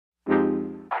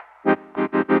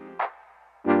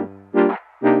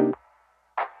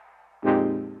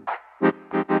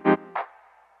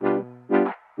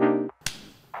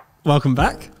Welcome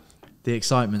back. The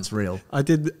excitement's real. I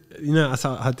did,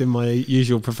 I did my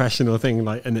usual professional thing,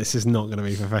 and this is not going to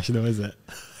be professional, is it?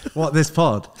 What, this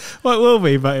pod? Well, it will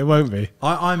be, but it won't be.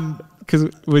 I'm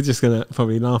Because we're just going to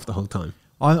probably laugh the whole time.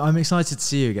 I'm excited to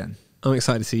see you again. I'm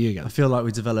excited to see you I again. feel like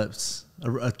we developed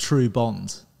a true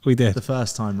bond We did. the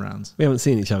first time round. We haven't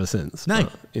seen each other since. No.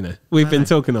 But, we've been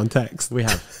talking on text. We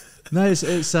have. No, it's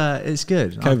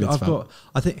good. COVID's I've fun. got.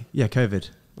 I think COVID.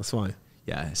 That's why.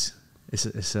 Yeah,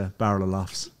 it's a barrel of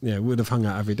laughs. Yeah, we would have hung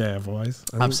out every day otherwise.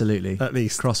 I think. Absolutely. At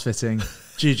least. Crossfitting,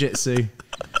 jiu-jitsu.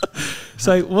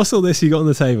 So what's all this you got on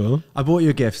the table? I bought you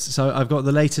a gift. So I've got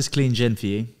the latest clean gin for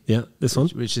you. Yeah, this one.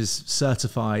 Which is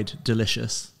certified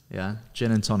delicious. Yeah,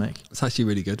 gin and tonic. It's actually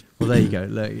really good. Well, there you go.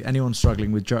 Look, anyone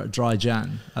struggling with dry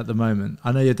Jan at the moment,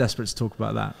 I know you're desperate to talk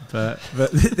about that,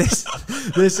 but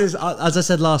this is, as I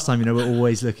said last time, we're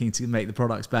always looking to make the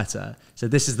products better. So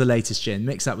this is the latest gin.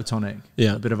 Mix that with tonic,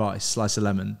 Yeah. a bit of ice, slice of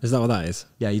lemon. Is that what that is?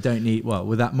 Yeah, you don't need,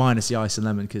 with that minus the ice and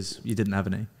lemon because you didn't have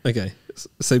any. Okay.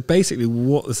 So basically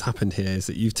what has happened here is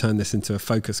that you've turned this into a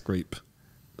focus group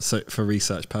for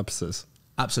research purposes.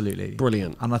 Absolutely.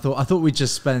 Brilliant. And I thought we'd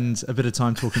just spend a bit of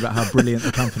time talking about how brilliant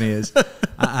the company is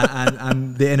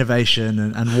and the innovation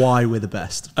and why we're the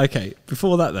best. Okay.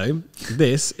 Before that though,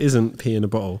 this isn't pea in a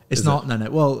bottle. It's not,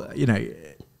 no. Well,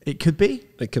 it could be.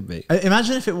 It could be.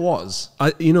 Imagine if it was.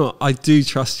 I do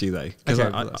trust you though. Because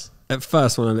Okay, at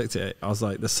first when I looked at it, I was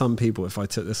like, there's some people, if I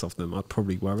took this off them, I'd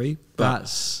probably worry.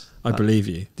 But I believe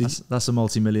you. That's a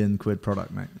multi-million quid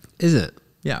product, mate. Is it?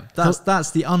 Yeah.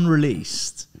 That's the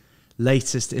unreleased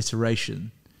latest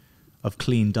iteration of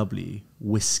Clean W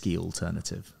whiskey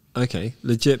alternative. Okay.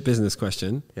 Legit business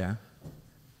question. Yeah.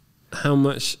 How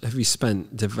much have you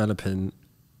spent developing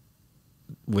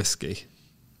whiskey?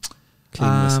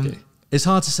 Clean whiskey? It's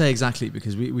hard to say exactly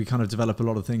because we kind of develop a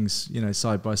lot of things,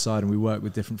 side by side, and we work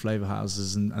with different flavour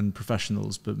houses and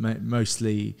professionals. But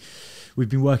mostly, we've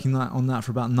been working on that for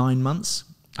about 9 months,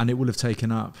 and it will have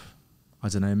taken up, I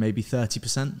don't know, maybe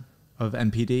 30% of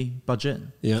MPD budget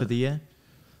for the year.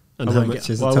 And how much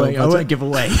is the total budget? I won't give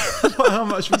away how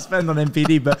much we spend on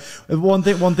MPD, but one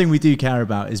thing we do care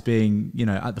about is being,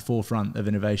 at the forefront of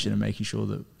innovation and making sure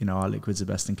that our liquids are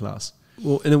best in class.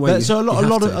 Well, in a way, so a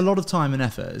lot of time and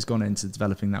effort has gone into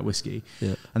developing that whiskey,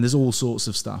 Yeah. and there's all sorts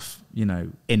of stuff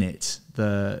in it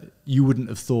that you wouldn't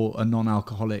have thought a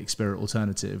non-alcoholic spirit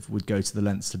alternative would go to the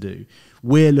lengths to do.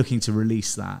 We're looking to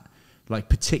release that,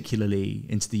 particularly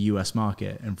into the US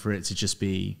market, and for it to just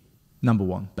be number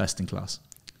one, best in class.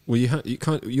 Well,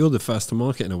 you're the first to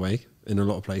market in a way in a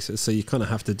lot of places, so you kind of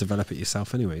have to develop it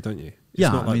yourself anyway, don't you? It's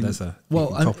not like there's a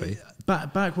copy.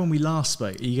 Back when we last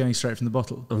spoke, are you going straight from the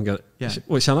bottle? I'm going. Yeah.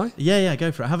 What shall I? Yeah,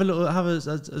 go for it. Have a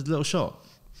little shot.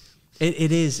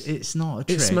 It's not a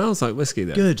trick. It smells like whiskey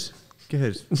though. Good.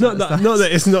 Not that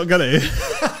it's not gonna.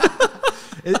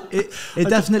 It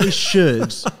definitely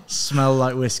should smell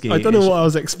like whiskey. I don't know what I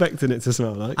was expecting it to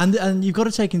smell like. And you've got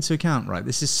to take into account, right?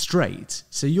 This is straight,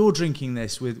 so you're drinking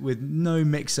this with no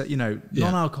mixer.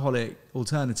 Non-alcoholic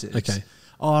alternatives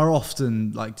are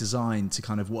often designed to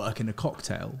kind of work in a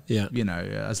cocktail. Yeah.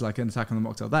 As an attack on the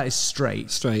mocktail. That is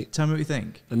straight. Straight. Tell me what you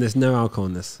think. And there's no alcohol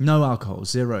in this. No alcohol.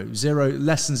 Zero.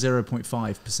 Less than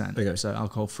 0.5%. Okay. So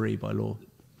alcohol free by law.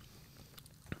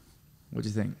 What do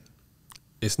you think?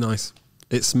 It's nice.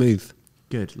 It's smooth.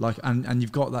 Good. And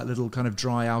you've got that little kind of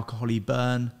dry alcohol-y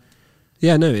burn.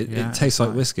 Yeah, no, it tastes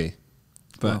like whiskey.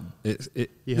 But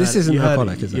this isn't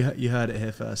alcoholic, is it? You heard it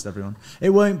here first, everyone.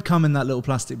 It won't come in that little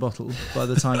plastic bottle. By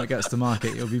the time it gets to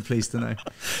market, you'll be pleased to know. Can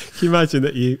you imagine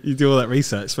that you do all that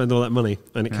research, spend all that money,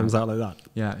 and it comes out like that?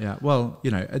 Yeah. Well,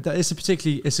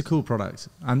 it's a cool product,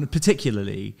 and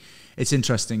particularly, it's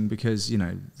interesting because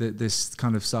this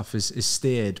kind of stuff is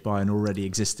steered by an already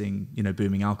existing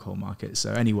booming alcohol market.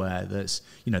 So anywhere that's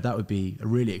that would be a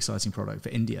really exciting product for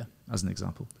India, as an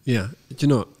example. Yeah. Do you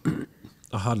know what?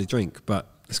 I hardly drink, but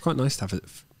it's quite nice to have it.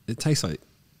 It tastes like,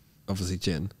 obviously,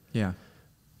 gin. Yeah.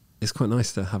 It's quite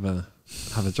nice to have a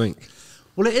drink.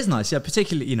 Well, it is nice, yeah.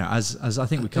 Particularly, as I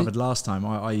think we covered last time,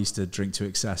 I used to drink to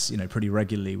excess, pretty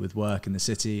regularly with work in the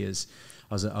city. As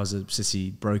I was a city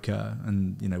broker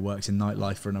and worked in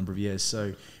nightlife for a number of years, so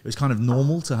it was kind of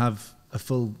normal to have a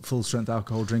full strength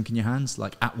alcohol drink in your hands,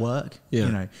 at work.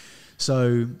 Yeah.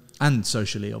 So, and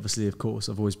socially, obviously, of course,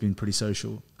 I've always been pretty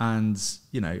social, and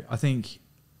I think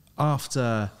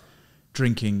after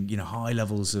drinking high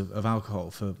levels of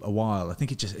alcohol for a while, I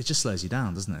think it just slows you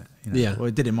down, doesn't it? Yeah. Well,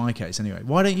 it did in my case anyway.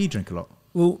 Why don't you drink a lot?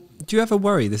 Well, do you ever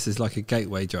worry this is like a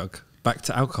gateway drug back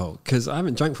to alcohol? Because I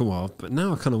haven't drank for a while, but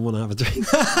now I kind of want to have a drink.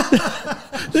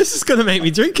 This is going to make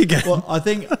me drink again. Well, I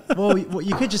think. Well,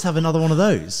 you could just have another one of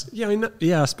those.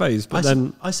 Yeah, I suppose. But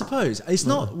I suppose it's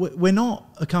not. We're not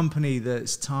a company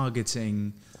that's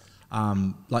targeting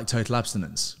like total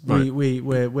abstinence. Right.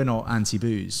 We're not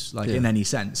anti-booze, like in any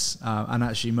sense. And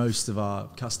actually, most of our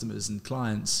customers and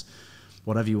clients,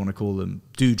 whatever you want to call them,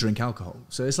 do drink alcohol.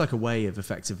 So it's like a way of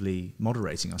effectively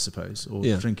moderating, I suppose, or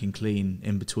drinking clean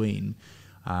in between,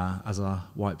 as our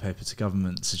white paper to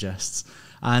government suggests.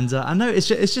 And I know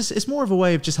it's more of a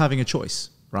way of just having a choice,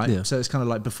 right? Yeah. So it's kind of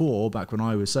like before, back when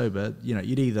I was sober,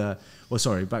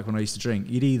 back when I used to drink,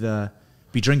 you'd either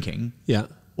be drinking,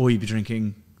 or you'd be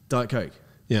drinking Diet Coke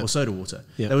or soda water.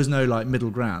 Yeah. There was no like middle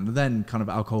ground. And then kind of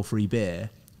alcohol-free beer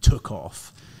took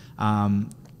off.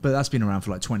 But that's been around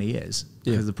for like 20 years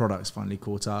because the products finally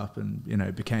caught up and,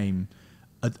 became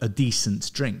a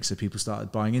decent drink. So people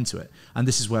started buying into it. And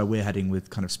this is where we're heading with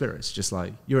kind of spirits. Just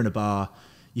like you're in a bar,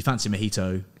 you fancy a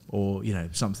mojito or,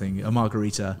 something, a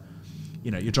margarita,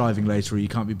 you're driving later or you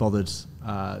can't be bothered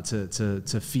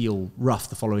to feel rough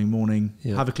the following morning.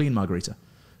 Yeah. Have a clean margarita.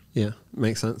 Yeah,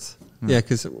 makes sense. Yeah,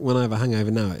 because when I have a hangover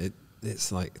now,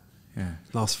 it's like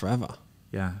lasts forever.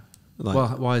 Yeah. Like, well,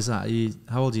 why is that?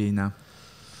 How old are you now?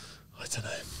 I don't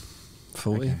know.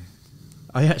 40. Okay.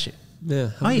 Are you actually? Yeah.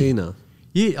 How old are you now?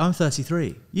 I'm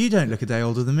 33. You don't look a day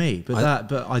older than me,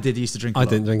 but I did used to drink a lot. I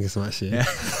didn't drink as much, yeah.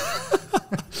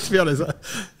 To be honest, I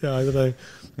don't know.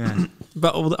 Yeah.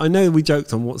 But I know we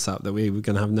joked on WhatsApp that we were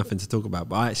going to have nothing to talk about,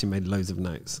 but I actually made loads of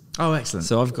notes. Oh, excellent.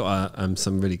 So I've got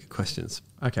some really good questions.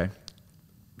 Okay.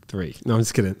 3. No, I'm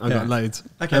just kidding. I've got loads.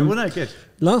 Okay, well, no, good.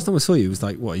 Last time I saw you was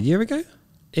like, what, a year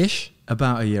ago-ish?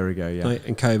 About a year ago, yeah. Like,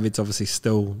 and COVID's obviously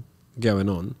still going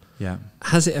on. Yeah.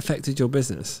 Has it affected your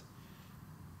business?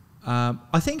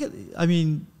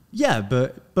 Yeah,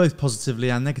 but both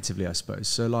positively and negatively, I suppose.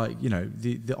 So like,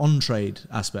 the on-trade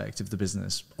aspect of the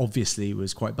business obviously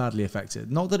was quite badly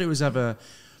affected. Not that it was ever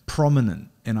prominent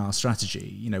in our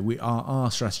strategy.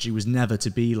 Our strategy was never to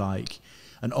be like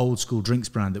an old school drinks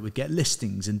brand that would get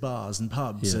listings in bars and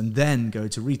pubs and then go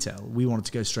to retail. We wanted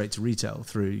to go straight to retail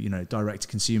through, direct to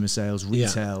consumer sales,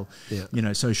 retail,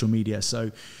 social media.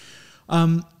 So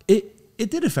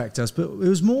it did affect us, but it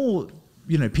was more,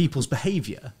 people's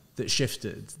behavior that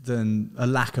shifted than a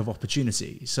lack of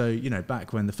opportunity. So,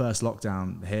 back when the first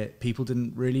lockdown hit, people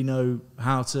didn't really know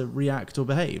how to react or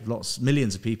behave.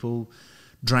 Millions of people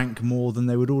drank more than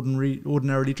they would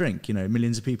ordinarily drink.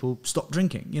 Millions of people stopped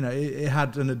drinking. It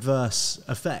had an adverse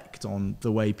effect on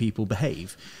the way people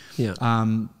behave. Yeah.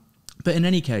 But in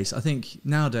any case, I think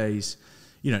nowadays,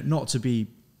 not to be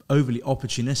overly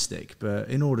opportunistic, but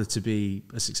in order to be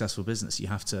a successful business, you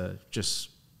have to just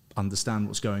understand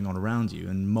what's going on around you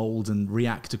and mold and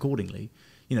react accordingly.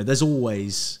 There's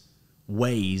always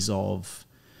ways of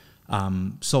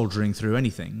soldiering through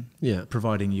anything,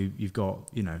 providing you've got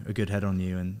a good head on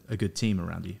you and a good team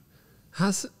around you.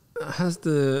 Has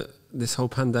this whole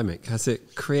pandemic, has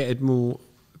it created more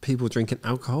people drinking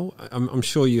alcohol? I'm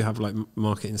sure you have like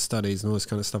marketing studies and all this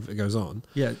kind of stuff that goes on.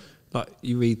 Yeah. Like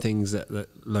you read things that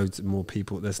loads more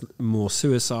people, there's more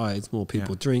suicides, more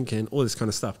people drinking, all this kind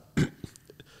of stuff.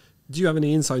 Do you have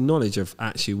any inside knowledge of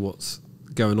actually what's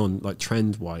going on, like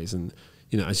trend-wise? And,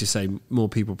 as you say, more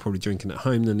people probably drinking at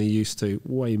home than they used to.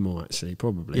 Way more, actually,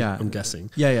 probably, I'm guessing.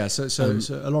 Yeah. So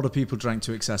a lot of people drank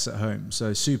to excess at home.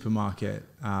 So supermarket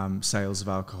sales of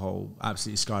alcohol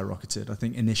absolutely skyrocketed. I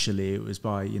think initially it was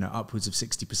by, upwards of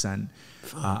 60%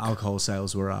 alcohol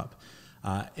sales were up.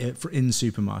 In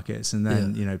supermarkets, and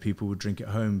then people would drink at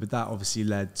home, but that obviously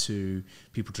led to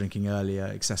people drinking earlier,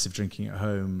 excessive drinking at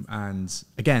home, and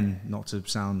again, not to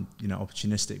sound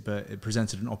opportunistic, but it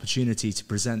presented an opportunity to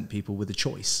present people with a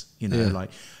choice. Like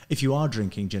if you are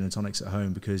drinking gin and tonics at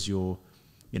home because you're,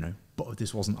 but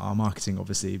this wasn't our marketing,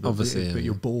 obviously, but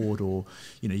you're bored, or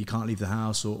you can't leave the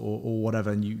house, or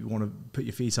whatever, and you want to put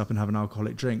your feet up and have an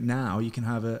alcoholic drink. Now you can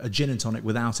have a gin and tonic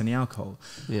without any alcohol.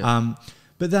 Yeah.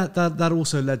 But that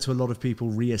also led to a lot of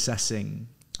people reassessing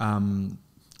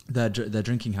their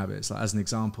drinking habits. Like as an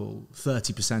example,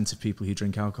 30% of people who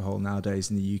drink alcohol nowadays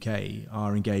in the UK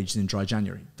are engaged in dry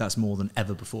January. That's more than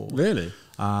ever before. Really?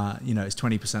 It's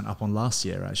 20% up on last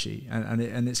year actually,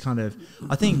 and it's kind of,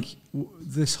 I think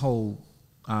this whole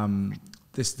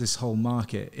this whole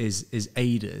market is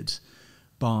aided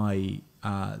by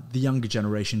the younger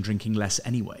generation drinking less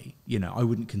anyway. I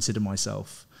wouldn't consider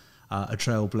myself a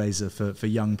trailblazer for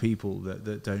young people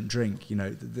that don't drink.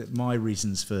 My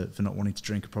reasons for not wanting to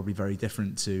drink are probably very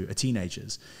different to a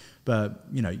teenager's. But,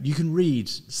 you can read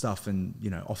stuff and,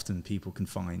 often people can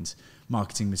find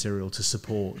marketing material to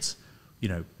support you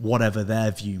know, whatever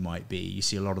their view might be. You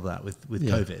see a lot of that with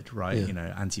Yeah. COVID, right? Yeah. You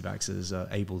know, anti-vaxxers are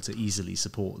able to easily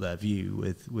support their view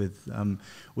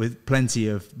with plenty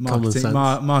of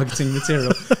marketing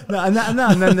material. and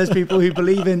then there's people who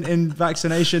believe in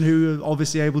vaccination who are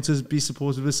obviously able to be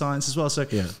supported with science as well. So,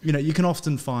 Yeah. you know, you can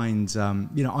often find,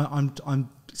 you know, I'm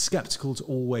skeptical to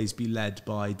always be led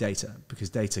by data, because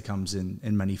data comes in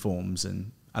many forms,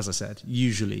 and as I said,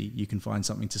 usually you can find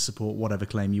something to support whatever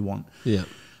claim you want. Yeah.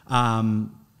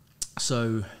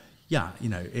 So yeah, you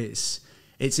know, it's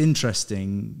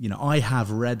interesting. You know, I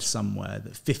have read somewhere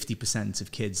that 50%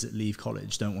 of kids that leave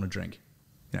college don't want to drink.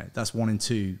 You know, that's 1 in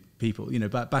 2 people. You know,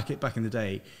 back in the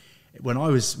day, when I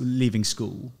was leaving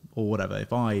school or whatever,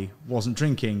 if I wasn't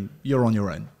drinking, you're on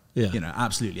your own. Yeah. You know,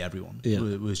 absolutely everyone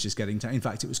was just getting in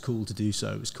fact, it was cool to do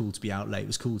so. It was cool to be out late. It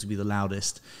was cool to be the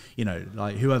loudest. You know,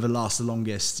 like whoever lasts the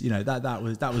longest. You know,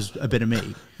 that was a bit of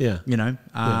me. Yeah. You know.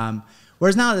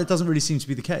 Whereas now that doesn't really seem to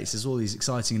be the case. There's all these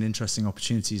exciting and interesting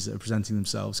opportunities that are presenting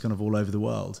themselves kind of all over the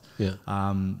world. Yeah.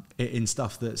 In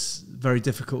stuff that's very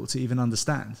difficult to even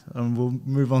understand. And we'll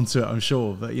move on to it, I'm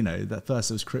sure. But, you know, that first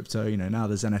there was crypto, you know, now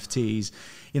there's NFTs,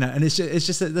 you know, and it's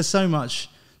just that there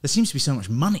seems to be so much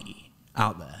money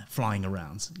out there flying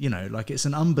around, you know, like it's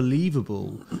an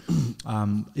unbelievable,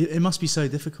 it must be so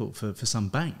difficult for some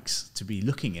banks to be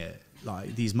looking at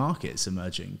like these markets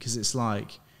emerging, because it's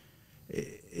like,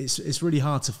 it's really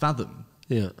hard to fathom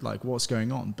like what's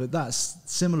going on. But that's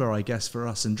similar, I guess, for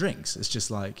us in drinks. It's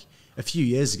just like a few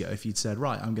years ago, if you'd said,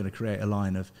 right, I'm going to create a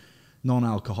line of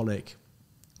non-alcoholic,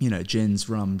 you know, gins,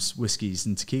 rums, whiskies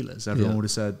and tequilas, everyone would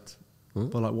have said, well,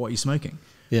 like, what are you smoking?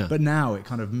 Yeah. But now it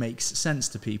kind of makes sense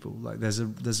to people. Like there's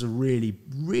a really,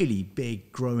 really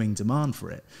big growing demand for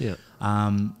it. Yeah.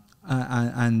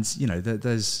 And you know,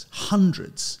 there's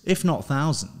hundreds, if not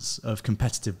thousands, of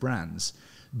competitive brands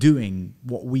doing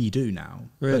what we do now.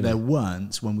 Really? But there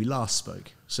weren't when we last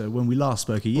spoke. So when we last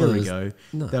spoke a year ago,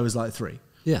 there was like 3.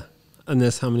 Yeah. And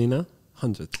there's how many now?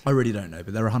 Hundreds. I really don't know,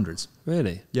 but there are hundreds.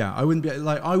 Really? Yeah, I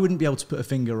wouldn't be able to put a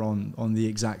finger on the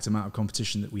exact amount of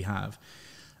competition that we have.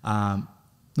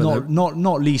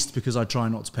 Not least because I try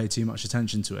not to pay too much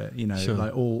attention to it. You know, Sure.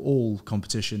 like all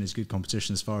competition is good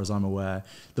competition as far as I'm aware.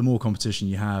 The more competition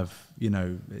you have, you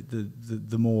know,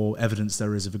 the more evidence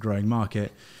there is of a growing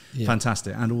market. Yeah.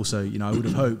 Fantastic. And also, you know, I would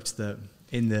have hoped that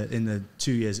in the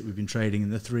 2 years that we've been trading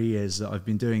and the 3 years that I've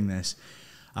been doing this,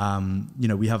 you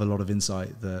know, we have a lot of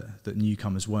insight that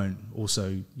newcomers won't.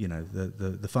 Also, you know,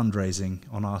 the fundraising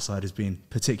on our side has been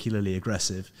particularly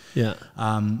aggressive. Yeah.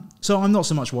 So I'm not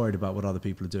so much worried about what other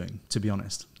people are doing, to be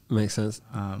honest. Makes sense.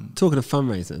 Talking of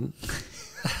fundraising,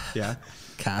 Yeah.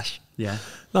 cash. Yeah.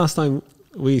 Last time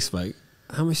we spoke,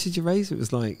 how much did you raise? It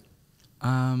was like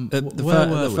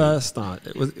the first start.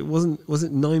 Was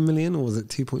it 9 million or was it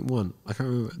 2.1? I can't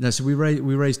remember. No, so we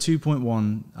raised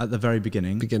 2.1 at the very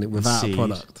beginning. Without seed. a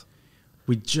product.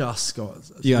 We just got.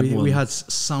 We had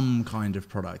some kind of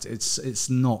product. It's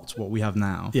not what we have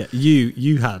now. Yeah,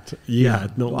 you had.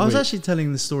 Not well, I was we. actually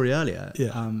telling the story earlier.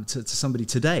 Yeah. To somebody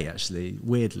today, actually,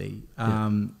 weirdly.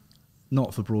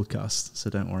 Not for broadcast, so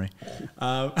don't worry.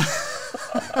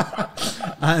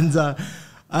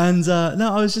 And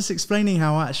no, I was just explaining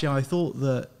how actually I thought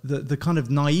that the kind of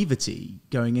naivety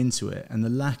going into it and the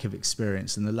lack of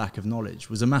experience and the lack of knowledge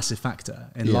was a massive factor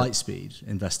in Lightspeed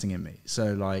investing in me.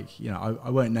 So like, you know, I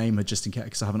won't name her just in case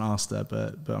because I haven't asked her,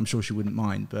 but I'm sure she wouldn't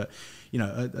mind. But, you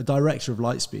know, a director of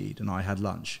Lightspeed and I had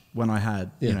lunch when I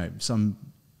had, you know, some,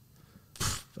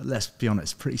 let's be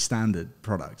honest, pretty standard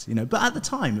product, you know, but at the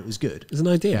time it was good. It was an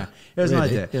idea. Yeah, it was really?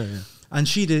 an idea. Yeah. And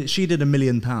she did £1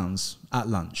 million at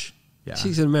lunch. Yeah.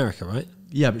 She's in America, right?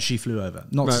 Yeah, but she flew over,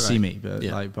 not to see me, but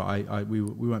Yeah. like, but we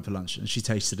went for lunch and she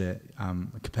tasted it,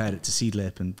 compared it to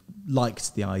Seedlip and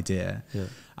liked the idea,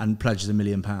 and pledged £1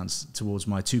 million towards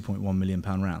my £2.1 million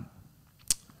round.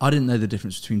 I didn't know the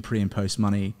difference between pre and post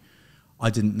money.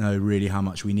 I didn't know really how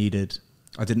much we needed.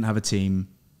 I didn't have a team,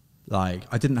 like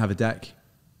I didn't have a deck,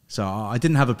 so I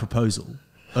didn't have a proposal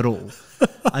at all.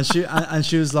 and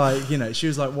she was like, you know, she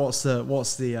was like, what's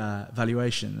the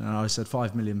valuation? And I said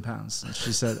 £5 million. And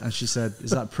she said,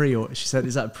 is that pre or? She said,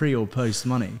 is that pre or post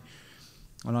money?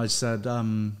 And I said,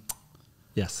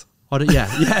 yes.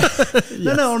 Yes.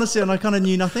 No, honestly, and I kind of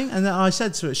knew nothing. And then I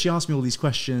said to her, she asked me all these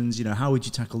questions, you know, how would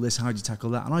you tackle this? How would you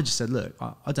tackle that? And I just said, look,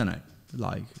 I don't know.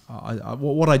 Like,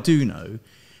 what I do know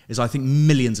is I think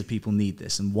millions of people need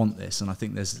this and want this, and I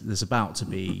think there's about to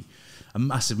be a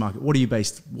massive market. What are you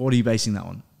basing that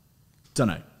on? Don't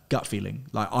know. Gut feeling.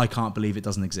 Like, I can't believe it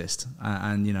doesn't exist.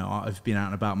 And you know, I've been out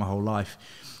and about my whole life.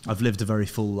 I've lived a very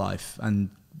full life, and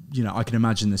you know, I can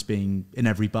imagine this being in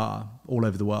every bar all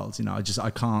over the world. You know, I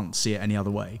can't see it any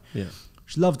other way. Yeah.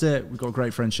 She loved it. We've got a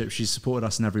great friendship. She's supported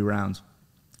us in every round.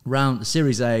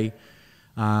 Series A,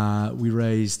 we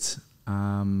raised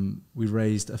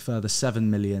a further 7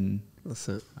 million. That's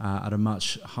it. At a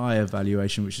much higher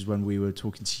valuation, which is when we were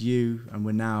talking to you, and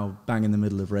we're now bang in the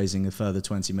middle of raising a further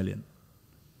 20 million.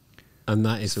 And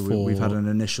that is we've had an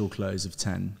initial close of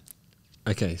 10.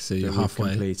 Okay, so you're halfway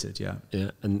completed, yeah.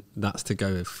 Yeah, and that's to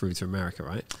go through to America,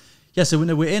 right? Yeah, so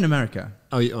we're in America.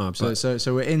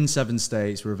 So we're in 7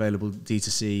 states. We're available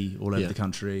D2C all over the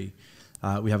country.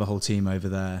 We have a whole team over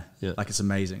there. Yeah. Like, it's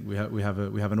amazing. We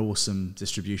have an awesome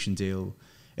distribution deal.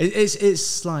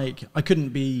 It's like I couldn't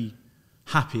be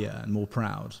happier and more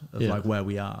proud of like where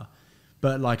we are.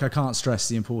 But like, I can't stress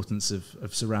the importance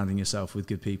of surrounding yourself with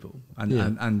good people.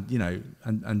 And you know,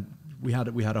 and we had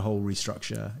a whole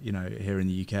restructure, you know, here in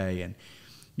the UK, and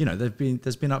you know,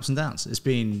 there's been ups and downs. It's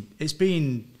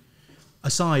been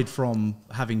aside from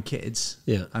having kids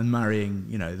and marrying,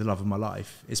 you know, the love of my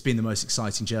life, it's been the most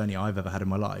exciting journey I've ever had in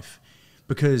my life,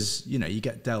 because you know, you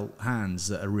get dealt hands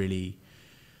that are really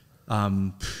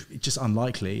just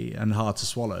unlikely and hard to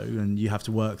swallow, and you have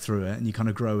to work through it, and you kind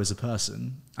of grow as a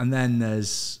person. And then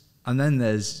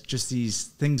there's just these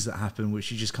things that happen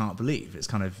which you just can't believe. It's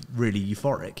kind of really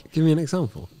euphoric. Give me an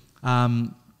example.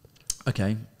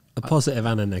 Okay. A positive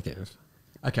and a negative.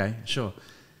 Okay, sure.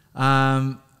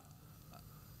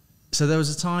 So there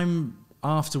was a time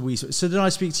after so did I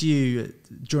speak to you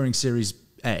during Series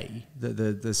A,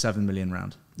 the 7 million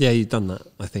round? Yeah, you've done that,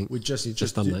 I think. You've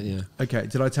just done that, yeah. Okay,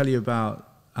 did I tell you about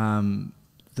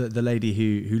the lady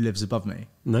who lives above me?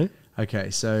 No. Okay,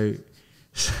 so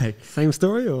same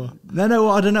story, or? No,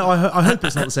 well, I don't know. I hope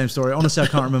it's not the same story. Honestly, I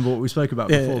can't remember what we spoke about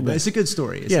before, but it's a good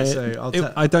story.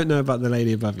 I don't know about the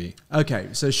lady above you. Okay,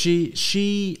 so she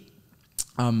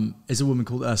is a woman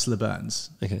called Ursula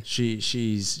Burns. Okay. She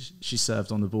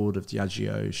served on the board of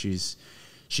Diageo.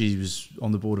 She was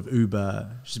on the board of Uber.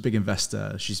 She's a big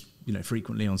investor. She's, you know,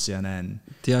 frequently on CNN.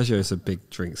 Diageo is a big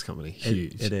drinks company,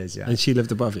 huge. It is, yeah. And she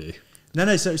lived above you.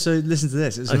 No. So listen to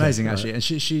this. It's amazing, actually. And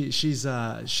she's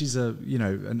a, you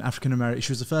know, an African American.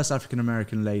 She was the first African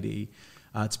American lady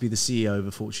to be the CEO of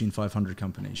a Fortune 500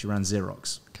 company. She ran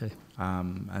Xerox. Okay.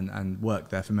 And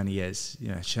worked there for many years. You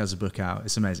know, she has a book out.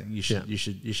 It's amazing. You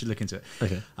should look into it.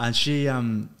 Okay. And she,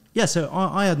 so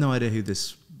I had no idea who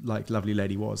this like lovely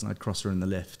lady was, and I'd cross her in the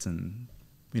lift and,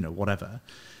 you know, whatever,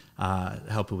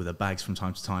 help her with her bags from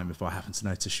time to time if I happened to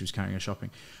notice she was carrying her shopping.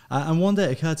 And one day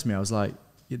it occurred to me, I was like,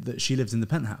 that she lived in the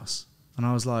penthouse, and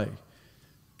I was like,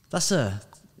 that's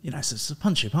it's a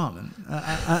punchy apartment. And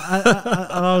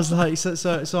I was like, so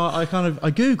I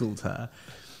Googled her.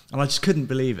 And I just couldn't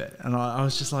believe it. And I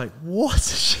was just like, what?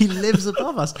 She lives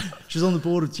above us. She's on the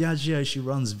board of Diageo. She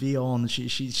runs Vion.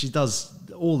 She does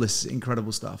all this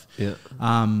incredible stuff. Yeah.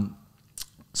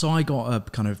 So I got a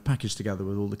kind of package together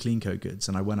with all the CleanCo goods,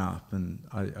 and I went up and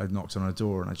I knocked on her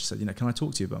door, and I just said, you know, can I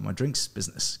talk to you about my drinks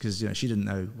business? Because, you know, she didn't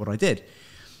know what I did.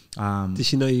 Did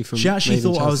she know you from? She actually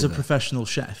thought I was a professional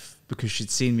chef because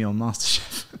she'd seen me on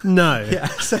MasterChef. No. Yeah.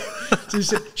 So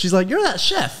she's like, you're that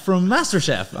chef from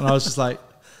MasterChef. And I was just like,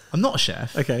 I'm not a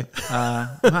chef. Okay.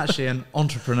 I'm actually an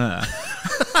entrepreneur.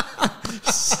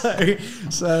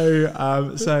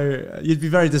 So you'd be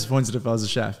very disappointed if I was a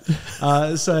chef.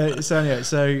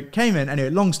 So came in. Anyway,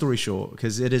 long story short,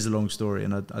 because it is a long story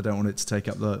and I don't want it to take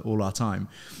up all our time.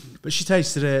 But she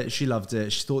tasted it. She loved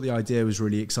it. She thought the idea was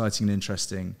really exciting and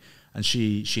interesting. And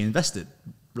she invested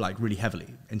like really heavily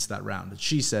into that round. And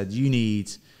she said, you need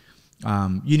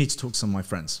to talk to some of my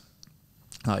friends.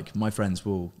 Like, my friends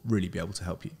will really be able to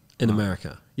help you. In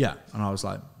America? Yeah. And I was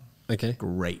like, okay,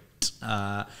 great.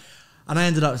 And I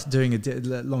ended up doing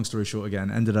long story short again,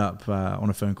 ended up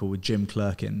on a phone call with Jim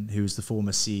Clerkin, who was the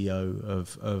former CEO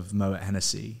of Moet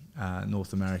Hennessy,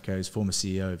 North America. He was former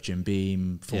CEO of Jim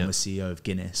Beam, former CEO of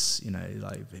Guinness, you know,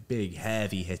 like a big,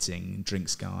 heavy-hitting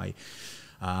drinks guy.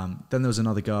 Then there was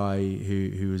another guy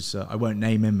who was, I won't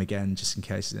name him again just in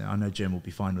case. I know Jim will be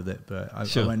fine with it, but I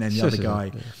won't name the other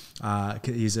guy. Yeah.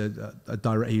 He's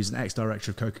he was an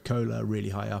ex-director of Coca-Cola, really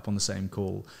high up on the same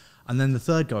call. And then the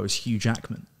third guy was Hugh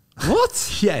Jackman.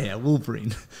 What? Yeah,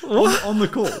 Wolverine. on the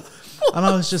call. And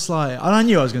I was just like, and I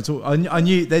knew I was going to talk. I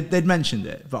knew they'd mentioned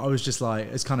it, but I was just like,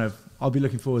 it's kind of, I'll be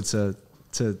looking forward to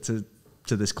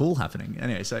this call happening.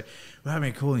 Anyway, so we're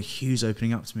having a call and Hugh's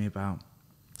opening up to me about,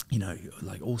 you know,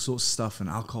 like all sorts of stuff and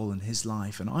alcohol in his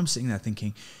life. And I'm sitting there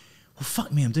thinking, well,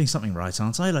 fuck me, I'm doing something right,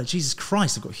 aren't I? Like, Jesus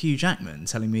Christ, I've got Hugh Jackman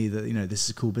telling me that, you know, this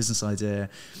is a cool business idea.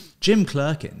 Jim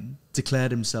Clerkin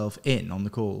declared himself in on the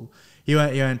call. He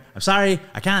went, I'm sorry,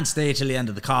 I can't stay till the end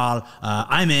of the call.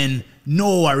 I'm in,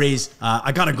 no worries.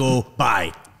 I gotta go,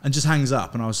 bye. And just hangs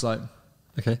up. And I was like,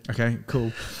 Okay,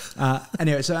 cool.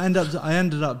 Anyway, so I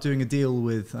ended up doing a deal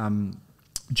with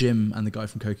Jim and the guy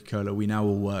from Coca-Cola. We now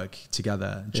all work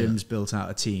together. Jim's built out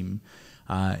a team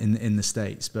in the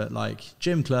States, but like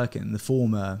Jim Clerkin, the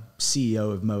former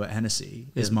CEO of Moet Hennessy,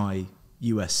 is my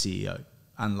US CEO.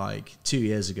 And like 2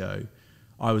 years ago,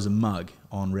 I was a mug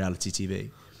on reality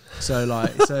TV. So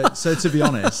like, so to be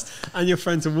honest, and you're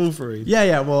friends with Wolverine.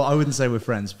 Yeah. Well, I wouldn't say we're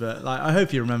friends, but like, I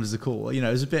hope he remembers the call. You know,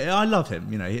 it was a bit. I love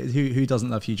him. You know, who doesn't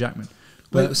love Hugh Jackman?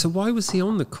 But wait, so why was he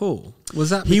on the call? Was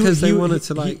that because they wanted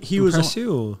to like impress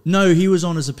you? Or? No, he was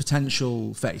on as a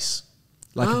potential face.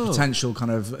 Like a potential kind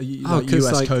of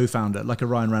US co-founder, like a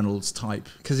Ryan Reynolds type.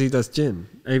 Because he does gin,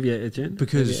 aviator gin.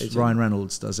 Because Ryan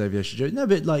Reynolds does aviation gin. No,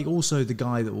 but like also the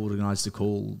guy that organised the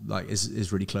call like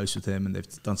is really close with him, and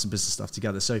they've done some business stuff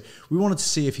together. So we wanted to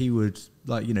see if he would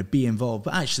like be involved.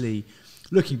 But actually,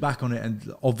 looking back on it,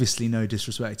 and obviously no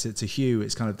disrespect to Hugh,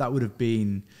 it's kind of that would have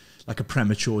been like a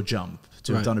premature jump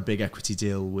to have done a big equity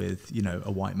deal with,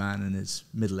 a white man in his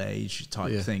middle age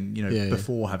type thing,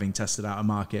 before having tested out a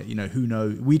market,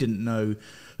 we didn't know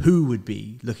who would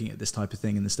be looking at this type of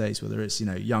thing in the States, whether it's,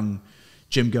 young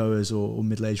gym goers or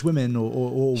middle-aged women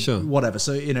or whatever.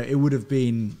 So, it would have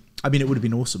been, it would have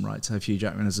been awesome, right, to have Hugh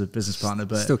Jackman as a business partner,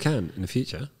 but still can in the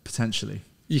future. Potentially.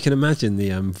 You can imagine the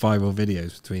viral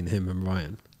videos between him and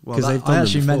Ryan. Well, I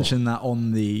actually mentioned that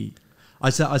on the,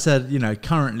 I said,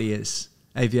 currently it's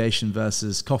aviation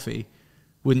versus coffee.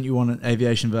 Wouldn't you want an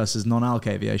aviation versus non-alc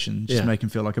aviation? Just make him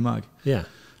feel like a mug. Yeah.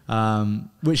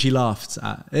 Which he laughed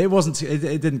at. It wasn't.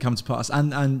 It didn't come to pass.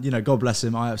 And God bless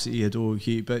him. I absolutely adore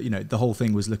Hugh. But the whole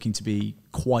thing was looking to be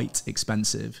quite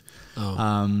expensive.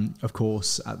 Of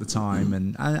course, at the time,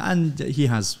 and he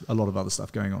has a lot of other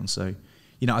stuff going on. So.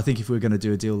 I think if we were going to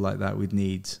do a deal like that, we'd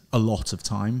need a lot of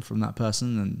time from that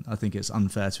person. And I think it's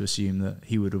unfair to assume that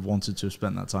he would have wanted to have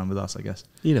spent that time with us, I guess.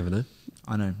 You never know.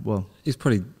 I know. Well, he's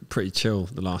probably pretty chill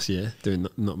the last year, doing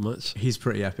not much. He's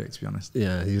pretty epic, to be honest.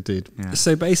 Yeah, he's a dude. Yeah.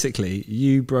 So basically,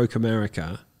 you broke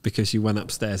America because you went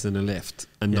upstairs in a lift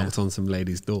and knocked on some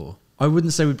lady's door. I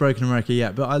wouldn't say we've broken America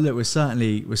yet, but we're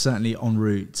certainly en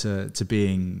route to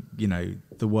being,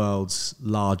 the world's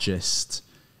largest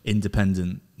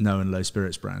independent no and low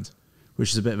spirits brand,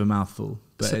 which is a bit of a mouthful,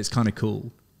 but it's kind of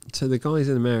cool. So the guys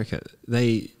in America,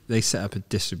 they set up a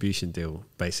distribution deal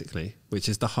basically, which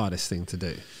is the hardest thing to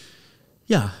do.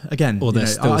 Yeah, again,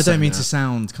 I don't mean to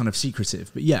sound kind of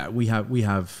secretive, but yeah, we have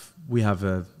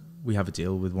a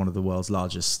deal with one of the world's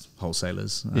largest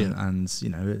wholesalers, and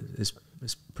it's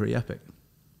pretty epic.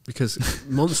 Because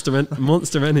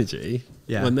Monster Energy,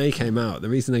 when they came out, the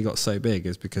reason they got so big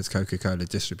is because Coca-Cola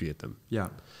distributed them. Yeah.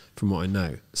 From what I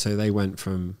know. So they went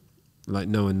from, like,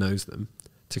 no one knows them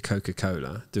to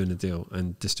Coca-Cola doing a deal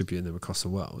and distributing them across the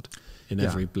world in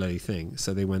every bloody thing.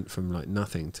 So they went from, like,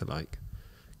 nothing to, like,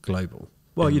 global.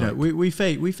 Well, we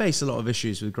face a lot of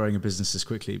issues with growing a business this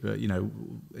quickly, but,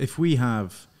 if we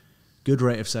have good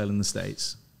rate of sale in the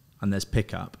States and there's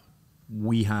pickup,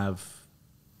 we have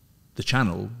the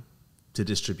channel to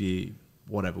distribute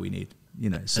whatever we need,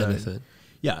 so anything.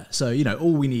 Yeah, so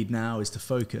all we need now is to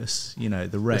focus, the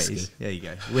raise. Whiskey. There you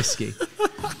go, whiskey.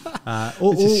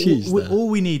 All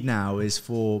we need now is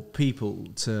for people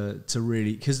to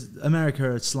really, because America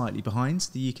are slightly behind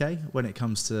the UK when it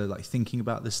comes to like thinking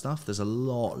about this stuff. There's a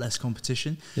lot less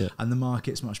competition, and the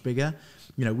market's much bigger.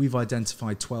 We've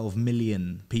identified 12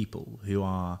 million people who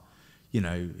are,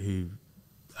 who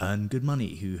earn good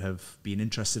money, who have been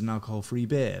interested in alcohol-free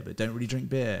beer but don't really drink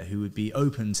beer, who would be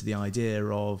open to the idea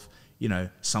of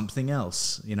something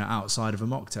else outside of a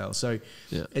mocktail. So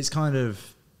it's kind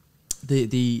of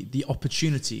the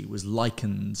opportunity was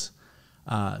likened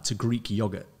to Greek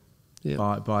yogurt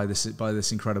by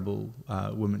this incredible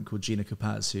woman called Gina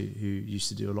Kapaz, who used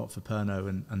to do a lot for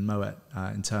Pernod and Moet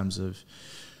in terms of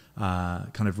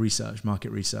kind of research, market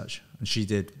research, and she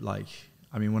did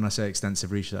when I say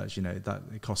extensive research, that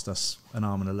it cost us an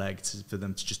arm and a leg for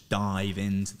them to just dive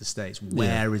into the States.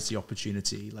 Where is the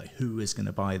opportunity? Like, who is going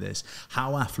to buy this?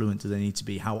 How affluent do they need to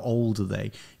be? How old are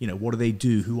they? What do they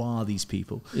do? Who are these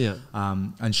people? Yeah.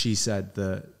 And she said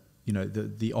that,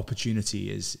 the opportunity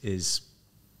is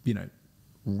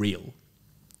real.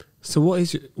 So what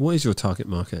is your target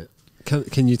market?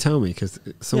 Can you tell me? Because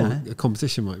a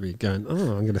competition might be going, I'm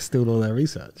going to steal all their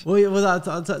research. Well,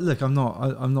 look, I'm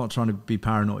not trying to be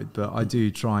paranoid, but I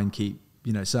do try and keep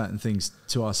certain things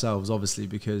to ourselves, obviously,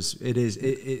 because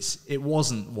it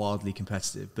wasn't wildly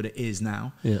competitive, but it is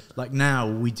now. Yeah. Like now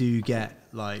we do get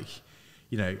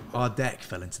our deck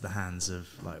fell into the hands of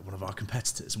like one of our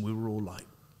competitors, and we were all like,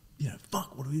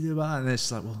 fuck, what do we do about it? And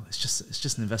it's like, well, it's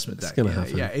just an investment deck. It's going to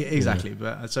happen. Yeah, exactly. Yeah.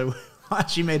 But so I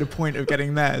actually made a point of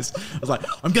getting theirs. I was like,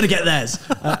 I'm going to get theirs.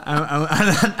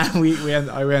 And we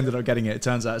ended up getting it. It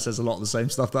turns out it says a lot of the same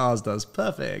stuff that ours does.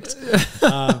 Perfect.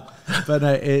 But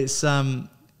no, it's,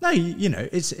 no, you know,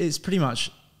 it's pretty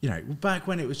much, you know, back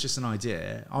when it was just an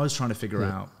idea, I was trying to figure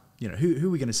out, you know, who are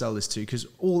we going to sell this to? Because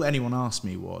all anyone asked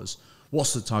me was,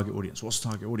 what's the target audience? What's the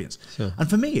target audience? Sure. And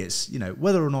for me, it's, you know,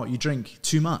 whether or not you drink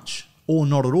too much or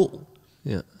not at all.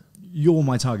 Yeah. You're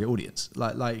my target audience.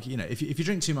 Like you know, if you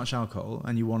drink too much alcohol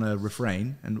and you want to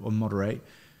refrain or moderate,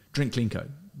 drink Cleanco.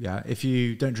 Yeah. If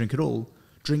you don't drink at all,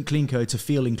 drink Cleanco to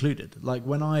feel included. Like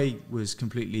when I was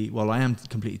I am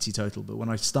completely teetotal, but when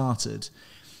I started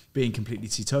being completely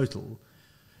teetotal,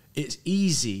 it's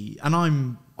easy,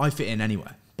 and I fit in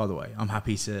anywhere. By the way, I'm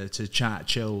happy to chat,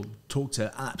 chill, talk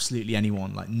to absolutely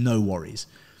anyone, like no worries.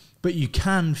 But you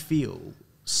can feel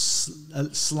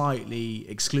slightly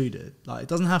excluded. Like it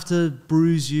doesn't have to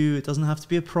bruise you, it doesn't have to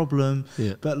be a problem.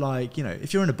 Yeah. But like, you know,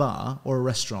 if you're in a bar or a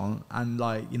restaurant and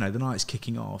like, you know, the night's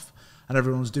kicking off and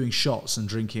everyone's doing shots and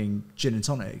drinking gin and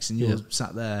tonics and you're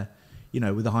sat there, you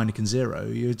know, with a Heineken Zero,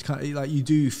 you're kind of like, you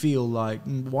do feel like,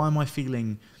 why am I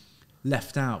feeling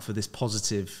left out for this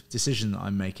positive decision that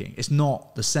I'm making? It's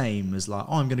not the same as like,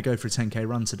 oh, I'm going to go for a 10K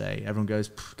run today. Everyone goes,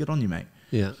 good on you, mate.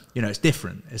 Yeah. You know, it's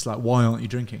different. It's like, why aren't you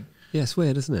drinking? Yeah, it's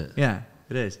weird, isn't it? Yeah,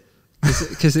 it is.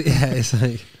 Because it's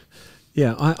like,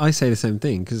 yeah, I say the same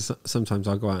thing because sometimes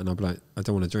I go out and I'll be like, I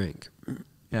don't want to drink.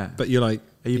 Yeah. But you're like,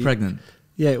 are you pregnant?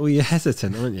 Yeah, well, you're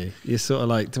hesitant, aren't you? You're sort of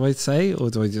like, do I say or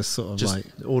do I just sort of just like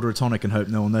order a tonic and hope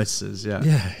no one notices? Yeah.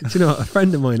 Yeah. Do you know what? A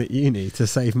friend of mine at uni, to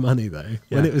save money though,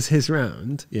 when it was his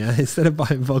round, instead of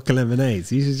buying vodka lemonades,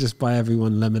 he used to just buy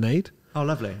everyone lemonade. Oh,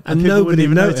 lovely. And nobody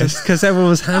noticed because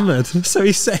everyone was hammered. So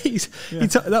he said,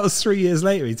 that was 3 years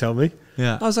later, he told me.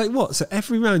 Yeah. I was like, what? So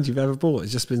every round you've ever bought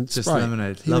has just been just Sprite?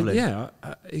 Lemonade. He Lovely. Went,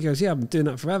 he goes, yeah, I've been doing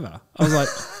that forever. I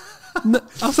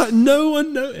was like, no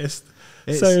one noticed.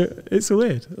 So it's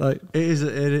weird. Like it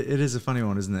is a funny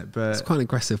one, isn't it? But it's quite an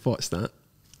aggressive watch, that.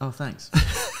 Oh, thanks.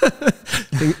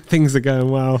 Things are going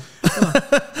well.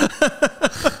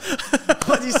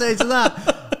 What do you say to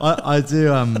that? I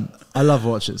do. I love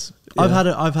watches. Yeah.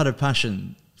 I've had a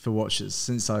passion for watches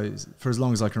for as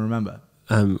long as I can remember.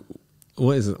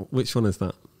 What is it? Which one is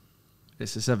that?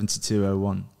 It's a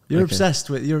 7201. You're obsessed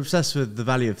with the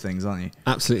value of things, aren't you?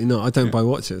 Absolutely not. I don't buy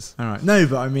watches. All right. No,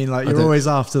 but I mean, like, you're always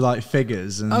after like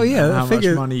figures and how much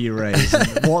money you raise,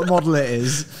 and what model it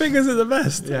is. Figures are the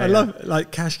best. I love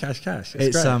like cash. It's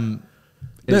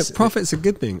great. Profit's a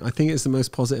good thing. I think it's the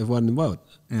most positive word in the world.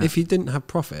 Yeah. If you didn't have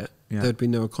profit, there'd be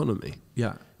no economy.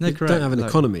 Yeah. No, you don't have an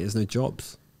economy, there's no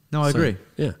jobs. No, I agree.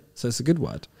 Yeah. So it's a good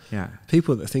word. Yeah.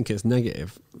 People that think it's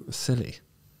negative, silly.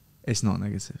 It's not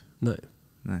negative. No.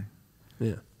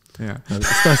 Yeah. Yeah.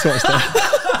 It's nice to watch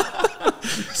that.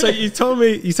 So you told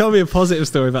me a positive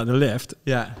story about the lift.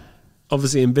 Yeah.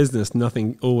 Obviously in business,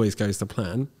 nothing always goes to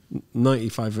plan.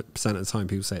 95% of the time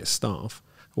people say it's staff.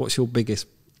 What's your biggest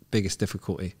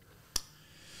difficulty?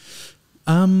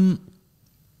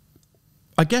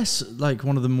 I guess like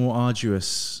one of the more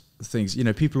arduous things, you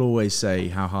know, people always say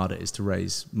how hard it is to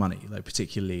raise money, like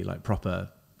particularly like proper,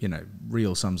 you know,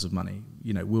 real sums of money.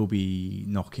 You know, we'll be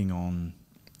knocking on,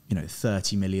 you know,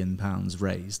 £30 million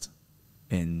raised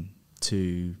in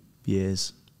 2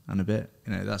 years and a bit.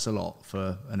 You know, that's a lot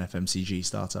for an FMCG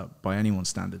startup by anyone's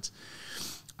standards.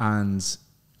 And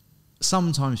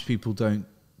sometimes people don't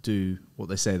do what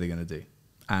they say they're going to do,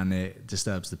 and it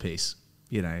disturbs the peace.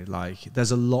 You know, like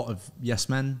there's a lot of yes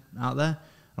men out there.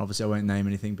 Obviously, I won't name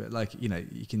anything, but like, you know,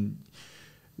 you can.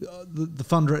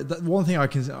 One thing I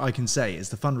can say is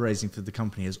the fundraising for the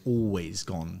company has always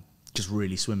gone just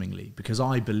really swimmingly, because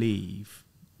I believe,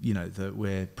 you know, that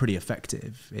we're pretty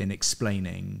effective in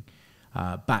explaining,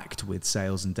 backed with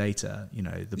sales and data, you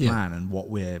know, the plan and what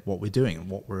we're doing and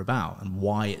what we're about and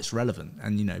why it's relevant,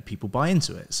 and you know, people buy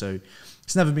into it. So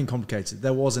it's never been complicated.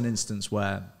 There was an instance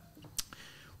where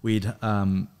we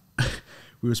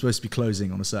were supposed to be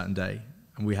closing on a certain day,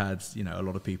 and we had, you know, a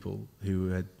lot of people who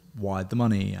had wired the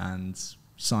money and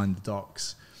signed the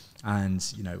docs. And,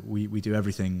 you know, we do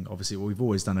everything, obviously, we've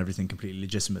always done everything completely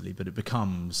legitimately, but it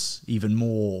becomes even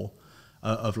more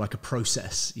of like a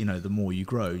process, you know, the more you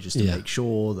grow, just to make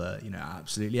sure that, you know,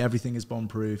 absolutely everything is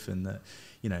bond-proof, and that,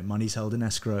 you know, money's held in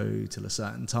escrow till a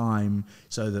certain time,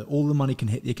 so that all the money can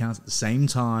hit the account at the same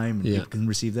time, and people can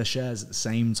receive their shares at the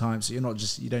same time. So you don't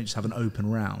just have an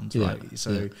open round, right?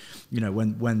 So, you know,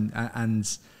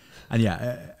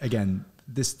 again,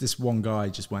 this one guy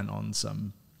just went on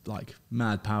some like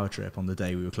mad power trip on the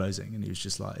day we were closing, and he was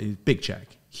just like, big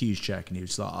check, huge check, and he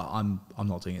was just like, I'm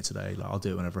not doing it today, like I'll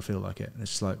do it whenever I feel like it. And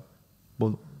it's just like,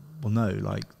 well no,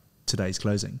 like today's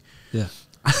closing. Yeah.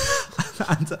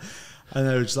 and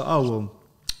they were just like, oh, well,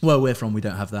 where we're from, we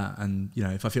don't have that. And, you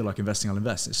know, if I feel like investing, I'll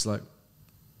invest. It's like,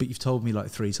 but you've told me like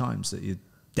 3 times that you're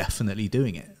definitely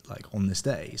doing it, like on this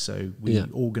day. So we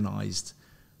organised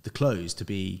the close to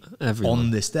be on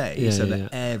this day so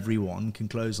that everyone can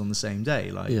close on the same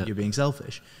day. Like you're being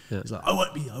selfish. Yeah. It's like, I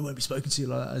won't be spoken to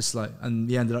like that. It's like, and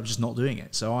we ended up just not doing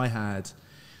it. So I had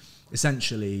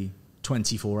essentially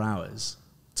 24 hours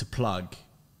to plug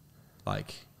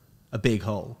like a big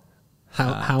hole.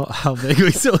 How big are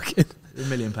we talking? £1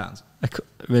 million.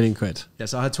 £1 million. Yeah,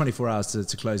 so I had 24 hours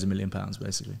to close £1 million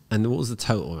basically. And what was the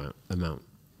total amount?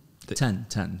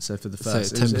 10. So for the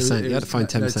first, so 10%. You had to find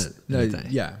 10%. No,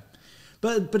 yeah,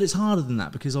 but it's harder than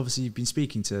that because obviously you've been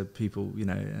speaking to people, you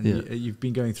know, and you've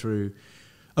been going through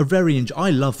a very. I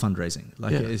love fundraising.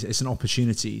 Like it's an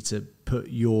opportunity to put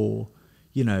your,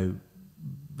 you know,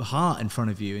 heart in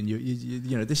front of you, and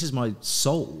you know, this is my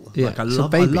soul. Like I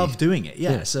love doing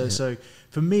it. So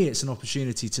for me, it's an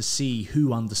opportunity to see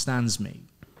who understands me.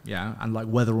 Yeah, and like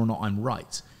whether or not I'm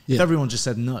right. If everyone just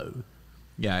said no,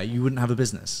 you wouldn't have a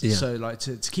business. So like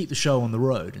to keep the show on the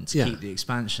road and to keep the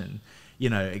expansion, you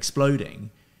know,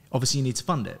 exploding, obviously you need to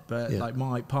fund it. But like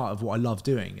my part of what I love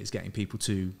doing is getting people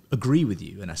to agree with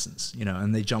you in essence, you know,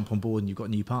 and they jump on board and you've got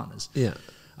new partners.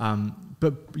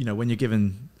 But you know, when you're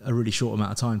given a really short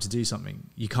amount of time to do something,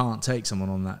 you can't take someone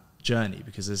on that journey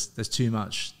because there's too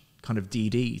much kind of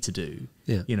DD to do.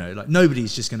 You know, like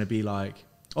nobody's just going to be like,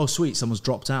 oh sweet, someone's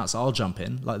dropped out, so I'll jump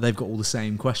in. Like they've got all the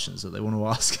same questions that they want to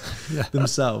ask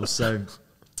themselves. So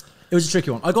it was a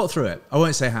tricky one. I got through it. I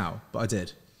won't say how, but I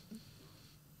did.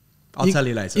 I'll tell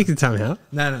you later. You can tell me how.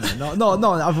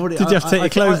 No. I've already. Did you have to take your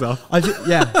clothes off?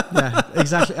 Yeah,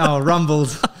 exactly. Oh,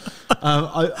 rumbled.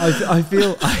 I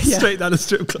feel straight down a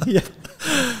strip club. Yeah,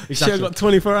 exactly. I've got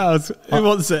 24 hours. Who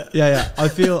wants it? Yeah. I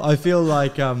feel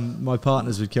like my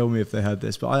partners would kill me if they heard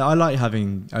this, but I like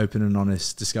having open and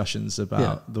honest discussions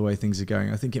about the way things are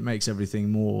going. I think it makes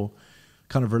everything more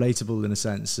kind of relatable in a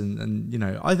sense, and you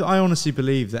know, I honestly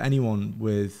believe that anyone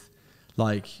with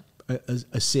like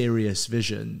a serious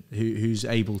vision who's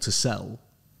able to sell,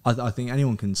 I think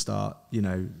anyone can start, you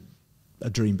know, a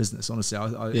dream business. Honestly,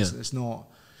 it's not,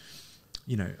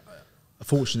 you know,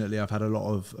 fortunately I've had a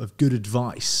lot of good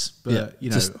advice, but you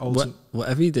know, just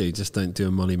whatever you do, just don't do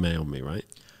a Molly May on me, right?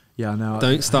 Yeah, no.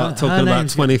 Don't start talking about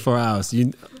 24 hours.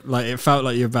 You like it felt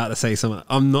like you're about to say something.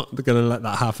 I'm not going to let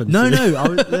that happen. No.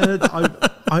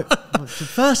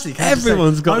 Firstly,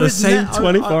 everyone's got the same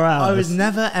 24 hours.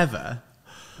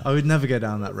 I would never go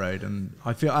down that road, and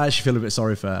I actually feel a bit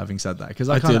sorry for having said that because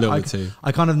I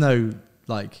kind of know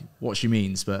like what she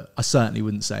means, but I certainly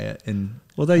wouldn't say it in.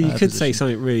 Although you could say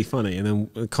something really funny, and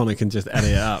then Connor can just edit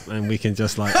it up, and we can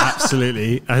just like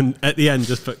absolutely, and at the end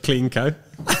just put Cleanco.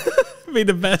 Be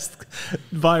the best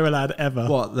viral ad ever.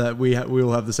 What, that we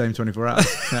all have the same 24 hours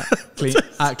at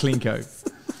Cleanco.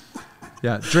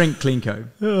 Yeah, drink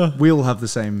Cleanco. We all have the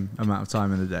same amount of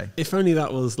time in a day. If only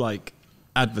that was like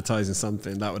advertising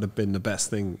something, that would have been the best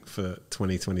thing for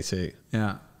 2022.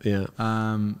 Yeah.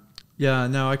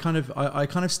 No, I kind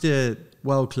of steer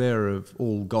well clear of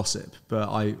all gossip, but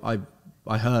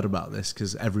I heard about this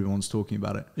because everyone's talking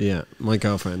about it. Yeah, my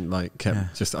girlfriend like kept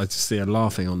I just see her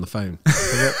laughing on the phone.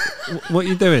 What are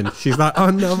you doing? She's like, oh,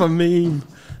 another meme.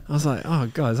 I was like, oh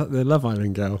god, is that the Love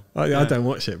Island girl? I don't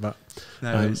watch it, but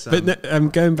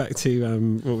going back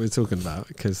to what we were talking about,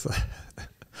 because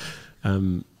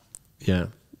that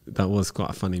was quite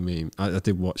a funny meme. I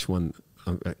did watch one.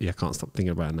 I can't stop thinking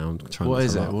about it now. I'm trying. What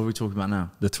is it? What are we talking about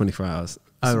now? The 24 hours.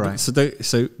 Oh, right.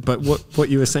 But what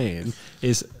you were saying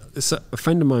is, so a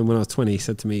friend of mine when I was 20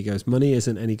 said to me, he goes, money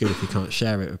isn't any good if you can't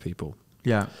share it with people.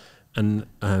 Yeah. And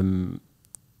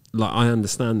like I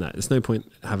understand that. There's no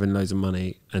point having loads of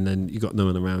money and then you got no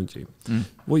one around you.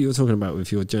 What you were talking about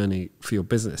with your journey for your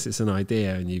business, it's an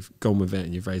idea and you've gone with it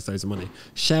and you've raised loads of money.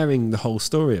 Sharing the whole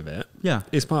story of it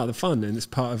is part of the fun, and it's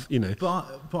part of, you know. But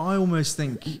I almost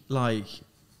think, like,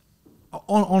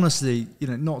 honestly, you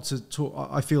know, not to talk,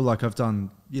 I feel like I've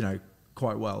done, you know,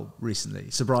 quite well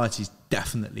recently. Sobriety's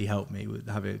definitely helped me with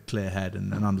having a clear head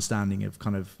and an understanding of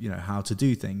kind of, you know, how to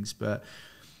do things. But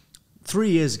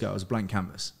 3 years ago, I was a blank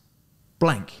canvas.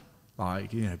 Blank.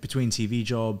 Like, you know, between TV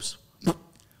jobs,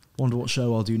 wonder what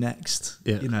show I'll do next.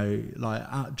 You know, like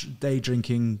out day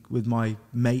drinking with my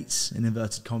mates, in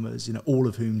inverted commas, you know, all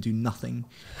of whom do nothing,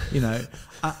 you know.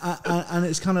 And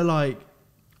it's kind of like,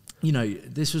 you know,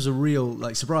 this was a real,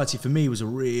 like, sobriety for me was a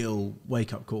real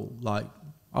wake-up call. Like,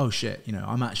 oh shit, you know,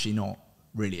 I'm actually not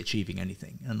really achieving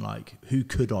anything, and like, who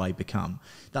could I become?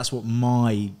 That's what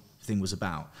my thing was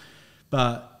about.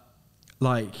 But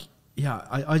like, yeah,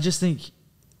 I just think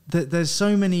there's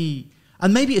so many,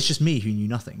 and maybe it's just me who knew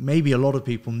nothing. Maybe a lot of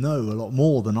people know a lot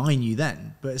more than I knew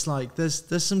then. But it's like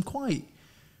there's some quite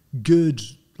good,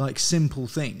 like, simple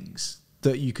things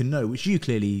that you can know, which you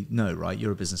clearly know, right?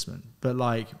 You're a businessman. But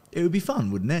like, it would be fun,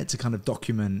 wouldn't it, to kind of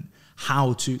document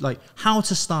how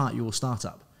to start your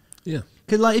startup. Yeah.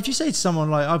 Because like, if you say to someone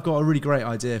like, I've got a really great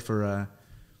idea for a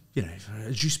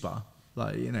juice bar,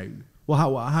 like, well,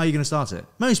 how are you going to start it?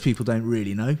 Most people don't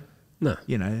really know. No.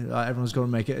 Like, everyone's got to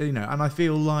make it, and I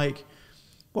feel like,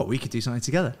 well, we could do something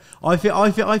together. I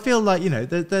feel like,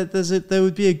 there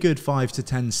would be a good 5 to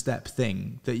 10 step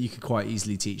thing that you could quite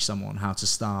easily teach someone how to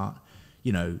start,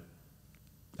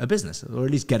 a business, or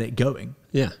at least get it going.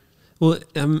 Yeah. Well,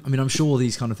 I'm sure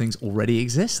these kind of things already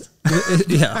exist.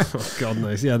 Yeah. Oh, God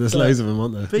knows. Yeah, there's loads of them,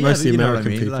 aren't there? But mostly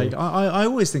American people. Like, I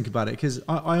always think about it because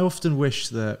I often wish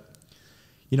that,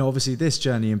 obviously this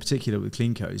journey in particular with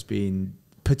CleanCo has been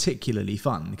particularly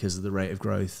fun because of the rate of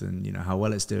growth and how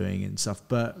well it's doing and stuff.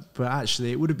 But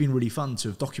actually, it would have been really fun to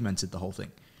have documented the whole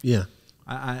thing. Yeah.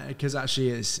 Because actually,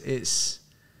 it's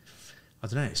I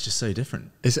don't know. It's just so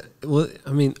different.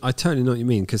 I totally know what you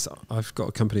mean, because I've got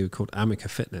a company called Amica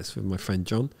Fitness with my friend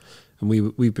John, and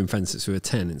we've been friends since we were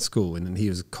 10 in school, and then he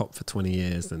was a cop for 20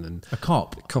 years, and then a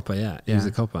copper, he was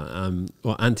a copper,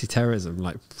 or anti-terrorism,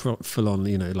 like full on,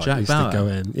 like Jack used Bauer. to go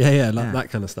in, that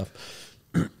kind of stuff,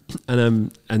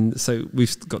 and so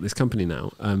we've got this company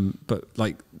now, but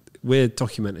like we're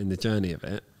documenting the journey of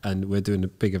it, and we're doing a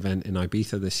big event in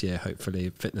Ibiza this year, hopefully,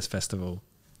 a fitness festival,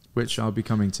 which I'll be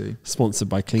coming to. Sponsored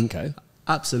by CleanCo.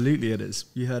 Absolutely it is.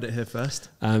 You heard it here first.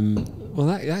 Well,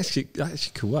 that actually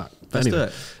could work. But Let's do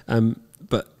it.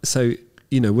 But so,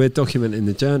 we're documenting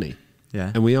the journey.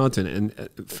 Yeah. And we are doing it. And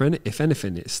if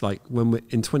anything, it's like when we're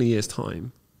in 20 years'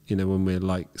 time, when we're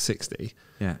like 60,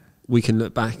 yeah, we can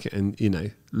look back and,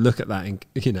 look at that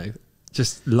and,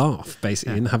 just laugh,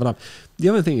 basically, and have a laugh. The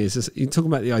other thing is you're talking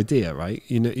about the idea, right?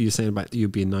 You're saying about you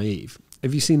being naive.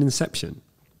 Have you seen Inception?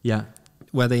 Yeah.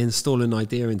 Where they install an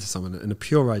idea into someone, and a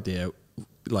pure idea,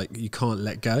 like, you can't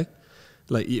let go.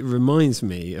 Like, it reminds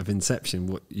me of Inception,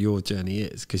 what your journey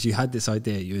is, because you had this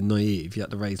idea, you were naive, you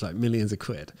had to raise like millions of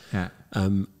quid. Yeah.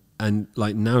 And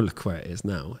like, now look where it is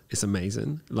now. It's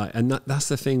amazing. Like, and that's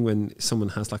the thing when someone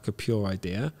has like a pure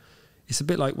idea. It's a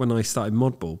bit like when I started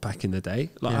Modball back in the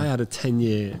day. Like, I had a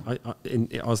 10-year, I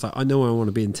was like, I know where I want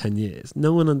to be in 10 years.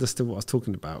 No one understood what I was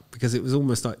talking about, because it was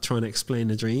almost like trying to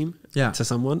explain a dream to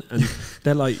someone. And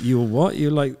they're like, you're what?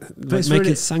 You're like making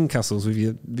really sandcastles with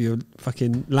your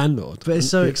fucking landlord. But it's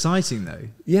so exciting though.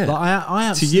 Yeah. Like, I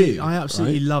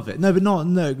absolutely love it. No, but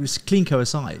it's CleanCo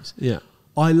aside. Yeah.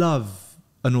 I love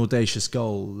an audacious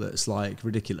goal that's like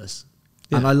ridiculous.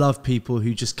 Yeah. And I love people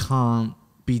who just can't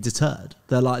be deterred.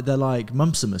 They're like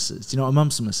Mumsimuses. Do you know what a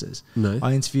Mumsimus is? No.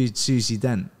 I interviewed Susie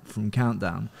Dent from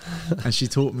Countdown, and she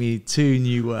taught me 2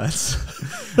 new words.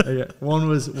 One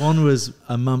was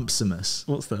a Mumsimus.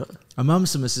 What's that? A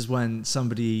Mumsimus is when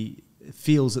somebody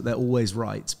feels that they're always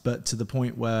right, but to the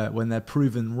point where when they're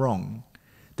proven wrong,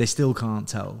 they still can't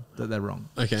tell that they're wrong.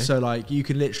 Okay. So like, you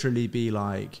can literally be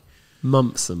like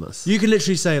Mumsimus. You can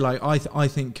literally say like, I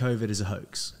think COVID is a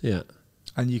hoax. Yeah.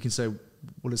 And you can say,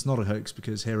 well, it's not a hoax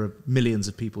because here are millions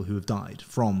of people who have died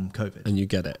from COVID. And you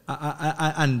get it.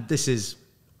 And this is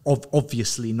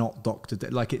obviously not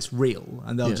doctored, like, it's real.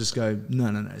 And they'll just go,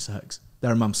 no, it's a hoax.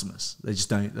 They're a Mumsimus. They just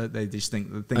don't, they just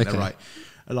think they're right.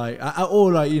 Like,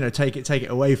 or like, take it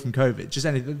away from COVID. Just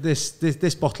anything,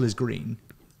 this bottle is green.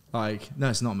 Like, no,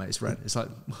 it's not, mate, it's red. It's like,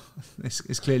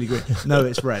 it's clearly green. No,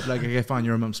 it's red. Like, okay, fine,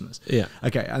 you're a Mumsimus. Yeah.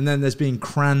 Okay, and then there's being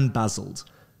cran-basiled.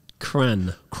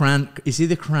 Cran. It's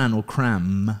either cran or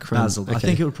cram-basiled. Okay. I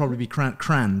think it would probably be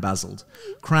cran-basiled.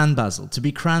 Cran-basiled. To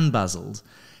be cran-basiled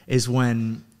is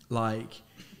when, like,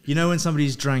 when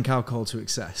somebody's drank alcohol to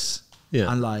excess.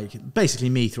 Yeah. And like, basically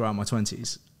me throughout my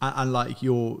 20s. And like,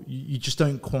 you just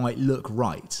don't quite look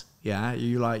right. Yeah.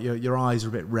 You like, your eyes are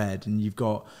a bit red, and you've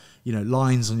got,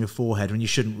 lines on your forehead when you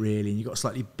shouldn't really, and you've got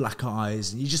slightly black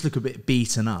eyes, and you just look a bit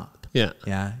beaten up. Yeah.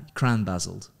 Yeah.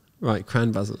 Cran-basiled. Right,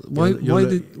 cran-basiled.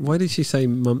 Why did she say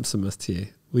Mumsimus to you?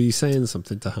 Were you saying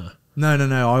something to her? No.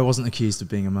 I wasn't accused of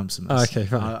being a Mumsimus. Oh, okay,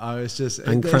 fine. I was just...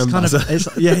 And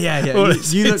cran-basiled. Yeah.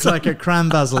 you look like a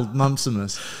cran-basiled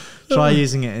Mumsimus. Try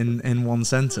using it in one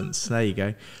sentence. There you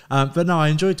go. But no, I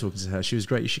enjoyed talking to her. She was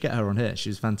great. You should get her on here. She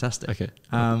was fantastic. Okay.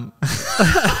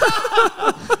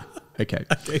 Okay.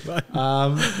 Okay, fine.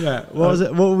 Yeah. What was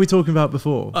it? What were we talking about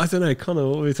before? I don't know, Connor.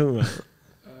 What were we talking about?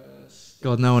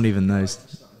 God, no one even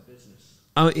knows.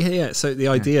 Oh yeah. So the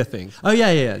idea thing. Oh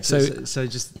yeah. So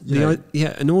just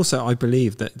and also I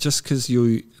believe that just because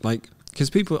you like, because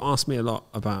people ask me a lot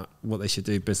about what they should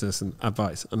do, business and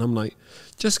advice, and I'm like,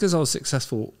 just because I was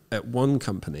successful at one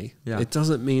company, it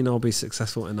doesn't mean I'll be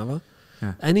successful at another.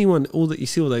 Yeah. Anyone, all that you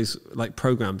see, all those like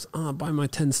programs, buy my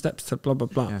 10 steps to blah blah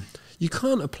blah. Yeah. You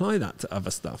can't apply that to other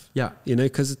stuff. Yeah. You know,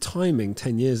 because the timing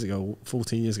 10 years ago,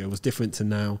 14 years ago was different to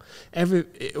now.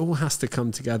 It all has to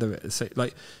come together. So,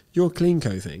 like your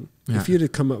CleanCo thing, if you'd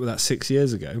have come up with that 6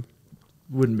 years ago,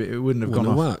 it wouldn't have gone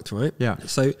off. Worked, right? Yeah.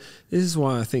 So this is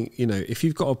why I think, you know, if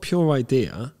you've got a pure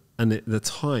idea and at the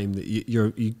time that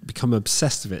you become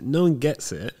obsessed with it, no one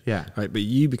gets it, right? But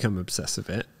you become obsessed with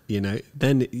it, you know,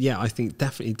 then I think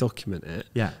definitely document it.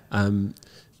 Yeah.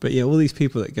 But yeah, all these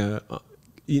people that go,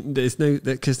 there's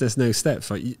no steps.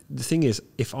 Like the thing is,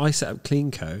 if I set up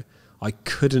CleanCo, I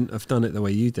couldn't have done it the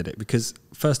way you did it because,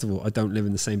 first of all, I don't live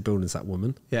in the same building as that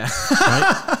woman. Yeah.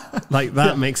 Right? Like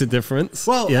that makes a difference.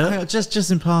 Well, yeah.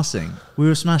 Just in passing, we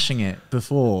were smashing it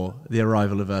before the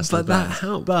arrival of Ursula. But that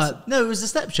helped. But no, it was a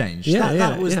step change.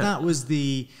 That was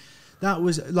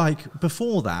like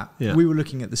before that, we were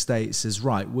looking at the States as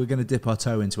right, we're going to dip our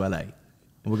toe into LA.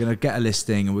 And we're going to get a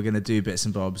listing and we're going to do bits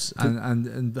and bobs.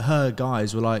 And her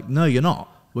guys were like, no, you're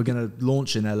not. We're going to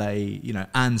launch in LA, you know,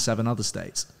 and 7 other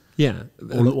states. Yeah,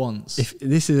 all at once. If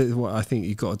this is what I think,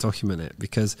 you've got to document it,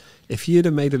 because if you'd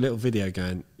have made a little video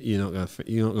going, you're not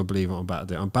going to believe what I'm about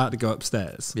to do. I'm about to go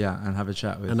upstairs, and have a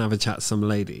chat with some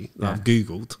lady that I've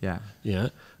googled, and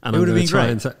it I'm going to try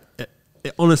and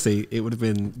honestly, it would have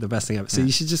been the best thing ever. So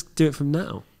you should just do it from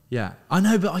now. Yeah, I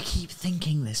know, but I keep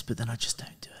thinking this, but then I just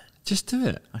don't do it. Just do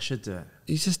it. I should do it.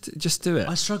 You just do it.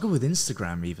 I struggle with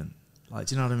Instagram even. Like,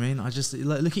 do you know what I mean? I just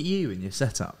look at you and your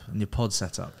setup and your pod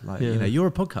setup. Like, you know, you're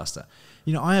a podcaster.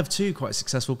 You know, I have 2 quite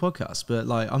successful podcasts, but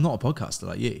like, I'm not a podcaster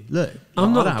like you. Look, I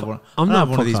don't have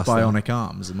one of these bionic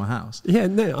arms in my house. Yeah,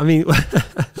 no, I mean, look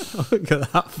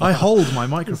at that. I hold my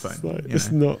microphone. It's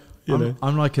not. You know.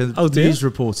 I'm like a news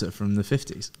reporter from the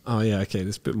 50s. Oh yeah, okay,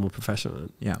 that's a bit more professional.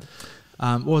 Yeah.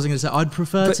 What was I going to say? I'd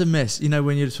prefer to miss. You know,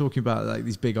 when you're talking about like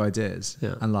these big ideas,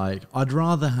 and like, I'd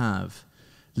rather have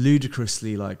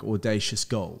ludicrously like audacious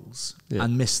goals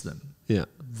and miss them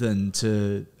than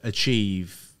to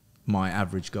achieve my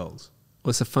average goals.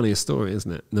 Well, it's a funnier story,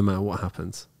 isn't it? No matter what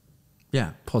happens,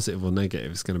 positive or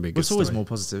negative, it's going to be a good it's always story. more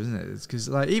positive, isn't it? It's because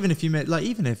like, even if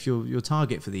your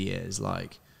target for the year is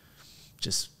like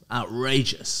just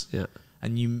outrageous,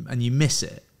 and you miss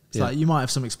it, it's like you might have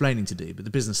some explaining to do, but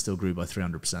the business still grew by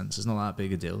 300%, so it's not that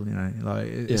big a deal, you know. Like,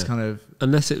 it's kind of,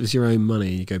 unless it was your own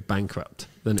money and you go bankrupt,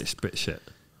 then it's a bit shit.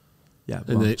 Yeah,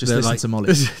 well, just listen to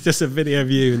Molly. Just a video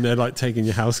of you and they're like taking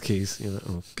your house keys. You're like,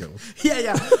 oh god.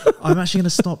 Yeah. I'm actually going to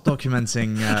stop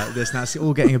documenting this now. It's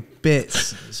all getting a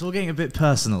bit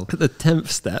personal. The 10th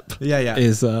step.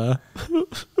 Is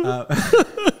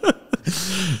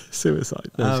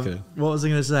suicide. No, just kidding. What was I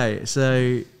going to say?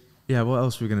 So yeah, what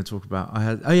else were we going to talk about?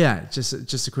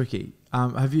 Just a quickie.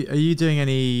 Are you doing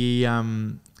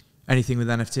anything with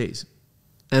NFTs?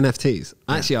 NFTs.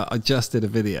 Actually, I just did a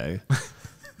video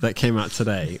that came out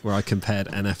today where I compared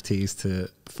NFTs to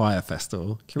Fire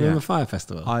Festival. Can you remember Fire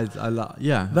Festival?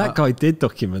 That guy did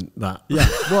document that. Yeah.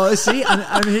 Well, see,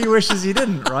 and he wishes he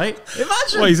didn't, right?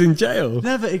 Imagine. Well, he's in jail.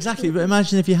 Never, exactly. But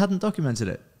imagine if you hadn't documented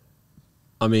it.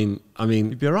 I mean,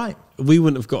 you'd be all right. We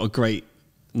wouldn't have got a great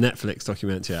Netflix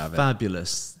documentary out of it.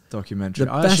 Fabulous documentary.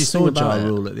 I actually saw Ja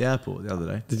Rule at the airport the other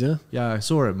day. Did you? Yeah, I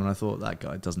saw him and I thought, that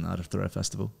guy doesn't know how to throw a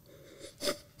festival.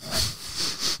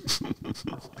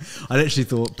 I literally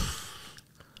thought,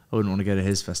 I wouldn't want to go to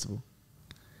his festival.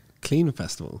 Clean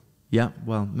Festival? Yeah,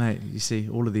 well, mate, you see,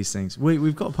 all of these things.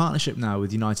 We've got a partnership now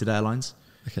with United Airlines.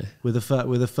 Okay. We're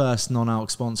the first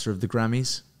non-alc sponsor of the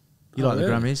Grammys. You like the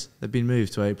Grammys? They've been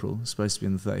moved to April. It's supposed to be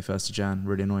on the 31st of Jan.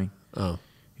 Really annoying. Oh.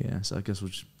 Yeah, so I guess we'll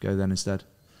just go then instead.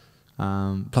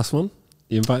 +1?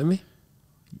 You inviting me?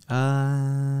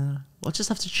 I'll just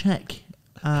have to check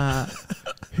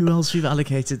who else we've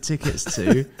allocated tickets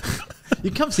to. You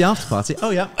can come to the after party. Oh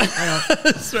yeah,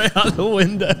 straight out the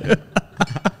window.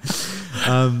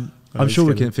 I'm sure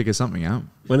we can figure something out.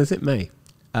 When is it? May?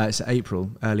 It's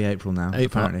April, early April now, April.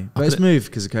 apparently. But it's moved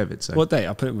because of COVID. So what date?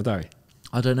 I'll put it in my diary.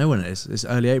 I don't know when it is. It's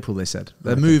early April, they said.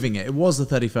 They're moving it. It was the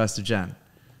 31st of Jan,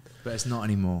 but it's not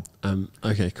anymore.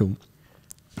 Okay, cool.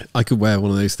 I could wear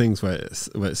one of those things where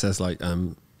it says like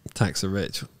tax the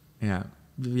rich. Yeah,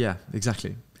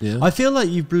 exactly. Yeah. I feel like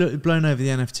you've blown over the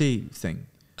NFT thing.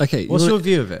 Okay. What's your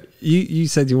view of it? You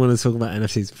said you wanted to talk about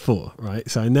NFTs before, right?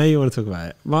 So I know you want to talk about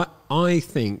it. But I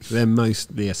think they're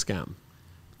mostly a scam.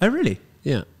 Oh, really?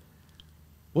 Yeah.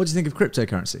 What do you think of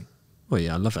cryptocurrency? Well,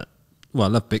 yeah, I love it. Well,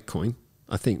 I love Bitcoin.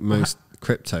 I think most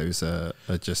cryptos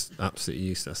are just absolutely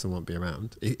useless and won't be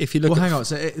around. If you look, hang on.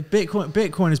 So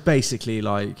Bitcoin is basically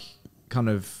like kind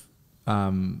of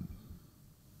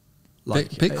like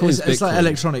Bitcoin's it's like Bitcoin.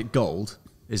 electronic gold,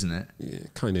 isn't it? Yeah,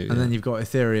 kind of. And then you've got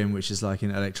Ethereum, which is like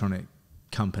an electronic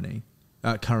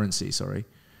currency, sorry.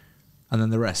 And then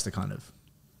the rest are kind of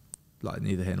like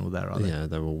neither here nor there, are they? Yeah,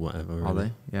 they're all whatever. Are really.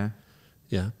 they? Yeah.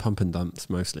 Yeah, pump and dumps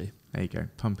mostly. There you go.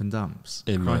 Pump and dumps.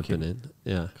 In my Crikey. opinion,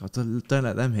 yeah. God, don't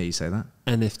let them hear you say that.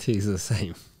 NFTs are the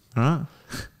same. All right.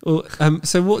 Well,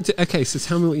 so what? Okay, so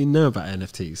tell me what you know about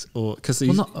NFTs, or because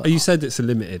you said it's a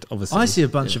limited. Obviously, I see a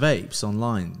bunch of apes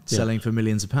online selling for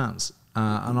millions of pounds,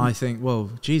 and I think, well,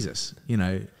 Jesus, you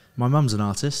know, my mum's an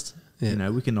artist. Yeah. You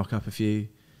know, we can knock up a few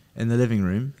in the living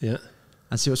room. Yeah.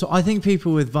 And see what, so I think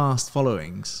people with vast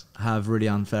followings have really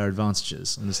unfair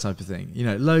advantages on this type of thing. You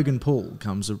know, Logan Paul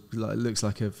looks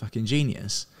like a fucking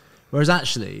genius, whereas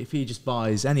actually, if he just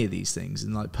buys any of these things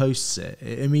and like posts it,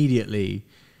 it immediately,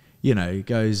 you know,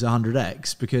 goes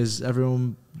 100x because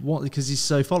because he's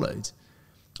so followed.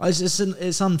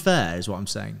 It's unfair, is what I'm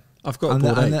saying. I've got a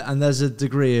bored ape. And there's a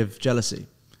degree of jealousy.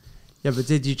 Yeah, but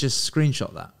did you just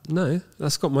screenshot that? No,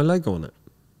 that's got my logo on it.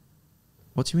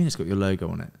 What do you mean it's got your logo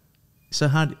on it? So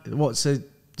So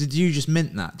did you just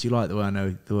mint that? Do you like the way I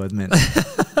know the word mint?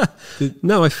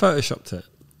 No, I photoshopped it.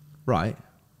 Right.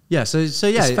 Yeah. So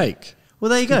yeah. It's fake. Well,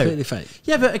 there you go. Completely fake.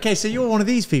 Yeah, but okay. So you're one of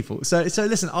these people. So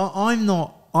listen. I'm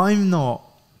not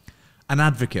an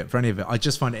advocate for any of it. I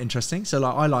just find it interesting. So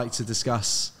like, I like to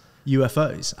discuss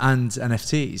UFOs and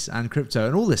NFTs and crypto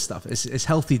and all this stuff. It's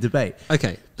healthy debate.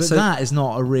 Okay, But so that is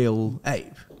not a real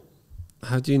ape.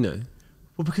 how do you know?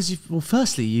 Well, because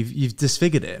firstly you've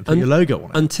disfigured it and put your logo on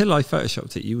it. Until I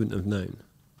photoshopped it, you wouldn't have known.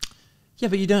 Yeah,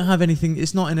 but you don't have anything.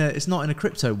 It's not in a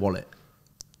crypto wallet.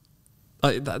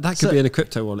 Like that could be in a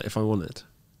crypto wallet if I wanted.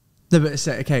 No, but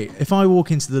okay. If I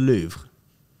walk into the Louvre,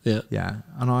 Yeah.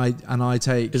 and I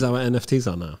take Is that what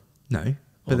NFTs are now? no,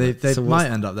 but Oh, they so might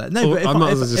end up there. No, but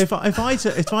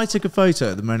if I took a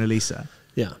photo of the Mona Lisa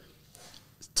Yeah.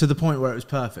 to the point where it was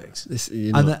perfect,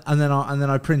 You're and not- then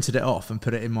I printed it off and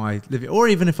put it in my living, or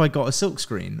even if I got a silk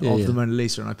screen of the Mona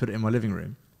Lisa and I put it in my living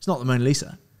room, it's not the Mona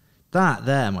Lisa. That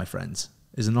there, my friends,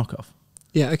 is a knockoff.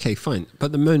 Yeah, okay, fine.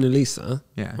 But the Mona Lisa,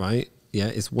 Yeah. right? Yeah,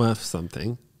 is worth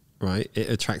something, right? It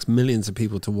attracts millions of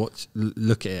people to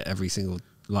look at it every single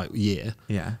year.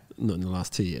 Yeah. Not in the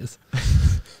last 2 years.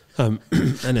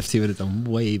 NFT would have done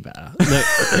way better.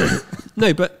 No,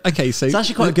 no, but okay. So It's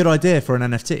actually quite a good idea for an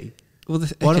NFT. Well,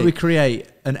 Why don't we create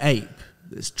an ape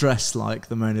that's dressed like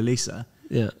the Mona Lisa?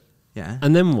 Yeah. Yeah.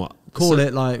 And then what? Call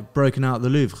it like broken out the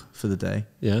Louvre for the day.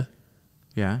 Yeah.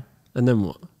 Yeah. And then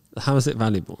what? How is it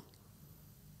valuable?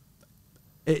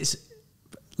 It's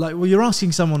like, well, you're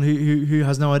asking someone who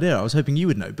has no idea. I was hoping you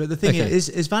would know. But the thing is,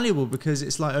 it's valuable because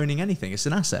it's like owning anything. It's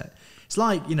an asset. It's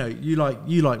like, you know, you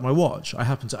like my watch. I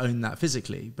happen to own that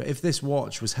physically. But if this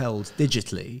watch was held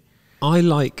digitally,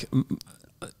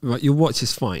 right, your watch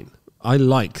is fine. I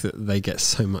like that they get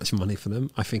so much money for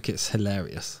them. I think it's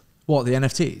hilarious. what, the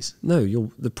NFTs? No,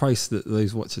 the price that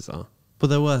those watches are. But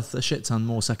they're worth a shit ton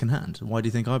more secondhand. Why do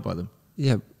you think I buy them?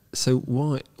 Yeah. So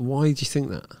why do you think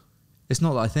that? It's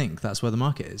not that I think that's where the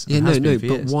market is. Yeah, It has no. been for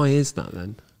But years. why is that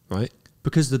then? Right.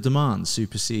 Because the demand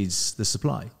supersedes the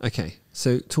supply. Okay.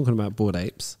 So talking about Bored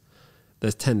Apes,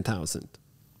 there's 10,000.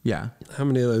 Yeah. How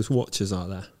many of those watches are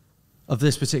there? Of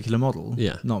this particular model?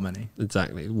 Yeah. Not many.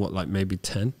 Exactly. What, like maybe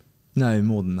 10? No,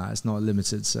 more than that. It's not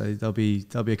limited. So there'll be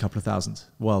a couple of thousand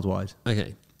worldwide.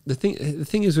 Okay. The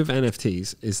thing is with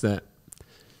NFTs is that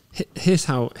here's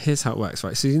how it works,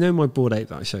 right? So you know my Bored Ape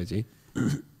that I showed you?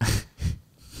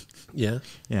 Yeah.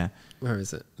 Yeah. Where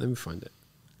is it? Let me find it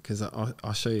because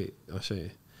I'll show you.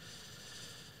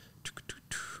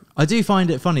 I do find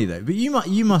it funny though, but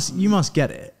you must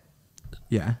get it.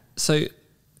 Yeah. So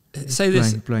say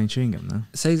this. Blowing chewing gum now.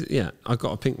 Say yeah. I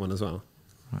got a pink one as well.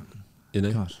 Right. You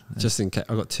know, God, just in case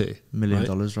I got $2 $1 million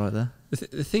right? right there.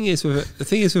 The thing is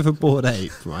with a Bored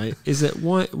Ape, right? Is that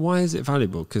why is it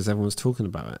valuable? Because everyone's talking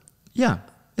about it. Yeah.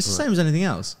 It's the same as anything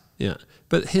else. Yeah,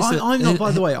 but I'm not.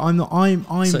 By the way, I'm not. I'm.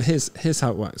 So here's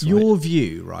how it works. Your right?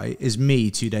 view, right, is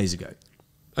me 2 days ago.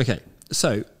 Okay.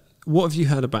 So what have you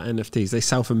heard about NFTs? They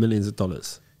sell for millions of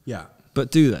dollars. Yeah.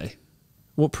 But do they?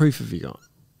 What proof have you got?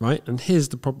 Right? And here's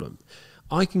the problem.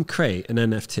 I can create an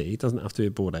NFT. It doesn't have to be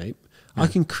a Bored Ape. Yeah. I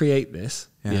can create this.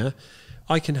 Yeah.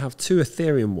 I can have 2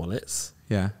 Ethereum wallets.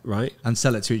 Yeah. Right. And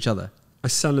sell it to each other. I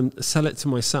sell it to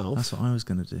myself. That's what I was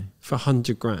going to do. For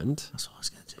 $100,000. That's what I was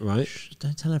going to do. Right. Shh,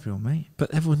 don't tell everyone, mate.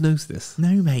 But everyone knows this. No,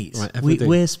 mate. Right, everyone do.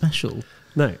 We're special.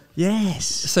 No. Yes.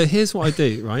 So here's what I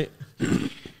do, right?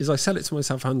 Is I sell it to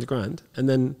myself for $100,000, and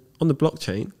then on the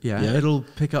blockchain. Yeah, it'll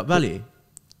pick up value.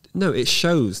 No, it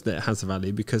shows that it has a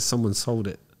value because someone sold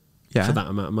it for that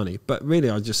amount of money. But really,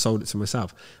 I just sold it to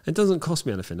myself. It doesn't cost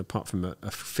me anything apart from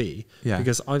a fee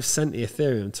because I've sent the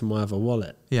Ethereum to my other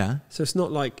wallet. Yeah. So it's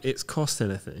not like it's cost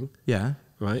anything. Yeah.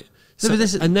 Right. No, So,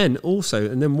 but and then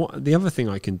what the other thing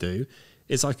I can do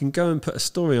is I can go and put a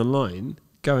story online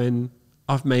going,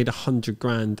 I've made 100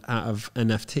 grand out of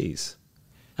NFTs.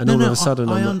 And all of a sudden,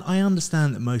 I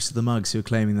understand that most of the mugs who are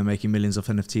claiming they're making millions off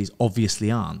NFTs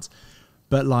obviously aren't.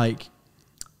 But like,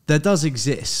 there does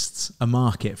exist a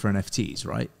market for NFTs,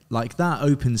 right? Like that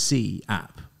OpenSea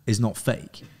app is not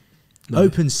fake. No.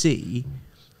 OpenSea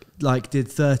like did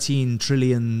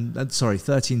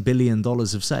 $13 billion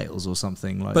of sales or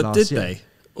something like that. But did they?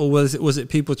 Or was it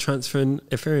people transferring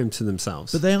Ethereum to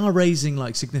themselves? But they are raising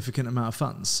like significant amount of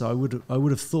funds. So I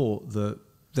would have thought that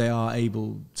they are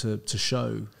able to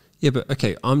show. Yeah, but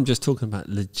okay, I'm just talking about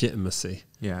legitimacy.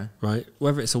 Yeah. Right.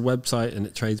 Whether it's a website and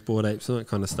it trades Bored Apes and that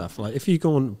kind of stuff. Like if you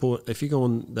go on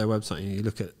their website and you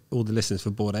look at all the listings for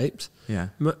Bored Apes. Yeah.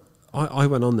 I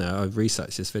went on there. I've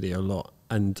researched this video a lot,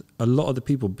 and a lot of the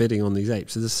people bidding on these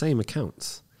apes are the same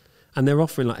accounts, and they're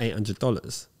offering like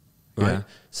 $800. Right. Yeah.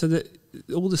 So that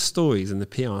all the stories and the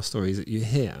PR stories that you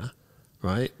hear,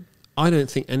 right? I don't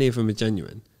think any of them are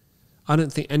genuine. I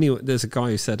don't think there's a guy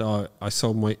who said, "Oh, I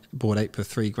sold my Bored Ape for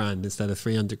 $3,000 instead of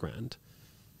 300 grand."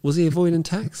 Was he avoiding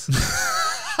tax?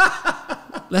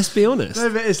 Let's be honest. No,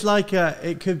 but it's like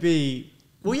it could be.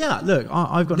 Well, yeah. Look,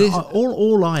 I've got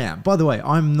all I am. By the way,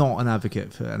 I'm not an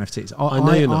advocate for NFTs. I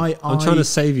know you're not. I'm trying to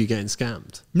save you getting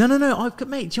scammed. No.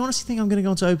 Mate, do you honestly think I'm going to go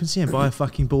onto OpenSea and buy a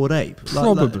fucking Bored Ape?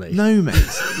 Probably. No, mate.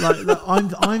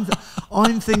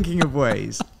 I'm thinking of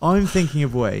ways. I'm thinking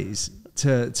of ways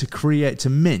to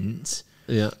mint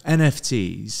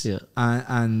NFTs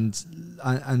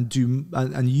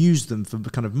and use them for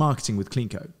kind of marketing with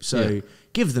Cleanco. So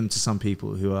give them to some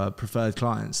people who are preferred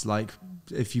clients. Like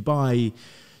if you buy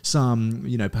some,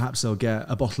 perhaps they'll get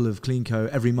a bottle of Cleanco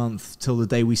every month till the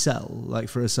day we sell, like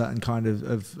for a certain kind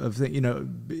of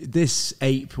thing. This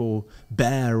ape or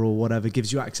bear or whatever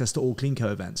gives you access to all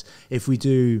Cleanco events. If we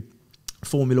do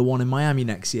Formula 1 in Miami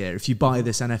next year, if you buy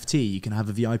this NFT, you can have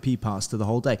a VIP pass to the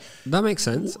whole day. That makes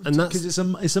sense, and that's because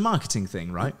it's a marketing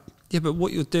thing, right? Yeah, but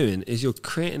what you're doing is you're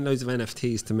creating loads of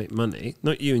NFTs to make money,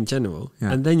 not you in general,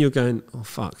 and then you're going, oh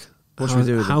fuck,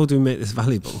 how do we make this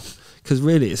valuable? Because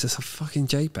really, it's just a fucking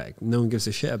JPEG no one gives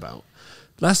a shit about.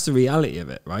 That's the reality of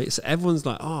it, right? So everyone's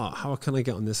like, oh, how can I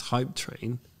get on this hype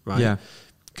train, right? Yeah.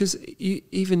 Because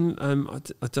even I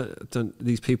don't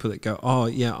these people that go, oh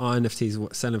yeah, our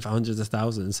NFTs are selling for hundreds of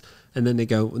thousands, and then they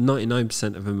go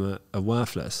 99% of them are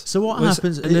worthless. So what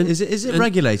happens? Is it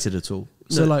regulated at all?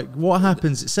 So like, what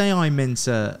happens? Say I mint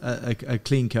a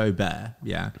Cleanco bear,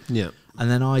 yeah, and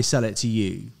then I sell it to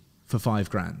you for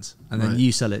 $5,000, and then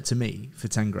you sell it to me for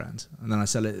 $10,000, and then I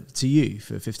sell it to you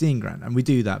for $15,000, and we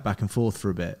do that back and forth for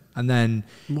a bit, and then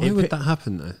why would that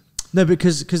happen though? No,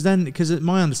 because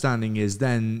my understanding is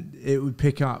then it would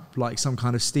pick up like some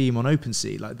kind of steam on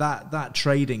OpenSea, like that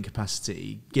trading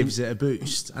capacity gives it a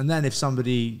boost, and then if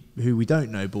somebody who we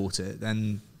don't know bought it,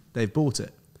 then they've bought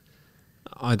it.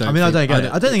 I don't get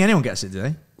it. I don't think anyone gets it, do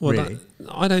they? Well, really?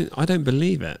 I don't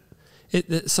believe it.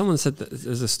 Someone said that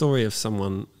there's a story of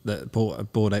someone that bought a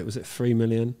Bored Ape. Was it 3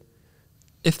 million?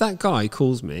 If that guy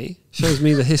calls me, shows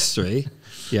me the history,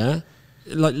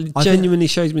 like genuinely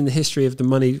shows me the history of the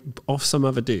money off some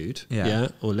other dude,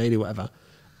 or lady, whatever,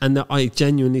 and that I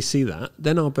genuinely see that,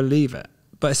 then I'll believe it.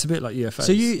 But it's a bit like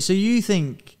UFOs. So you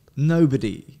think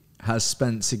nobody has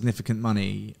spent significant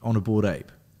money on a Bored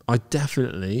Ape? I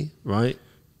definitely, right?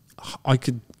 I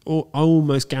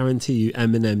almost guarantee you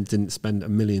Eminem didn't spend $1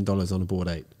 million on a Bored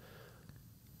Ape.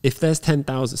 If there's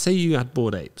 10,000, say you had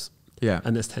Bored Apes,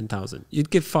 and there's 10,000, you'd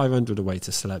give 500 away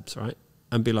to celebs, right?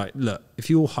 And be like, look, if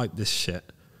you all hype this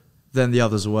shit, then the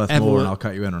others are worth more, and I'll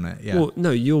cut you in on it. Yeah. Well,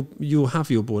 no, you'll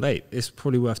have your Bored Ape. It's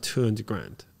probably worth 200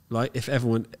 grand. Like if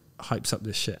everyone hypes up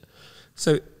this shit,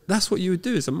 so that's what you would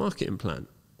do as a marketing plan.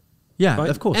 Yeah, right?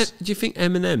 Of course. Do you think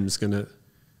Eminem's gonna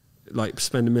like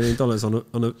spend $1 million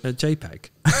on a JPEG?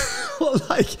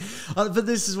 Well, but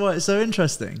this is why it's so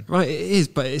interesting, right? It is,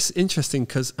 but it's interesting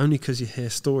because you hear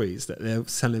stories that they're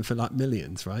selling for like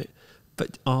millions, right?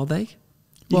 But are they?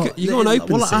 You go on OpenSea.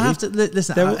 Well, I have to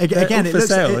listen. Again, it looks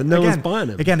sale and no one's buying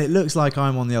them. Again, it looks like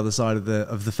I'm on the other side of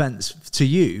the fence to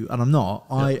you, and I'm not.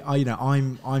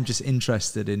 I'm just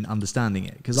interested in understanding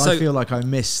it because I feel like I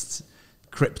missed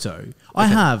crypto. Okay. I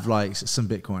have like some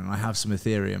Bitcoin, I have some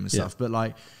Ethereum and stuff, but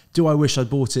like, do I wish I'd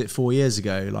bought it 4 years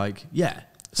ago? Like, yeah.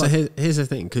 So here's the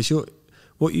thing, because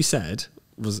what you said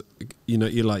was,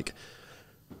 you're like,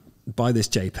 buy this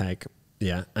JPEG,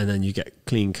 yeah, and then you get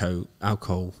CleanCo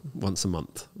alcohol once a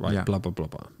month, right? Yeah. Blah, blah, blah,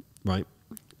 blah, right?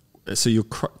 So you're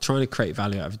trying to create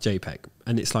value out of a JPEG.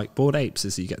 And it's like Bored Apes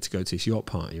is you get to go to this yacht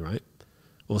party, right?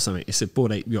 Or something. It's a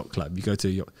Bored Ape Yacht Club. You go to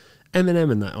a yacht.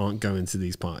 Eminem and that aren't going to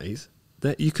these parties.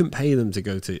 That you couldn't pay them to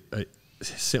go to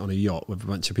sit on a yacht with a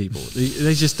bunch of people.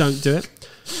 They just don't do it.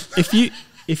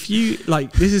 If you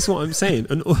like, this is what I'm saying.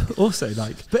 And also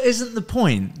like, but isn't the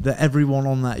point that everyone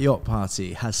on that yacht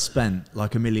party has spent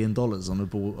like $1 million on a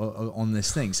ball on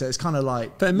this thing? So it's kind of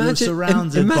like, but imagine, you're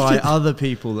surrounded by other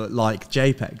people that like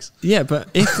JPEGs. Yeah, but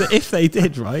if they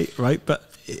did, right.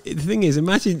 But the thing is,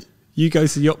 imagine you go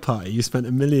to the yacht party, you spent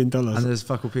 $1 million, and there's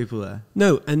fuck all people there.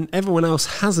 No, and everyone else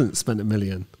hasn't spent $1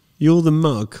 million. You're the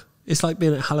mug. It's like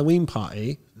being at a Halloween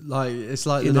party. Like it's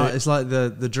like the night, it's like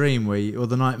the dream where or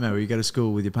the nightmare where you go to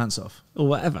school with your pants off or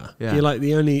whatever. Yeah. You're like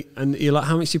the only, and you're like,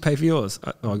 how much do you pay for yours?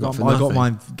 Oh, I got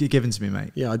mine given to me,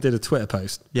 mate. Yeah, I did a Twitter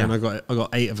post. Yeah, and I got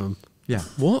 8 of them. Yeah.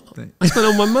 What? I spent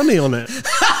all my money on it.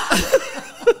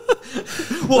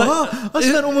 What? I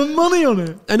spent all my money on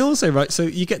it. And also, right, so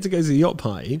you get to go to the yacht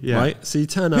party, right? So you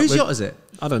turn up. Whose yacht is it?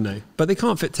 I don't know, but they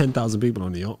can't fit 10,000 people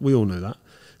on the yacht. We all know that.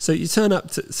 So you turn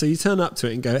up to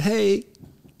it and go, hey,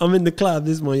 I'm in the club.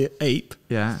 This is my ape.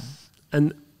 Yeah.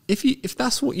 And if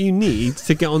that's what you need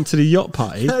to get onto the yacht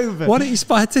party, why don't you just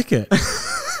buy a ticket?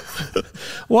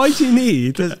 Why do you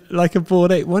need like a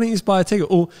Bored Ape? Why don't you just buy a ticket?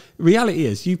 Or reality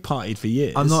is, you partied for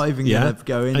years. I'm not even going to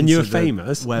go into and you're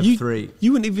famous. Web3.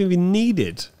 You wouldn't even be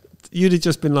needed. You'd have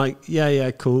just been like,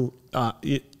 yeah, cool.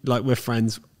 Like we're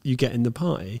friends. You get in the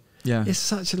party. Yeah. It's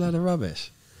such a load of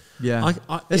rubbish. Yeah.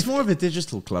 It's more of a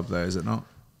digital club though, is it not?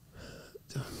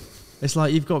 It's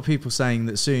like you've got people saying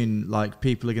that soon, like,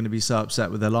 people are going to be so upset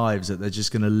with their lives that they're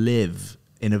just going to live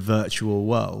in a virtual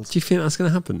world. Do you think that's going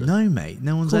to happen? No, mate.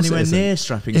 No one's anywhere near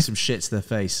strapping some shit to their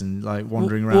face and like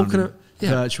wandering around in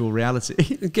virtual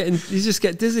reality. You just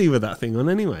get dizzy with that thing on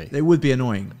anyway. It would be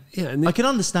annoying. Yeah, and I can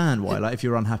understand why. Like, if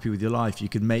you're unhappy with your life, you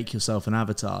could make yourself an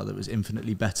avatar that was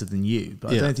infinitely better than you.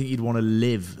 But I don't think you'd want to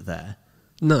live there.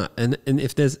 No, and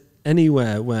if there's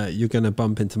anywhere where you're going to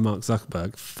bump into Mark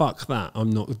Zuckerberg, fuck that.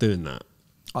 I'm not doing that.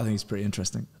 I think it's pretty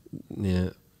interesting. Yeah.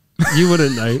 You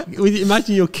wouldn't know.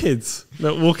 Imagine your kids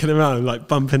like, walking around like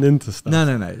bumping into stuff.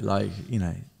 No. Like, you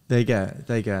know, they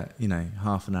get, you know,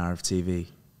 half an hour of TV.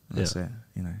 That's it.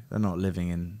 You know, they're not living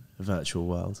in a virtual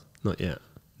world. Not yet.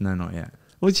 No, not yet.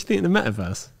 What do you think of the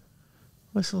metaverse?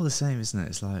 Well, it's all the same, isn't it?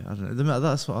 It's like, I don't know.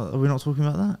 That's what, are we not talking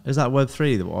about that? Is that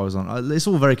Web3 that I was on? It's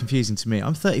all very confusing to me.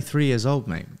 I'm 33 years old,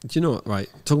 mate. Do you know what? Right.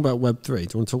 Talking about Web3. Do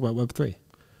you want to talk about Web3?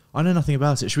 I know nothing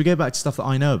about it. Should we go back to stuff that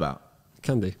I know about?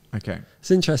 Can do. Okay.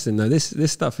 It's interesting though.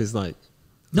 This stuff is like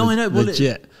I know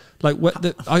legit. Like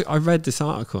I read this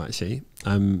article actually.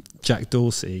 Jack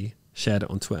Dorsey shared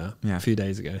it on Twitter a few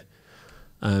days ago,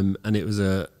 and it was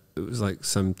like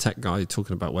some tech guy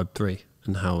talking about Web3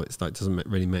 and how it's like doesn't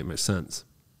really make much sense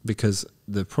because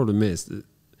the problem is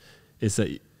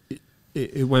that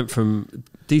it went from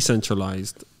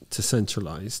decentralized to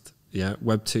centralized. Yeah,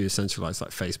 Web2 is centralized like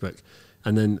Facebook,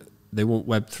 and then they want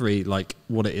Web3 like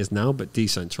what it is now, but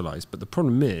decentralized. But the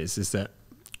problem is that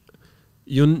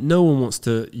no one wants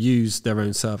to use their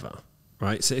own server,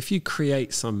 right? So if you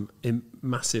create some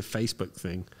massive Facebook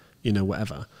thing, you know,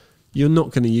 whatever, you're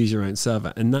not going to use your own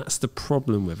server. And that's the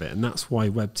problem with it. And that's why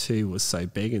Web2 was so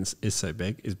big and is so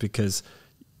big, is because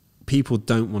people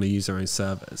don't want to use their own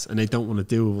servers and they don't want to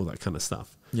deal with all that kind of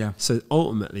stuff. Yeah. So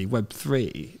ultimately,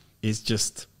 Web3 is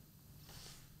just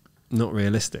not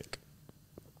realistic.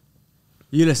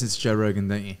 You listen to Joe Rogan,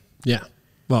 don't you? Yeah.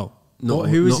 Well, not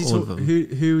who was all of them.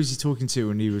 Who was he talking to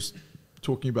when he was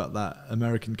talking about that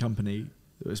American company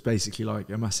that was basically like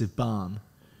a massive barn,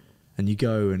 and you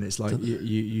go and it's like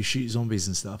you shoot zombies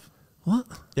and stuff. What?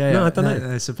 Yeah, no, I don't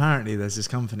know. So apparently there's this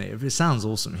company. It sounds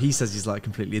awesome. He says he's like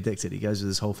completely addicted. He goes with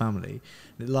his whole family,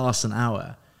 and it lasts an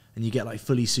hour, and you get like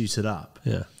fully suited up.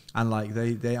 Yeah. And like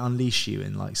they unleash you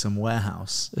in like some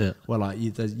warehouse where like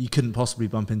you couldn't possibly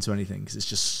bump into anything because it's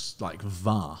just like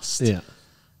vast. Yeah.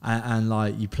 And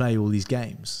like you play all these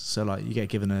games. So like you get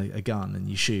given a gun and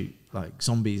you shoot like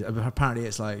zombies. Apparently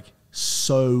it's like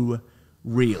so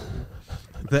real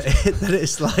that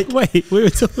it's like. Wait, we were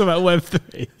talking about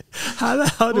Web3.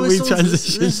 How do we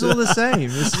transition? This is all the same.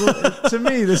 To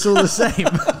me, this is all the same.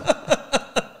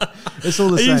 It's all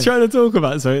the same. Are you trying to talk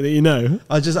about something that you know?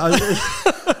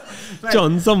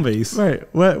 John, zombies.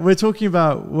 Right, we're talking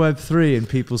about Web3 and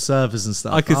people's servers and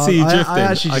stuff. I could see you drifting. I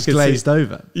actually just glazed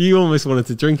over. You almost wanted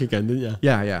to drink again, didn't you?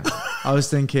 Yeah. I was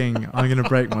thinking, I'm going to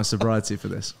break my sobriety for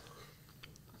this.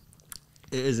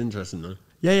 It is interesting, though.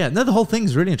 Yeah. No, the whole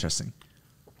thing's really interesting.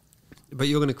 But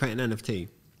you're going to create an NFT.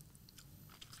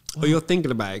 Or you're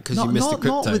thinking about it because you missed the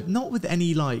crypto. Not with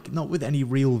any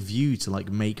real view to like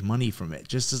make money from it,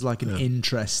 just as like an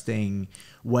interesting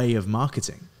way of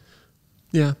marketing.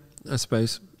 Yeah, I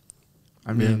suppose.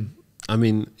 I mean,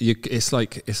 it's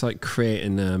like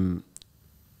creating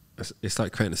it's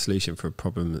like creating a solution for a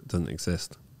problem that doesn't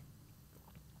exist.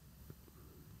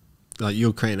 Like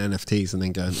you're creating NFTs and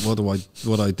then going, what do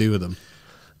I do with them?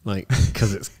 Like,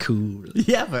 because it's cool.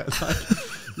 Yeah, but like,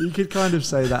 you could kind of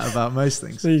say that about most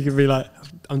things. So you could be like,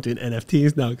 I'm doing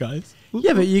NFTs now, guys.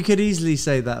 Yeah, but you could easily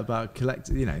say that about like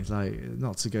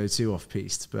not to go too off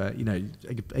piste, but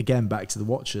again, back to the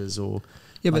watches or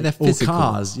but they're physical, or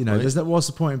cars. right? What's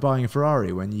the point in buying a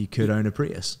Ferrari when you could own a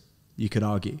Prius? You could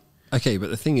argue. Okay,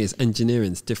 but the thing is,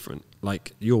 engineering's different.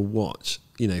 Like your watch,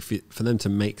 for them to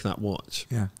make that watch,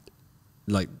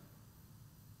 like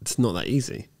it's not that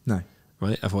easy. No.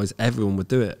 Right? Otherwise, everyone would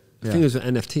do it. The thing is with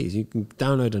NFTs, you can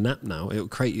download an app now. It'll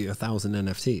create you 1,000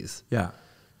 NFTs. Yeah.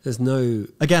 There's no...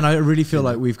 Again, I really feel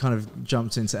like we've kind of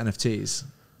jumped into NFTs.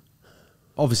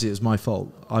 Obviously, it's my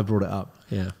fault. I brought it up.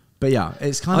 Yeah. But yeah,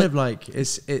 it's kind of like...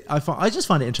 I just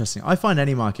find it interesting. I find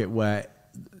any market where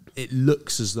it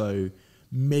looks as though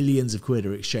millions of quid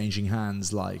are exchanging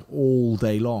hands like all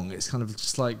day long. It's kind of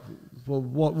just like, well,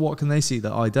 what can they see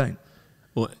that I don't?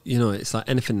 Well, it's like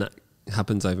anything that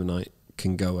happens overnight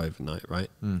can go overnight, right?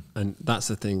 And that's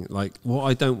the thing. Like, what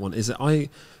I don't want is that I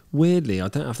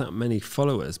don't have that many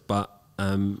followers, but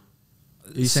you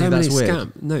saying that's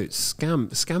weird?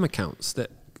 Scam accounts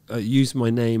that use my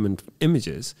name and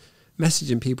images,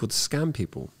 messaging people to scam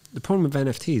people. The problem with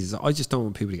NFTs is that I just don't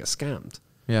want people to get scammed.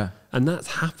 Yeah, and that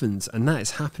happens, and that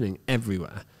is happening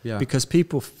everywhere. Yeah, because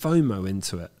people FOMO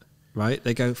into it, right?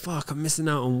 They go, "Fuck, I'm missing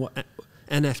out on what."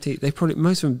 NFT,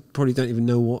 most of them probably don't even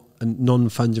know what a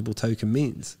non-fungible token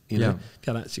means.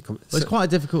 It's quite a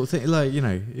difficult thing. Like,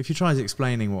 if you try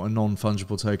explaining what a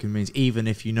non-fungible token means, even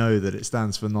if you know that it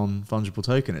stands for non-fungible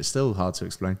token, it's still hard to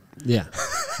explain. Yeah,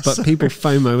 but people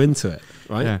FOMO into it,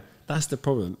 right? Yeah. That's the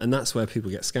problem, and that's where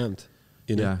people get scammed.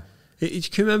 Yeah. You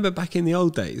can remember back in the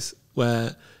old days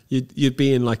where you'd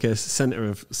be in like a centre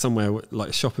of somewhere like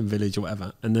a shopping village or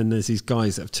whatever, and then there's these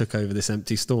guys that have took over this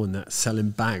empty store and they're selling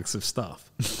bags of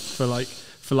stuff for like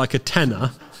a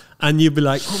tenner, and you'd be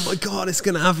like, oh my god, it's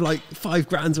gonna have like 5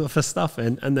 grand worth of stuff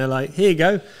in, and they're like, here you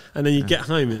go, and then you get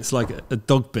home and it's like a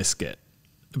dog biscuit.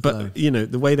 But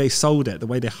the way they sold it, the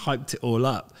way they hyped it all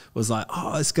up was like,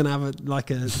 oh, it's gonna have a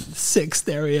 6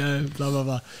 stereo, blah blah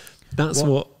blah. That's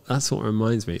what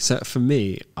reminds me. So for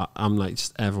me, I'm like,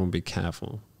 just everyone be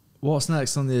careful. What's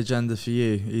next on the agenda for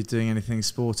you? Are you doing anything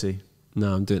sporty?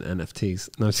 No, I'm doing NFTs.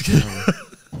 No, I'm just kidding.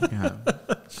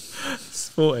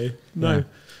 Sporty? No.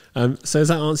 Yeah. So does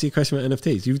that answer your question about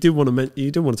NFTs? You did want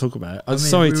to talk about it. I'm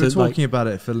sorry we were talking about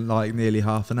it for like nearly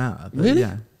half an hour. Really?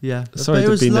 Yeah. Sorry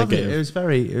to be negative. It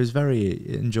was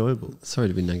very enjoyable. Sorry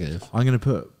to be negative. I'm going to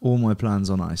put all my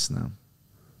plans on ice now.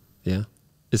 Yeah.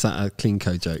 Is that a clean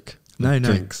code joke? No.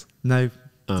 Drinks? No.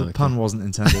 The pun wasn't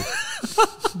intended.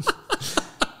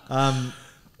 Are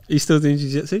you still doing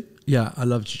jiu-jitsu? Yeah, I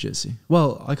love jiu-jitsu.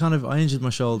 Well, I injured my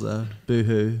shoulder,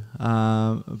 boo-hoo.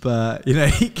 But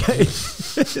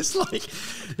it's like,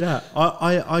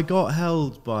 I got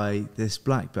held by this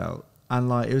black belt, and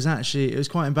like it was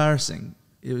quite embarrassing.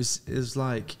 It was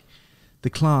like the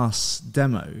class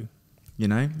demo,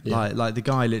 like the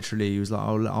guy literally was like,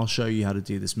 I'll show you how to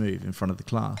do this move in front of the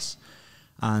class,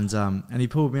 and he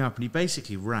pulled me up and he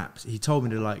basically wrapped. He told me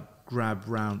to grab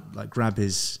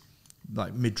his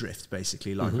midriff,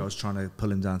 basically, I was trying to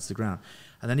pull him down to the ground,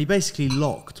 and then he basically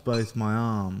locked both my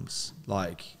arms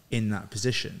in that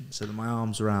position so that my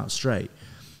arms were out straight,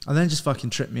 and then just fucking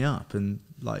tripped me up and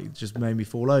just made me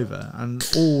fall over, and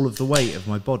all of the weight of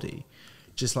my body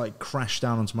just crashed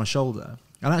down onto my shoulder.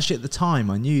 And actually at the time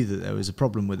I knew that there was a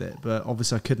problem with it, but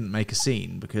obviously I couldn't make a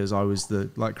scene because I was the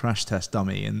crash test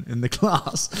dummy in the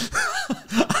class.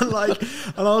 and I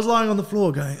was lying on the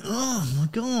floor going, oh my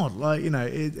god,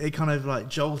 it kind of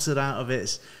jolted out of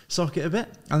its socket a bit,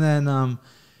 and then I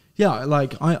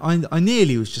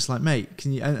nearly was just like, mate,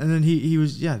 can you? And then he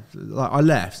was I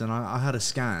left and I had a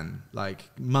scan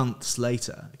months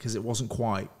later because it wasn't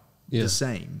quite the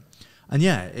same, and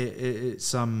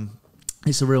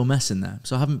it's a real mess in there.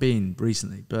 So I haven't been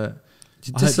recently, but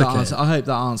I hope that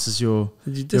answers your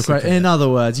question. In other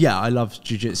words, I love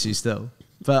jiu-jitsu still,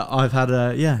 but I've had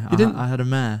I had a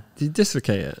mare. Did you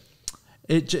dislocate it?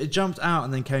 It jumped out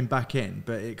and then came back in,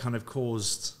 but it kind of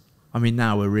caused. I mean,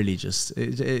 now we're really just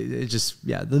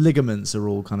the ligaments are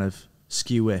all kind of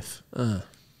skew-if.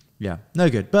 Yeah, no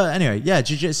good. But anyway,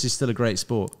 jiu-jitsu is still a great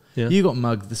sport. Yeah. You got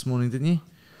mugged this morning, didn't you?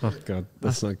 Oh god,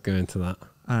 let's not go into that.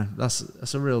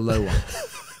 That's a real low one.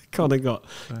 Connor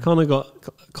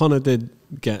did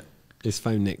get his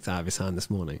phone nicked out of his hand this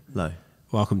morning. Low.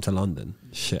 Welcome to London,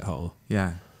 shithole.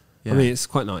 Yeah. I mean, it's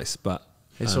quite nice, but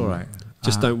it's all right.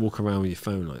 Just don't walk around with your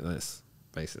phone like this,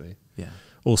 basically. Yeah.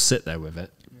 Or sit there with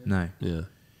it. No. Yeah.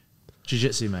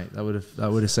 Jiu-jitsu, mate. That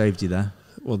would have saved you there.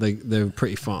 Well, they're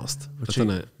pretty fast. I don't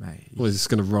know. Mate, Well, it's just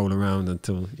going to roll around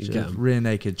until you get them. Rear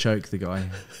naked choke the guy.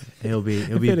 He'll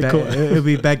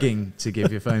be begging to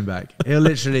give your phone back. He'll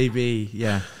literally be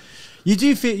You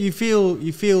do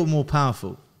feel more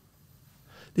powerful.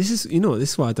 This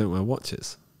is why I don't wear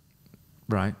watches,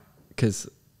 right? Because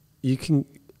I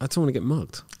don't want to get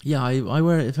mugged. Yeah, I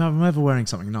wear it if I'm ever wearing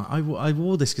something. No, I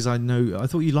wore this because I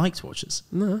thought you liked watches.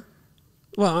 No.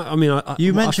 Well, I mean,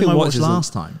 you mentioned my watch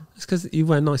last time. It's because you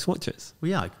wear nice watches.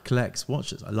 Well, yeah, I collect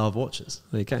watches. I love watches.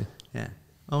 There you go. Yeah.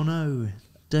 Oh no!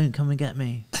 Don't come and get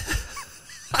me.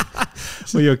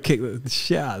 Well, you'll kick the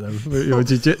shit out of them with your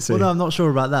jiu-jitsu. Well, no, I'm not sure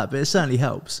about that, but it certainly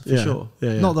helps for sure.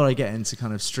 Yeah, yeah. Not that I get into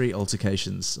kind of street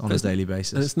altercations on a daily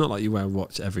basis. And it's not like you wear a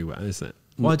watch everywhere, is it?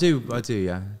 Well, I do,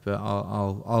 yeah. But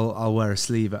I'll wear a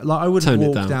sleeve. Like I wouldn't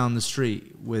walk down the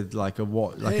street with like a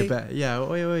watch, like a bare,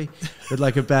 with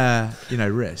like a bare,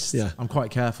 wrist. Yeah. I'm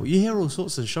quite careful. You hear all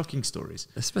sorts of shocking stories,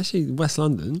 especially West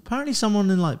London. Apparently, someone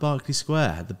in like Berkeley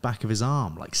Square had the back of his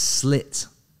arm like slit,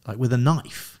 like with a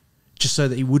knife, just so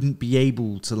that he wouldn't be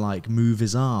able to like move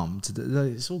his arm.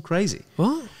 It's all crazy.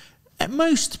 What? At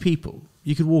most people,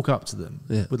 you could walk up to them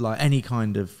with like any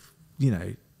kind of,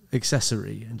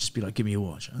 accessory and just be like, give me your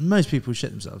watch. And most people shit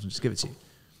themselves and just give it to you.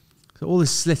 So all this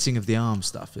slitting of the arm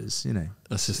stuff is,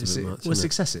 that's just a bit much. Well, it's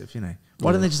excessive,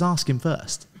 Why don't they just ask him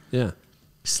first? Yeah.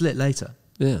 Slit later.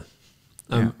 Yeah.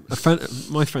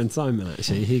 My friend Simon,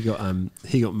 actually, he got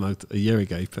mugged a year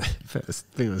ago.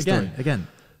 Again.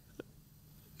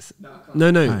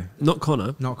 No, not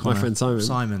Connor. Not Connor. My friend Simon.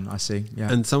 Simon, I see.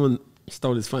 Yeah. And someone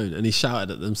stole his phone and he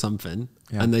shouted at them something,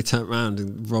 and they turned around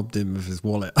and robbed him of his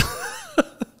wallet.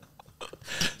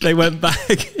 They went back.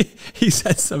 He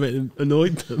said something that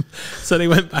annoyed them, so they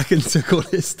went back and took all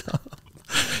his stuff.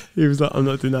 He was like, "I'm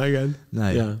not doing that again."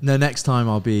 No. Next time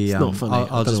I'll be. It's not funny.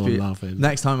 I'll just be laughing.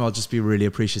 Next time I'll just be really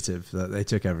appreciative that they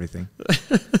took everything.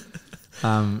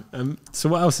 So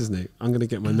what else is new? I'm going to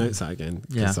get my notes out again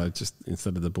because I just,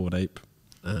 instead of the Bored Ape,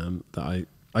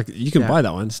 you can buy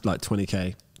that one. It's like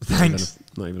 20k. Thanks.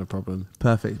 Not even a problem.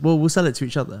 Perfect. Well, we'll sell it to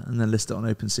each other and then list it on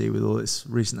OpenSea with all its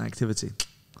recent activity.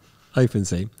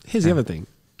 OpenSea. Here's the other thing.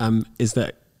 Is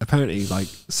that apparently like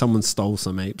someone stole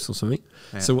some apes or something.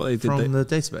 Yeah. So what they did from the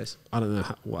database. I don't know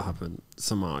what happened.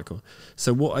 Some article.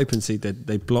 So what OpenSea did,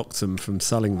 they blocked them from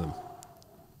selling them.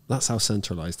 That's how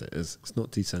centralized it is. It's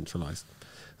not decentralized.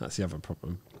 That's the other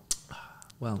problem.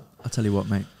 Well, I'll tell you what,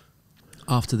 mate.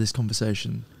 After this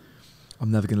conversation,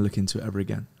 I'm never going to look into it ever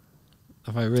again.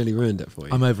 Have I really ruined it for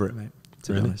you? I'm over it, mate.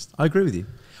 To be honest, I agree with you.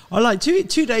 I like 2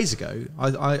 days ago.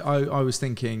 I was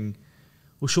thinking,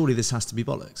 well, surely this has to be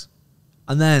bollocks.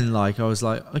 And then, I was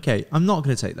like, okay, I'm not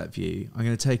going to take that view. I'm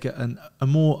going to take I'm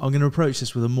going to approach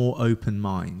this with a more open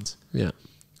mind. Yeah.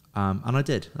 And I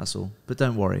did. That's all. But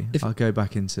don't worry, I'll go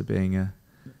back into being a.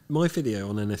 My video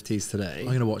on NFTs today. I'm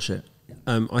going to watch it.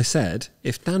 I said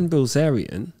if Dan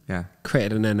Bilzerian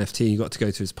created an NFT, and you got to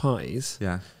go to his parties.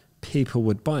 Yeah. People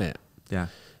would buy it. Yeah.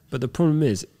 But the problem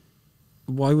is,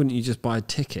 why wouldn't you just buy a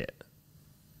ticket?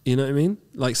 You know what I mean?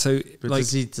 Like, so, but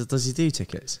does he do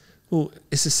tickets? Well,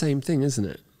 it's the same thing, isn't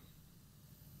it?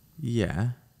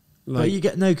 Yeah. But you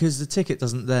get because the ticket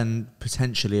doesn't then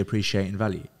potentially appreciate in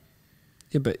value.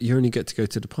 Yeah, but you only get to go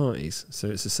to the parties, so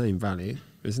it's the same value,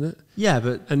 isn't it? Yeah,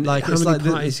 but and how many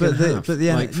parties you have? For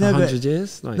 100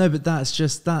 years? No, but that's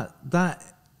just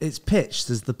that it's pitched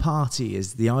as the party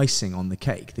is the icing on the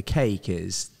cake. The cake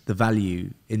is the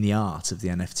value in the art of the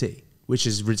NFT, which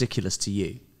is ridiculous to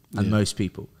you and most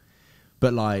people.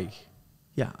 But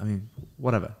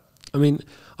whatever. I mean,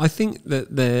 I think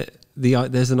that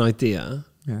there's an idea,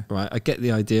 right? I get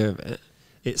the idea of it.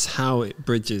 It's how it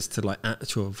bridges to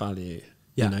actual value,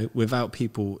 without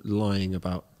people lying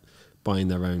about buying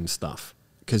their own stuff.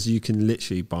 Because you can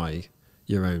literally buy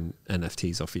your own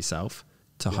NFTs off yourself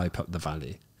to hype up the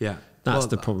value. Yeah. That's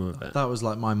the problem with it. That was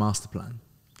like my master plan.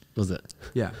 Was it?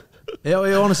 Yeah. It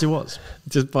honestly was.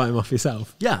 Just buy them off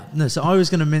yourself? Yeah. No, so I was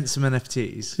going to mint some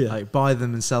NFTs, buy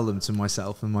them and sell them to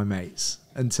myself and my mates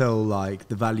until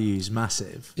the value's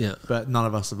massive. Yeah. But none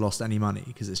of us have lost any money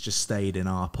because it's just stayed in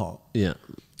our pot. Yeah.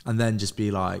 And then just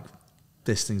be like,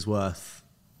 this thing's worth,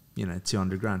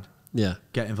 200 grand. Yeah.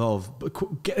 Get involved.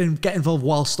 But get involved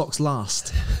while stocks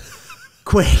last.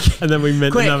 Quick. And then we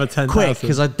mint another 10,000. Quick,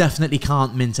 because I definitely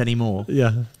can't mint anymore.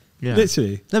 Yeah. Yeah.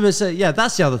 Literally. No, but so, yeah,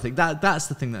 that's the other thing. That's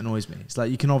the thing that annoys me. It's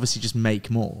like you can obviously just make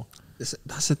more.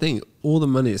 That's the thing. All the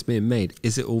money that's being made,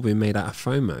 is it all being made out of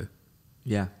FOMO?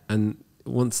 Yeah. And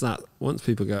once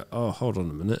people go, oh, hold on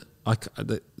a minute. But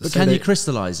can you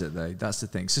crystallize it though? That's the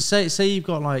thing. So say you've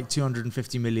got like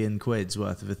 250 million quid's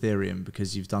worth of Ethereum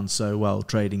because you've done so well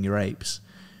trading your apes.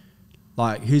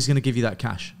 Like, who's going to give you that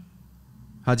cash?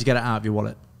 How do you get it out of your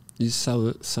wallet? You just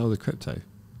sell the crypto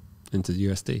into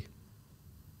USD.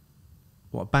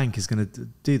 What bank is going to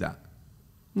do that?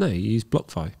 No, you use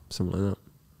BlockFi, something like that.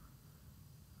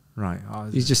 Right.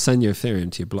 You just send your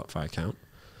Ethereum to your BlockFi account,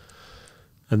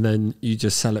 and then you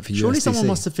just sell it for Surely USDC. someone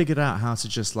must have figured out how to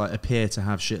just like appear to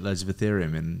have shitloads of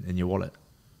Ethereum in your wallet.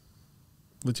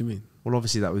 What do you mean? Well,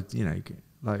 obviously that would,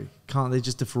 like, can't they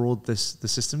just defraud the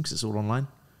system because it's all online?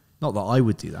 Not that I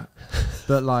would do that,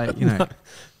 but like,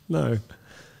 No.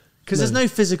 Because there's no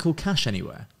physical cash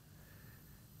anywhere.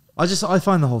 I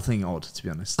find the whole thing odd, to be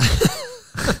honest.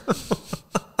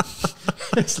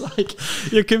 It's like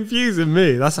You're confusing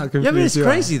me. That's how confused. yeah, but it's you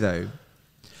crazy though.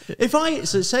 If I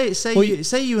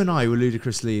say you and I were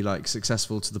ludicrously like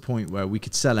successful to the point where we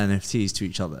could sell NFTs to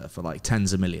each other for like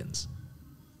tens of millions.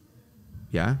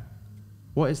 Yeah,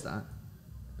 what is that?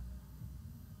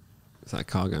 Is that a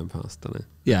car going past? Don't know.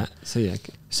 Yeah. So yeah.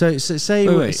 So say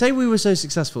Wait. say we were so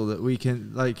successful that we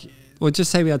can like. Well,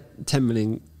 just say we had $10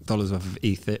 million worth of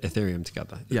Ethereum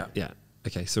together. Yeah. Yeah.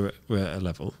 Okay. So we're at a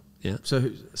level. Yeah. So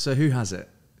who has it?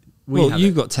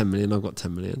 You got 10 million. I've got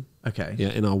 10 million. Okay. Yeah.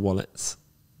 In our wallets.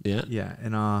 Yeah. Yeah.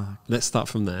 In our Let's start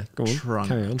from there. Go on. trunk.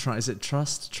 Carry on. Is it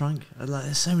trust? Trunk? Like,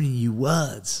 there's so many new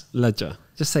words. Ledger.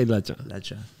 Just say ledger.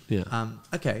 Ledger. Yeah.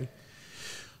 Okay.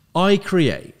 I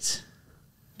create,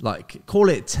 like, call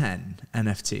it 10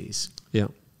 NFTs. Yeah.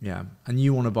 Yeah. And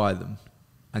you want to buy them.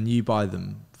 And you buy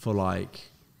them for like...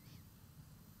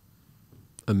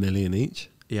 $1 million each.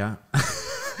 Yeah.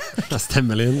 That's 10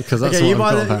 million because that's okay, what you I've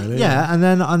buy got them, apparently. yeah, and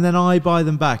then I buy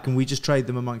them back and we just trade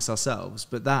them amongst ourselves.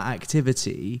 But that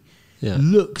activity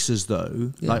looks as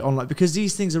though like because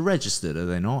these things are registered, are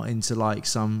they not? Into like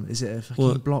some, is it a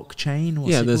fucking blockchain?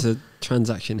 What's it there's called? a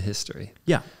transaction history.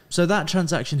 Yeah. So that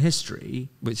transaction history,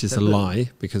 which is a lie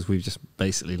because we've just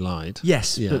basically lied.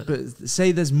 Yes, Yeah. but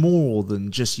say there's more than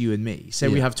just you and me. Say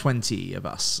we Yeah. have 20 of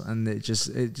us, and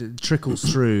it trickles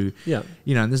through. Yeah.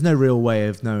 And there's no real way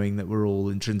of knowing that we're all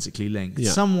intrinsically linked.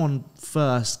 Yeah. Someone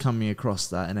first coming across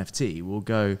that NFT will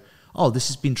go, "Oh, this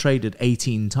has been traded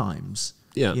 18 times."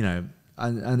 Yeah.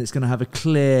 And it's going to have a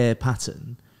clear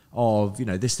pattern of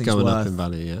this thing's Going worth up in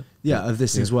value. Yeah. yeah, of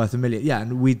this thing's worth $1 million. Yeah,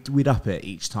 and we'd up it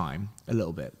each time a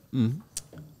little bit. Mm.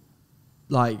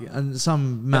 Like, and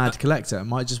some mad collector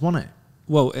might just want it.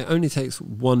 Well, it only takes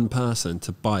one person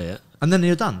to buy it, And then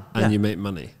you're done. and you make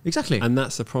money. Exactly. And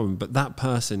that's the problem. But that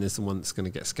person is the one that's going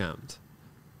to get scammed,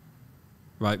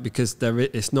 right? Because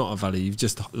it's not a value. You've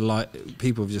just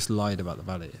people have just lied about the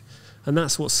value, and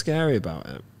that's what's scary about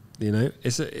it.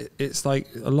 It's like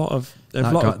a lot of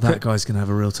that guy's going to have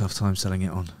a real tough time selling it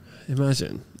on.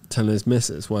 Imagine telling his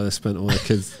missus why they spent all their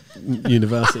kids'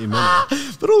 university money.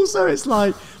 But also, it's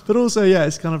kind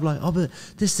of like, oh, but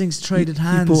this thing's traded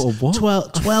hands. You bought a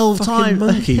what? 12 times.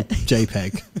 Monkey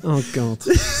JPEG. Oh God,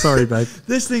 sorry, babe.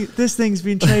 This thing's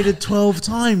been traded 12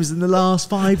 times in the last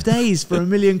 5 days for £1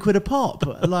 million a pop.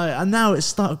 Like, and now it's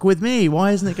stuck with me.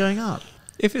 Why isn't it going up?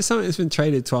 If it's something that's been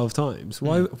traded 12 times,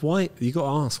 why you got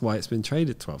to ask why it's been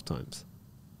traded 12 times,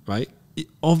 right?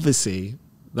 Obviously,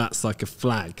 that's like a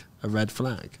red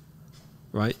flag,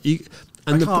 right?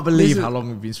 I can't believe how long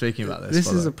we've been speaking about this.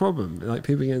 This is a problem. Like,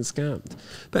 people are getting scammed.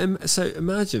 But so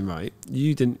imagine, right?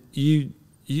 The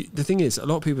thing is, a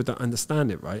lot of people don't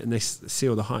understand it, right? And they see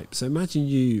all the hype. So imagine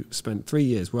you spent 3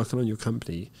 years working on your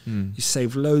company, you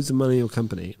save loads of money in your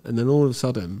company, and then all of a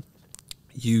sudden,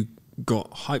 you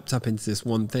got hyped up into this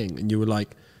one thing, and you were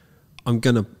like, I'm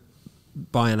going to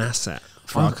buy an asset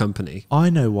for our company. I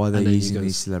know why they're using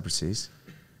these celebrities.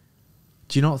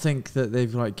 Do you not think that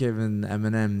they've like given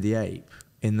Eminem the ape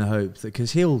in the hope that,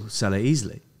 because he'll sell it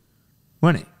easily,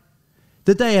 won't he?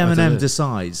 The day Eminem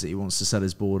decides that he wants to sell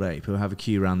his bored ape, he'll have a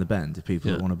queue around the bend of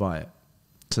people that want to buy it.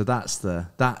 So that's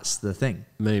the thing.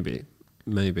 Maybe,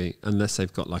 unless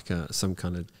they've got like some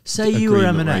kind of say you were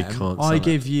Eminem, I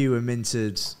give you a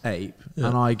minted ape,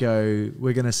 and I go,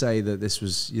 we're going to say that this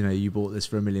was, you bought this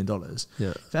for $1 million.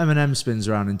 Yeah. If Eminem spins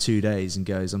around in 2 days and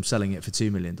goes, I'm selling it for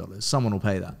 $2 million, someone will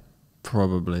pay that.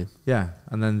 Probably. Yeah,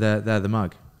 and then they're the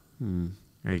mug.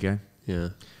 There you go. Yeah.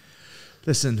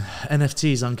 Listen,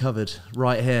 NFTs uncovered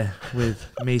right here with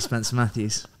me, Spencer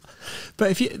Matthews.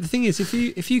 But the thing is, if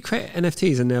you create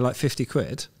NFTs and they're like 50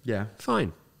 quid, Yeah.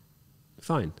 fine.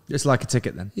 fine. It's like a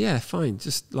ticket then. Yeah, fine.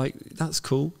 Just like, that's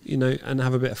cool, you know, and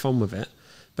have a bit of fun with it.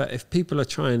 But if people are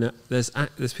trying to, there's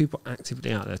people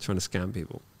actively out there trying to scam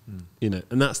people, you know,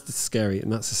 and that's the scary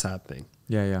and that's the sad thing.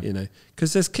 Yeah, yeah. You know,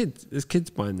 because there's kids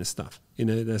buying this stuff. You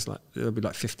know, there'll be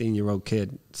like 15-year-old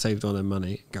kid saved all their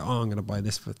money, go, oh, I'm going to buy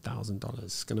this for $1,000.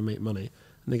 It's going to make money,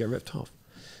 and they get ripped off.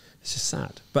 It's just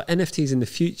sad. But NFTs in the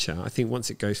future, I think once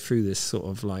it goes through this sort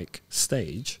of like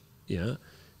stage, yeah,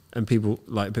 and people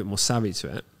like a bit more savvy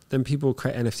to it, then people will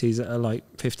create NFTs that are like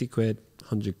 50 quid,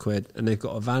 100 quid, and they've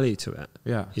got a value to it.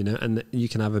 Yeah. You know, and you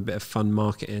can have a bit of fun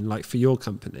marketing. Like for your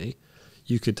company,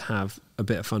 you could have a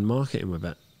bit of fun marketing with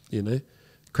it, you know,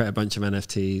 create a bunch of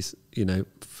NFTs, you know,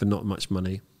 for not much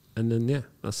money. And then, yeah,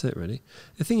 that's it really.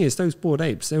 The thing is, those Bored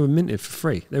Apes, they were minted for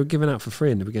free. They were given out for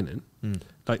free in the beginning.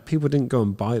 Like people didn't go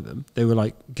and buy them. They were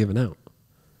like given out,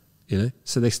 you know?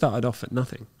 So they started off at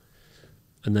nothing.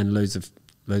 And then loads of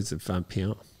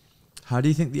PR. How do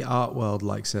you think the art world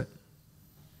likes it?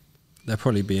 They're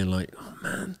probably being like, oh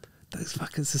man, those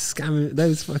fuckers are scamming.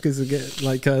 Those fuckers are getting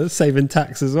like saving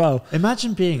tax as well.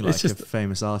 Imagine being like just a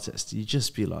famous artist. You'd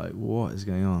just be like, what is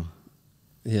going on?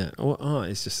 Yeah, or art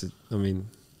is just, I mean...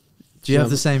 Do you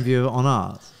have the same view on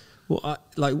art? Well,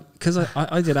 because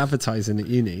I did advertising at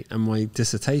uni, and my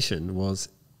dissertation was,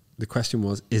 the question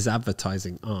was, is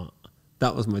advertising art?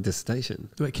 That was my dissertation.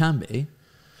 Well, it can be.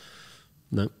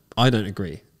 No, I don't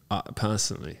agree,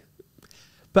 personally.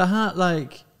 But how,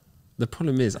 like... The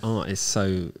problem is art is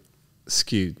so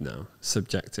skewed now,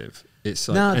 subjective. It's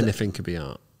like Now anything could be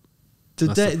art.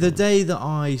 The day that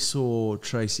I saw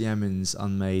Tracy Emin's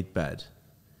Unmade Bed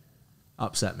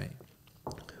upset me.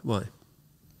 Why?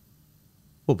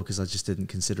 Well, because I just didn't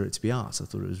consider it to be art. I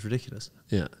thought it was ridiculous.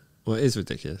 Yeah. Well, it is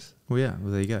ridiculous. Well, yeah.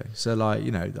 Well, there you go. So, like,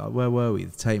 you know, where were we?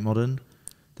 The Tate Modern.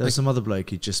 There was some other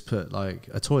bloke who just put like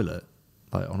a toilet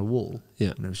like on a wall.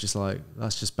 Yeah. And it was just like,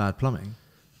 that's just bad plumbing.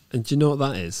 And do you know what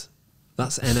that is?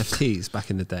 That's NFTs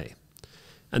back in the day.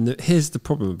 And here's the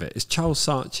problem with it. Is Charles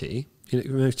Saatchi, you know,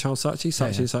 remember Charles Saatchi?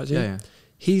 Saatchi? Yeah.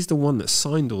 He's the one that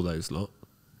signed all those lot.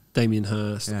 Damien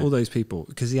Hirst, all those people,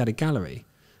 because he had a gallery.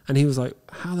 And he was like,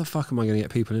 how the fuck am I going to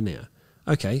get people in here?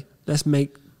 Okay, let's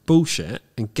make bullshit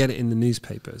and get it in the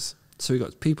newspapers. So we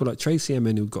got people like Tracy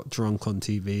Emin who got drunk on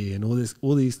TV and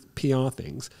all these PR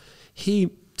things. He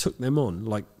took them on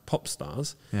like pop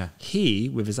stars. Yeah. He,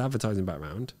 with his advertising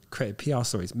background, created PR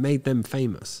stories, made them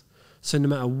famous. So no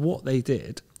matter what they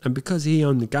did, and because he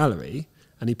owned the gallery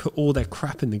and he put all their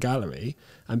crap in the gallery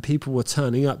and people were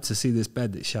turning up to see this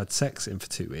bed that she had sex in for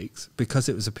 2 weeks because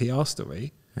it was a PR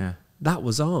story, Yeah. that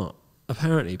was art,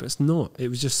 apparently, but it's not. It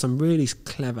was just some really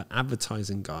clever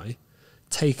advertising guy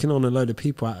taking on a load of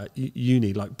people out at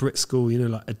uni, like Brit School, you know,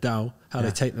 like Adele, how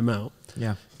they take them out.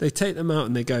 Yeah. They take them out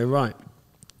and they go, right,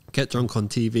 get drunk on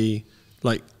TV,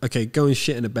 like, okay, go and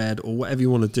shit in a bed or whatever you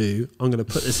want to do. I'm going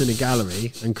to put this in a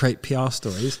gallery and create PR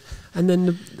stories. And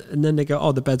then they go,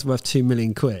 oh, the bed's worth 2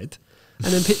 million quid.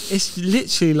 And then it's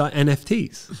literally like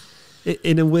NFTs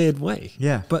in a weird way.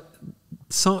 Yeah. But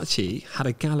Saatchi had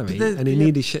a gallery and he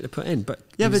needed shit to put in, but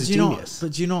he was a genius.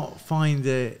 But do you not find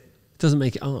it... Doesn't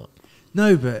make it art.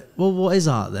 No, but well, what is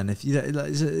art then? If you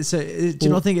like, so do you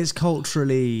not think it's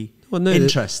culturally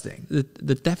interesting?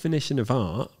 The definition of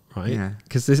art, right? Yeah.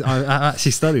 Because I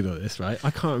actually studied all this, right? I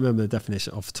can't remember the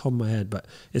definition off the top of my head, but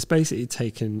it's basically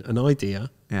taking an idea,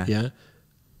 yeah,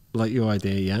 like your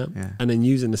idea, yeah, and then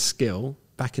using a skill.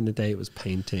 Back in the day, it was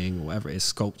painting or whatever it is,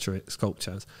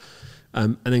 sculptures,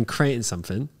 and then creating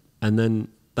something, and then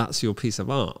that's your piece of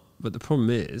art. But the problem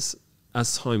is,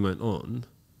 as time went on,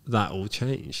 that all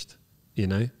changed. You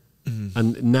know,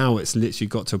 and now it's literally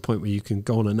got to a point where you can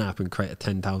go on an app and create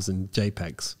 10,000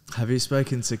 JPEGs. Have you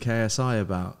spoken to KSI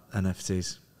about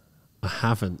NFTs? I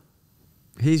haven't.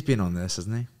 He's been on this,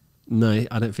 hasn't he? No,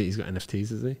 I don't think he's got NFTs,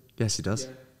 has he? Yes, he does.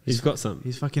 Yeah. He's got some.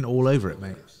 He's fucking all over it,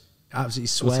 mate. Absolutely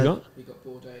What's swears. he got? He got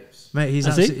Bored Apes. Mate,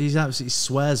 Has he? he's absolutely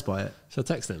swears by it. Shall I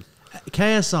text him?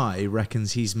 KSI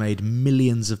reckons he's made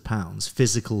millions of pounds,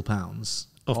 physical pounds,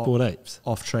 Off Bored Apes?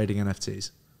 off trading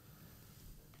NFTs.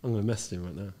 I'm going to message him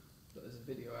right now. But there's a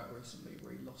video out recently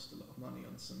where he lost a lot of money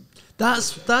on some...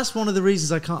 That's one of the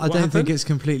reasons I don't happened? think it's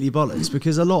completely bollocks,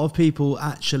 because a lot of people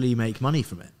actually make money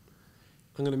from it.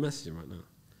 I'm going to message him right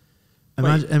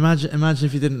now. Imagine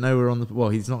if you didn't know we're on the... Well,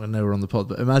 he's not going to know we're on the pod,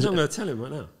 but imagine... I'm going to tell him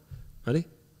right now. Ready?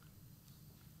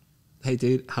 Hey,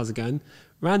 dude, how's it going?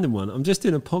 Random one. I'm just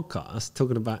doing a podcast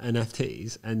talking about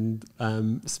NFTs, and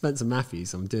Spencer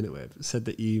Matthews, I'm doing it with, said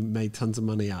that you made tons of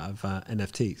money out of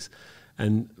NFTs.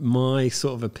 And my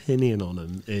sort of opinion on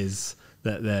them is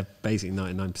that they're basically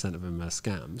 99% of them are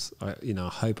scams. I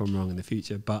hope I'm wrong in the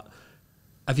future, but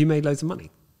have you made loads of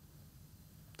money?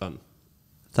 Done.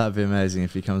 That'd be amazing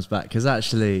if he comes back, because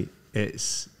actually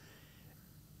it's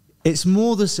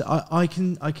more I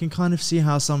can kind of see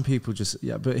how some people just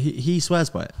but he swears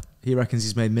by it. He reckons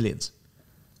he's made millions.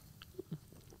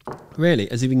 Really?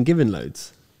 Has he been given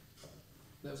loads?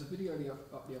 There was a video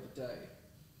up the other day.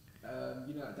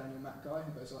 You know that Daniel Mack guy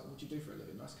who goes like, "What do you do for a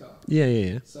living? Nice car."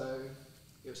 Yeah. So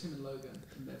it was him and Logan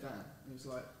in their van. He was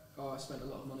like, "Oh, I spent a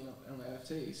lot of money on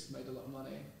NFTs, made a lot of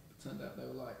money." It turned out they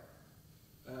were like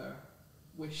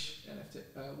Wish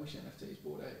NFTs,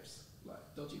 Bored Apes, like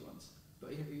dodgy ones.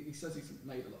 But he says he's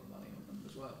made a lot of money on them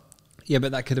as well. Yeah,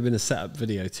 but that could have been a setup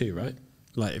video too, right?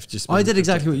 Like if just I did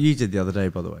exactly what you did the other day,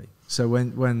 by the way. So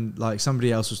when like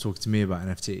somebody else was talking to me about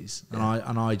NFTs,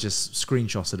 and I just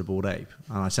screenshotted a Bored Ape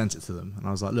and I sent it to them, and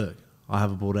I was like, "Look, I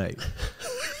have a Bored Ape."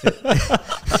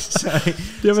 so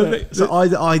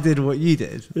I did what you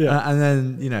did, and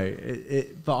then you know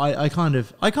but I kind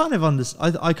of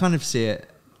see it,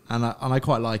 and I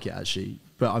quite like it actually,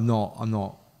 but I'm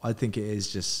not. I think it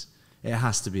is just, it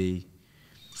has to be.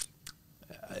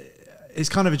 It's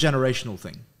kind of a generational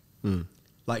thing. Mm.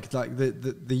 Like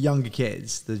the younger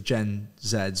kids, the Gen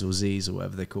Zs or Zs or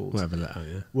whatever they're called, Whatever that are,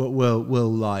 yeah.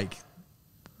 will like,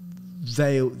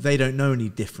 they don't know any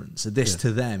difference. So this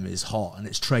to them is hot and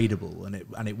it's tradable and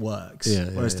it works.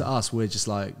 Whereas to us, we're just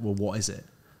like, well, what is it?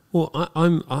 Well,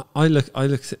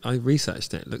 I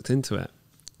researched it, looked into it,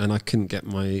 and I couldn't get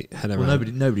my head around. Well,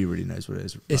 nobody really knows what it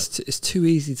is. It's too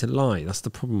easy to lie. That's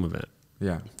the problem with it.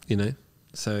 Yeah, you know.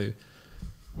 So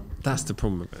that's the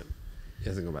problem with it. He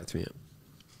hasn't got back to me yet.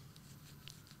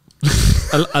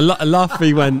 I laughed.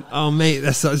 He went, "Oh mate,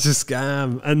 that's such a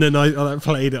scam," and then I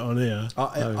played it on here.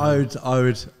 I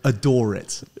would adore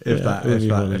it if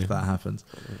that happened.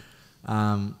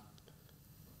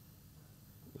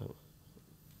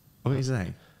 What are you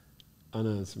saying? I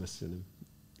know, it's messaging him.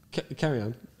 Carry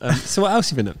on. So what else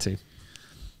have you been up to?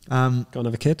 Got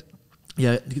another kid?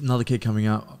 Yeah, another kid coming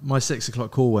out. My 6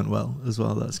 o'clock call went well as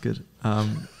well. That's good.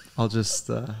 I'll just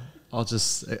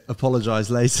apologise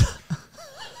later.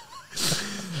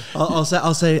 I'll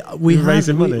say we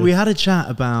had a chat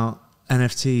about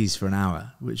NFTs for an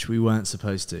hour, which we weren't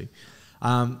supposed to.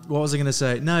 What was I going to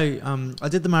say? No, I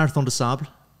did the Marathon des Sables,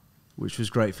 which was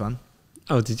great fun.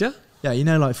 Oh, did you? Yeah, you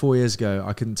know, like 4 years ago,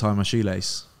 I couldn't tie my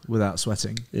shoelace without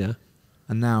sweating. Yeah.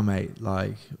 And now, mate,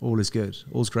 like, all is good.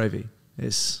 All's gravy.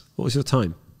 What was your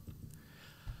time?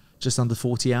 Just under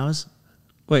 40 hours.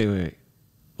 Wait.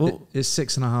 It's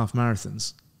 6.5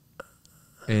 marathons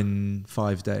in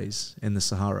 5 days in the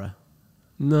Sahara.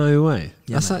 No way.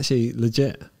 Yeah, that's mate. Actually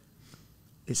legit.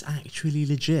 It's actually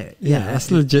legit. Yeah, that's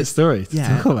a legit story to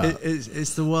talk about.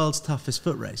 It's the world's toughest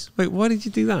foot race. Wait, why did you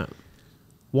do that?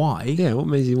 Why? Yeah, what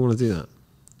made you want to do that?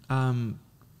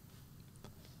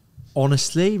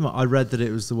 Honestly, I read that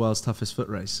it was the world's toughest foot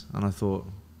race, and I thought,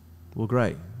 well,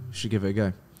 great, we should give it a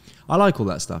go. I like all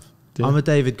that stuff. Yeah. I'm a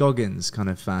David Goggins kind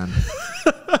of fan.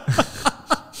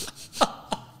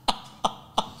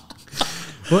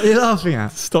 What are you laughing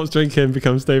at? Stops drinking,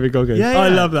 becomes David Goggins. Yeah. I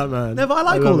love that man. No, but I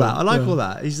like all that. I like all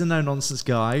that. He's a no-nonsense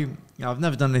guy. I've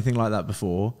never done anything like that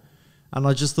before. And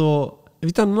I just thought... Have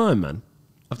you done an Ironman?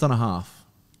 I've done a half.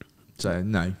 So,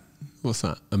 no. What's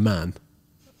that? A man?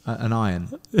 An iron.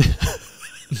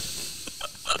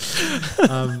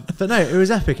 But no, it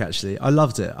was epic, actually. I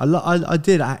loved it. I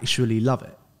did actually love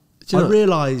it. I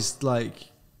realised,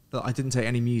 like, that I didn't take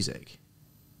any music.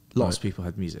 Lots of people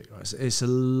had music. Right? So it's a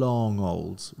long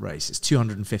old race. It's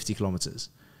 250 kilometres.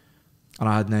 And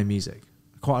I had no music.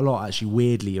 Quite a lot, actually.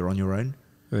 Weirdly, you're on your own.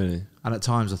 Really? And at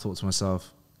times I thought to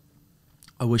myself,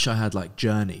 I wish I had, like,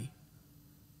 Journey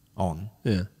on.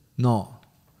 Yeah. Not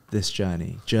this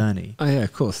Journey. Oh, yeah,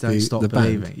 of course. Don't Stop the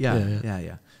Believing. band.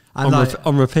 Yeah. And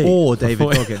on repeat. Or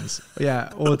David Goggins.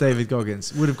 Yeah, or David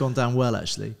Goggins. Would have gone down well,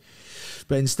 actually.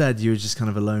 But instead, you were just kind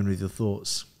of alone with your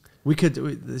thoughts.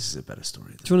 This is a better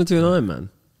story. Do you want to do an Ironman?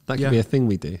 That could be a thing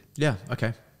we do. Yeah,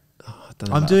 okay. Oh, I don't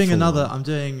know I'm doing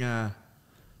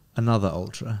another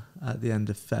ultra at the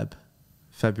end of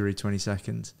February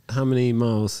 22nd. How many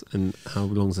miles and how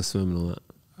long's the swim and all that?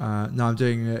 No, I'm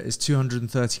doing, it's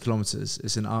 230 kilometres.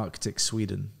 It's in Arctic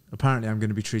Sweden. Apparently, I'm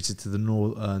going to be treated to the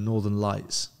Northern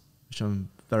Lights, which I'm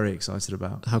very excited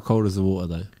about. How cold is the water,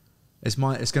 though? It's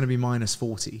going to be minus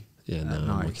 40 at night.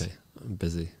 I'm okay. I'm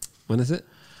busy. When is it?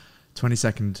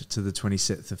 22nd to the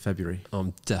 26th of February.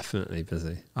 I'm definitely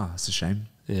busy. Oh, that's a shame.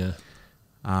 Yeah.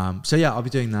 So yeah, I'll be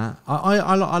doing that.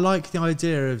 I like the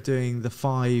idea of doing the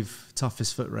 5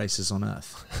 toughest foot races on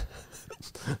Earth.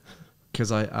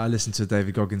 Because I listened to a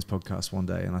David Goggins podcast one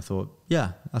day and I thought,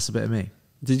 yeah, that's a bit of me.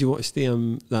 Did you watch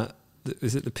the that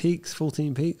is it the Peaks,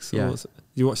 14 Peaks? Yeah. Or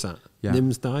you watch that? Yeah.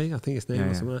 Nim's Day, I think it's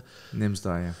named or something. Nim's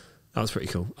Day, yeah. That was pretty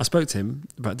cool. I spoke to him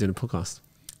about doing a podcast.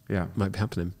 Yeah. Might be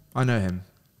happening. I know him.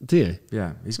 Do you?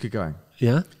 Yeah, he's a good guy.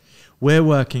 Yeah. We're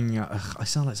working. I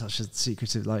sound like such a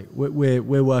secretive. Like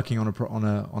we're working on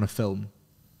a film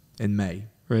in May.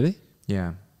 Really?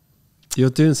 Yeah.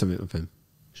 You're doing something with him?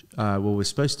 Well, we're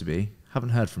supposed to be. Haven't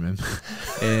heard from him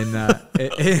in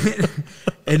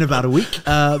about a week.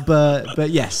 But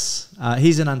yes,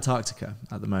 he's in Antarctica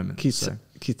at the moment. Can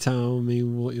you tell me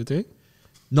what you're doing?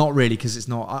 Not really, because it's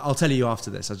not. I'll tell you after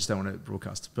this. I just don't want to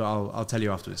broadcast, but I'll tell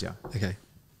you afterwards. Yeah. Okay.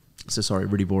 So sorry,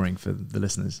 really boring for the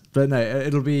listeners. But no,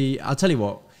 it'll be. I'll tell you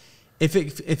what. If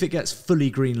it gets fully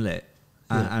green lit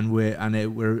and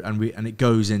it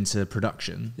goes into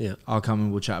production, I'll come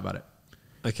and we'll chat about it.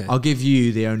 Okay. I'll give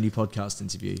you the only podcast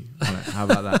interview on it. How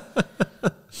about that?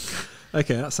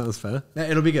 Okay, that sounds fair.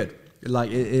 It'll be good. Like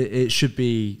it should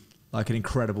be like an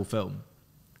incredible film.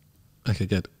 Okay,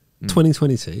 good.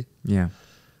 2022. Yeah.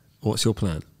 What's your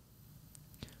plan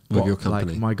with your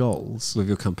company? Like my goals with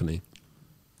your company.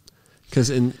 Because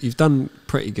you've done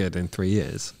pretty good in 3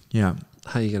 years. Yeah.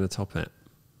 How are you going to top it?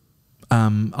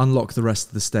 Unlock the rest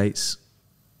of the states.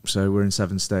 So we're in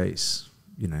 7 states.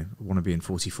 You know, I want to be in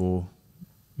 44.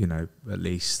 You know, at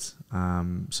least.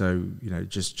 So you know,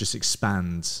 just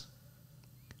expand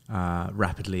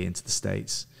rapidly into the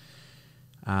states.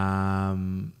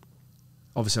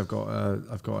 Obviously, I've got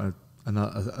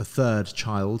a third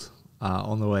child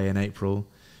on the way in April.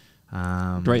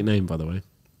 Great name, by the way.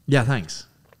 Yeah, thanks.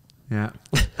 Yeah.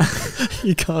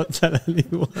 You can't tell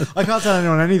anyone. I can't tell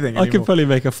anyone anything anymore. I could probably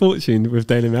make a fortune with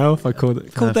Daily Mail if I called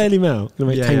it. Call Daily Mail.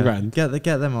 Gonna make 10 grand.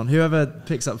 Get them on. Whoever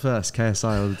picks up first,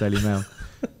 KSI or the Daily Mail,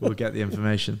 will get the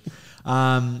information.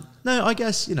 No, I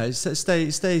guess, you know,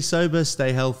 stay sober,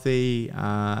 stay healthy.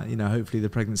 You know, hopefully the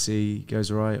pregnancy goes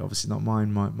all right. Obviously not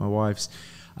mine, my wife's.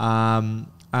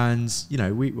 And you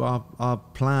know, our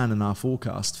plan and our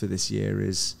forecast for this year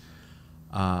is,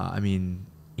 I mean,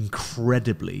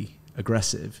 incredibly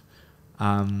aggressive.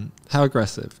 How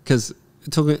aggressive? Because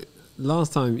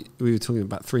last time we were talking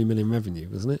about 3 million revenue,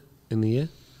 wasn't it, in the year?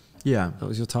 Yeah, that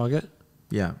was your target.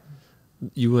 Yeah,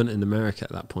 you weren't in America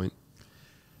at that point.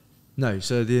 No,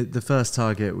 so the first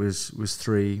target was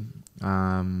 3,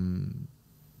 then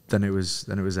it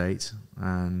was 8,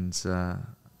 and the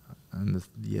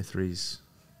year 3's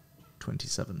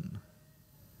 27.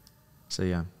 So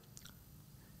yeah,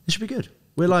 it should be good.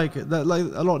 We're like a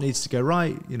lot needs to go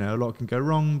right, you know, a lot can go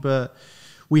wrong, but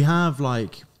we have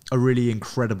like a really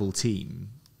incredible team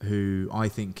who I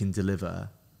think can deliver,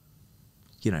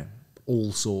 you know,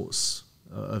 all sorts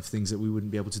of things that we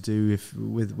wouldn't be able to do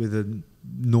with a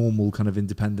normal kind of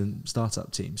independent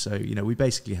startup team. So, you know, we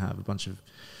basically have a bunch of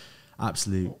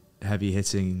absolute heavy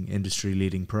hitting industry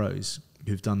leading pros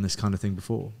who've done this kind of thing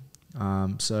before.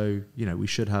 So, you know, we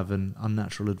should have an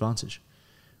unnatural advantage,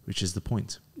 which is the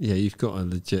point. Yeah, you've got a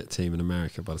legit team in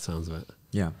America by the sounds of it.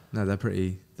 Yeah, no,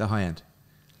 they're high end.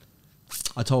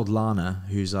 I told Lana,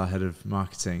 who's our head of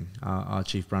marketing, our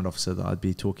chief brand officer, that I'd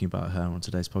be talking about her on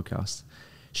today's podcast.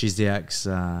 She's the ex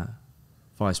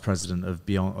vice president of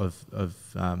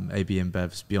AB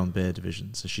InBev's Beyond Beer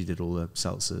division. So she did all the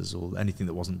seltzers or anything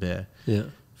that wasn't beer. Yeah.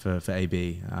 For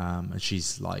AB, and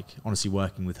she's like, honestly,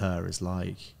 working with her is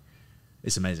like,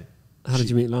 it's amazing. How did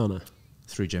you meet Lana?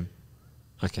 Through Jim.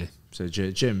 Okay. So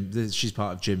Jim, she's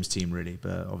part of Jim's team really,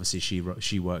 but obviously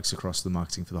she works across the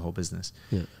marketing for the whole business.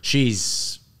 Yeah.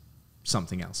 She's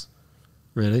something else.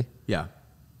 Really? Yeah.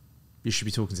 You should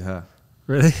be talking to her.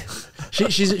 Really?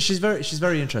 she's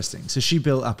very interesting. So she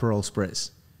built Aperol Spritz.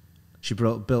 She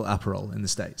built Aperol in the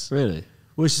States. Really?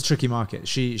 Well, it's a tricky market.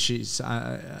 She's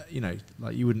you know,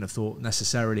 like you wouldn't have thought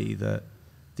necessarily that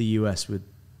the US would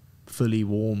fully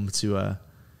warm to a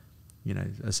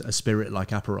spirit like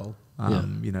Aperol.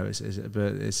 You know,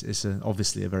 it's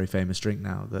obviously a very famous drink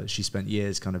now that she spent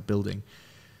years kind of building.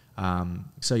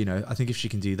 So, you know, I think if she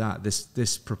can do that,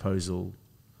 this proposal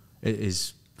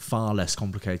is far less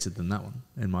complicated than that one,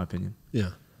 in my opinion.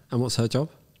 Yeah. And what's her job?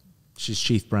 She's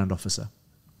chief brand officer.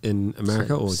 In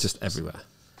America or just everywhere?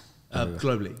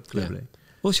 Globally. Yeah.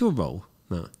 What's your role?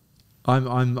 No.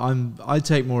 I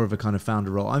take more of a kind of founder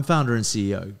role. I'm founder and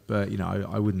CEO, but you know,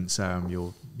 I wouldn't say I'm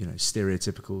your, you know,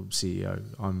 stereotypical CEO.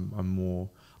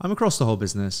 I'm across the whole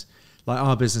business. Like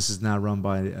our business is now run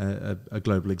by a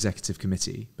global executive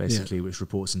committee, basically, which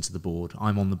reports into the board.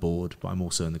 I'm on the board, but I'm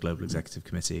also in the global executive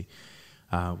committee.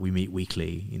 We meet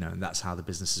weekly, you know, and that's how the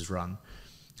business is run.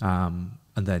 And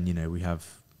then, you know, we have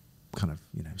kind of,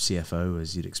 you know, CFO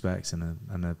as you'd expect, and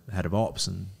a head of ops,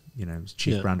 and you know,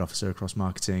 chief brand officer across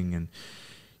marketing, and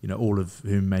you know, all of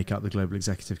whom make up the global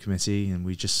executive committee, and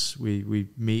we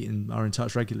meet and are in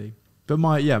touch regularly. But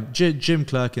Jim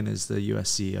Clerkin is the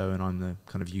US CEO, and I'm the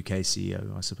kind of UK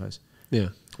CEO, I suppose. Yeah.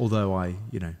 Although I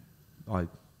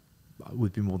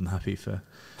would be more than happy for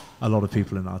a lot of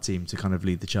people in our team to kind of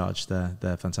lead the charge.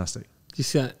 They're fantastic. Did you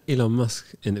see that Elon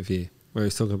Musk interview where he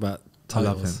was talking about titles?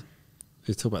 I love him. He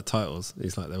was talking about titles.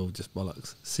 He's like, they're all just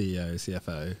bollocks. CEO,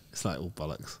 CFO, it's like all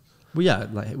bollocks. Well, yeah,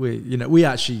 like we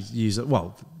actually use it.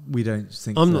 Well, we don't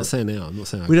think. I'm not saying they are. I'm not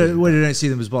saying we don't see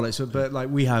them as bollocks, but like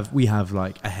we have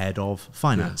like a head of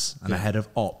finance and a head of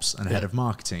ops and a head of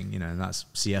marketing. You know, and that's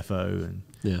CFO and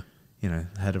you know,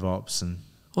 head of ops. And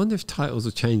I wonder if titles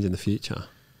will change in the future.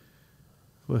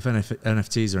 Well, if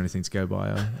NFTs are anything to go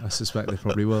by, I suspect they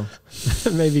probably will.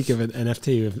 Maybe give an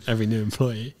NFT with every new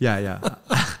employee. Yeah.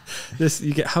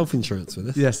 You get health insurance with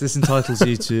this. Yes, this entitles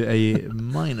you to a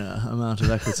minor amount of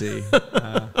equity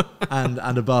and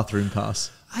a bathroom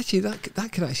pass. Actually,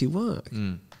 that could actually work.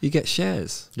 You get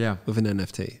shares with an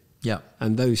NFT. Yeah.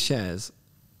 And those shares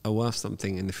are worth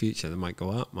something in the future. They might go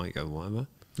up, might go whatever.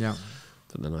 Yeah.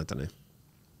 But then I don't know.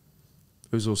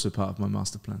 It was also part of my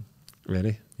master plan.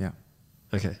 Really? Yeah.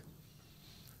 Okay.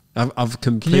 I've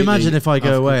completely... Can you imagine if I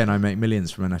go away and I make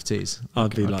millions from NFTs?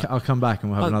 I'll come back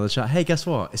and we'll have another chat. Hey, guess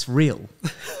what? It's real.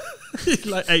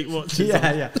 like 8 watches.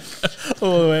 Yeah.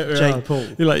 All the way around. Jake Paul.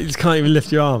 You just can't even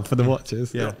lift your arm for the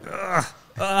watches. Yeah.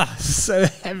 So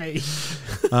heavy.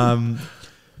 But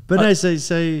no,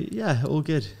 so yeah, all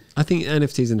good. I think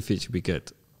NFTs in the future will be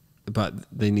good, but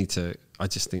they need to. I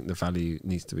just think the value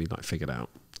needs to be like figured out.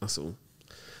 That's all.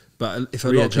 But if a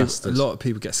lot of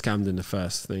people get scammed in the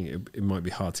first thing, it might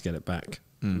be hard to get it back.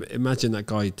 Imagine that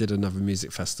guy did another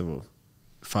music festival,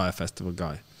 Fire Festival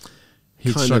guy.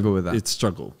 He'd struggle with that. He'd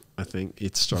struggle. I think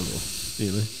he'd struggle.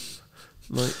 You know,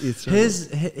 like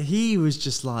he was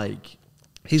just like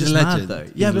he's just a legend. Mad,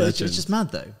 though. Yeah, but it's just mad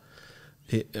though.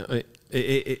 He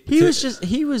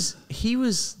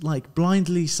was like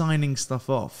blindly signing stuff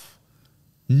off,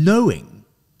 knowing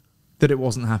that it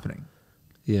wasn't happening.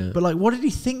 Yeah. But like, what did he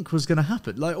think was going to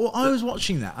happen? Like, I was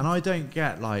watching that, and I don't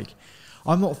get like,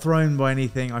 I'm not thrown by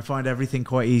anything. I find everything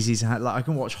quite easy to like. I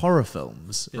can watch horror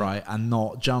films, right, and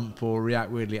not jump or react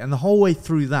weirdly. And the whole way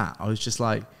through that, I was just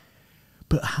like,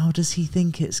 but how does he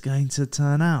think it's going to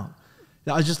turn out?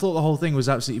 I just thought the whole thing was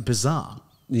absolutely bizarre.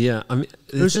 Yeah, I mean,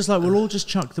 it was just like, we'll all just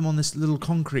chuck them on this little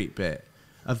concrete bit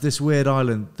of this weird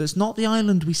island that's not the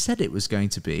island we said it was going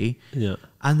to be. Yeah,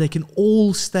 and they can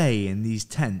all stay in these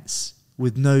tents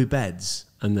with no beds,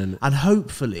 and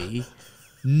hopefully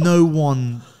no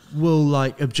one will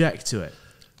like object to it.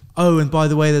 Oh, and by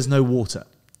the way, there's no water.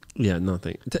 Yeah,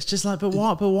 nothing. It's just like, but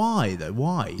why though?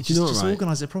 Why? Just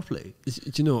organise it properly.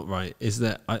 Do you know what, right? Is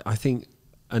that I think,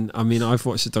 and I mean, I've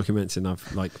watched the documentary and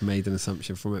I've like made an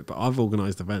assumption from it, but I've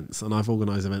organised events, and I've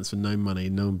organised events with no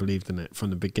money, no one believed in it from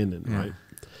the beginning, right?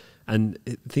 And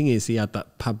the thing is, he had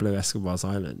that Pablo Escobar's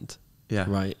island,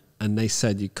 right? And they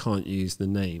said you can't use the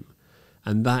name.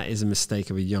 And that is a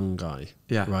mistake of a young guy,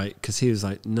 right? Because he was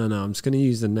like, no, I'm just going to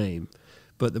use the name.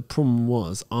 But the problem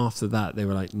was, after that, they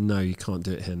were like, no, you can't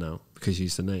do it here now because you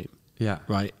used the name. Yeah.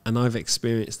 Right? And I've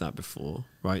experienced that before,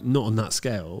 right? Not on that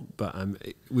scale, but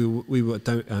we were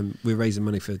raising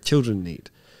money for Children in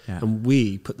Need. Yeah. And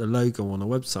we put the logo on our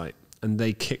website, and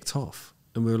they kicked off.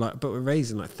 And we were like, but we're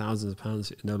raising like thousands of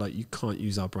pounds. And they're like, you can't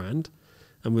use our brand.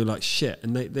 And we were like, shit.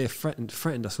 And they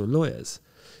threatened us with lawyers.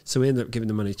 So we ended up giving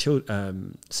the money to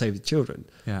Save the Children.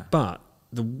 Yeah. But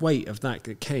the weight of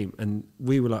that came, and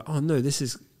we were like, oh no, this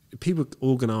is, people are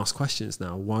all going to ask questions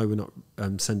now why we're not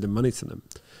sending money to them,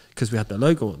 because we had the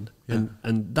logo on. Yeah.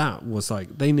 And that was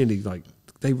like, they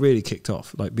really kicked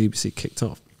off, like BBC kicked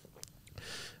off.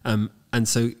 And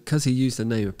so because he used the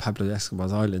name of Pablo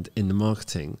Escobar's island in the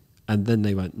marketing, and then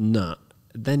they went, nah,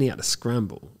 then he had to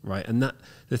scramble, right? And that,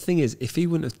 the thing is, if he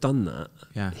wouldn't have done that,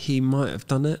 he might have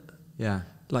done it. Yeah.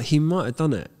 Like, he might have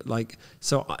done it. Like,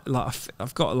 so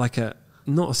I've got like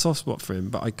not a soft spot for him,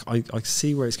 but I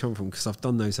see where it's coming from, because I've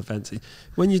done those events.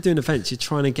 When you're doing events, you're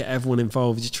trying to get everyone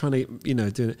involved. You're trying to,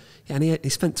 do it. And he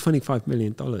spent $25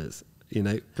 million,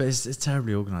 But it's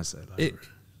terribly organised though. Like,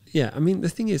 yeah, I mean, the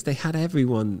thing is, they had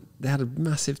everyone. They had a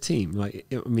massive team. Like,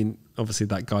 I mean, obviously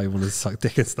that guy wanted to suck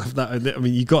dick and stuff.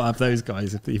 You got to have those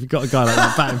guys. If you've got a guy like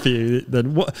that batting for you,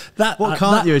 then what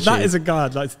can't you achieve? That is a guy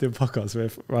I'd like to do a podcast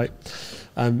with, right?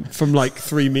 From like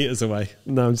 3 meters away.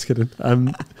 No, I'm just kidding.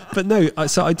 But no,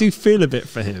 so I do feel a bit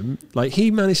for him. Like,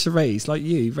 he managed to raise, like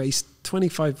you, raised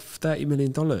 $25-30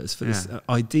 million for this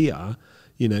idea,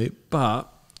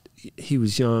 but he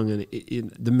was young, and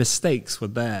the mistakes were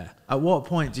there. At what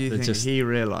point do you think he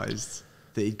realised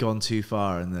that he'd gone too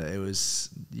far and that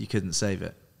you couldn't save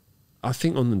it? I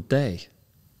think on the day.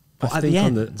 What, I at think the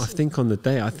on end? I think on the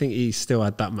day, I think he still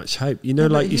had that much hope. You know, No,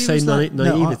 but like you he say, was like- no,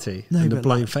 naivety no, and the but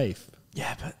blind like- faith.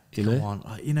 Yeah, but You come know? on.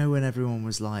 Like, you know when everyone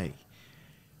was like,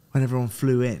 when everyone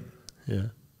flew in, Yeah,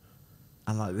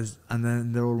 and like this, and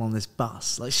then they're all on this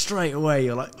bus. Like straight away,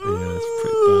 you're like, yeah, it's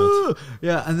pretty bad.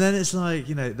 yeah, and then it's like,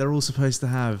 you know, they're all supposed to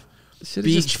have Should've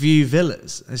beach just- view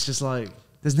villas. It's just like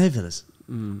there's no villas,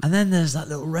 Mm. and then there's that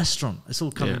little restaurant. It's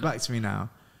all coming Yeah. back to me now,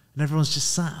 and everyone's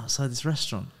just sat outside this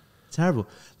restaurant. Terrible.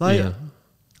 Like Yeah.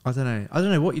 I don't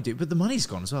know what you do, but the money's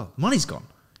gone as well. Money's gone.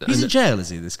 He's And in jail, is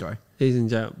he? This guy? He's in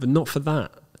jail, but not for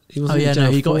that. He Oh wasn't yeah, in jail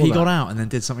no, he for got that. out and then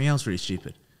did something else really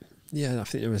stupid. Yeah, I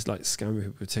think there was like scamming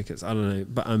people with tickets. I don't know,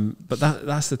 but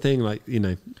that's the thing. Like, you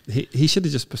know, he should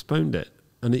have just postponed it,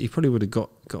 and he probably would have got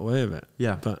away with it.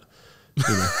 Yeah. but you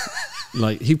know,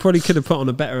 like he probably could have put on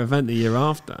a better event the year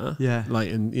after. Yeah. like,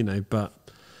 and you know, but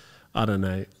I don't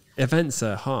know. Events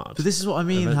are hard. But this is what I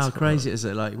mean. Events How are crazy hard. is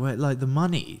it? Like, where, like the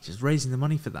money, just raising the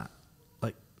money for that.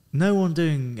 Like, no one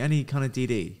doing any kind of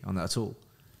DD on that at all.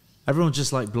 Everyone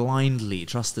just like blindly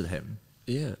trusted him.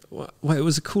 Yeah, well, it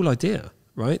was a cool idea,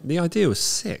 right? The idea was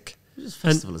sick. It was a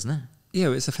festival, isn't it? Yeah,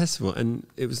 it's a festival, and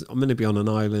it was. I'm going to be on an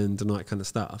island and all that kind of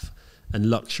stuff, and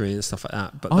luxury and stuff like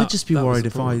that. But I'd just be that was worried the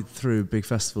if problem. I threw a big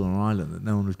festival on an island that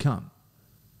no one would come.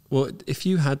 Well, if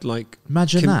you had like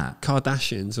Imagine that.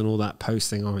 Kardashians and all that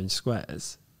posting orange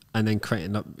squares, and then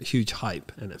creating up huge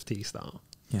hype NFT style,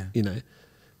 Yeah. you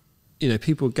know,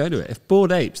 people would go to it. If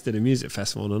Bored Apes did a music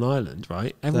festival on an island,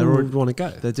 right, everyone They're would want to go.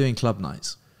 They're doing club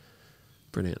nights.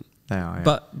 Brilliant. They are.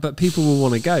 Yeah. But people will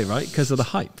want to go, right, because of the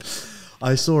hype.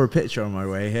 I saw a picture on my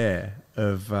way here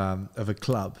of a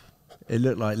club. It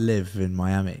looked like Live in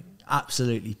Miami.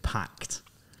 Absolutely packed.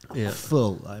 Yeah.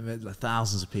 Full. Like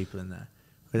thousands of people in there.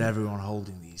 With everyone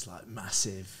holding these like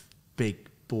massive, big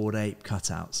Bored Ape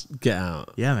cutouts. Get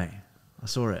out. Yeah, mate. I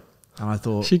saw it. And I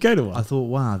thought... Should go to one. I thought,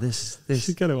 wow,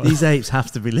 Should go to one. these apes have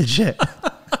to be legit.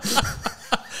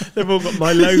 They've all got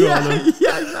my logo on them.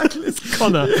 Yeah, exactly. It's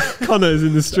Connor. Connor's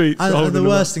in the streets. And holding the them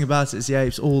worst up. thing about it is the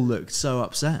apes all looked so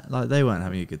upset. Like they weren't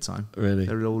having a good time. Really?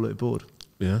 They all looked bored.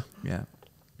 Yeah. Yeah.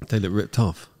 They look ripped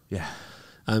off. Yeah.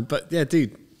 But yeah,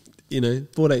 dude, you know,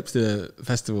 Bored Apes did a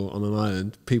festival on an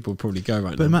island. People would probably go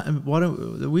right But now. why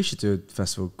don't we should do a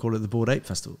festival, call it the Bored Ape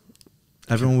Festival.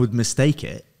 Everyone would mistake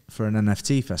it for an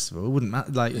NFT festival. It wouldn't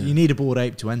matter. Like you need a Bored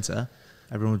Ape to enter.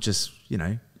 Everyone would just, you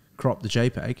know, crop the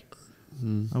JPEG.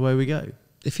 Away we go.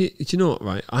 Do you know what?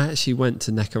 Right, I actually went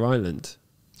to Necker Island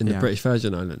in the Yeah. British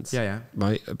Virgin Islands. Yeah, yeah.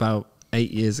 Right, about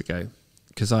 8 years ago,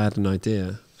 because I had an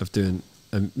idea of doing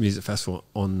a music festival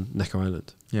on Necker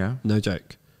Island. Yeah. No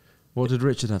joke. What did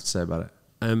Richard have to say about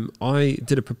it? I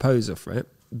did a proposal for it,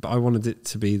 but I wanted it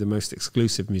to be the most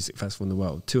exclusive music festival in the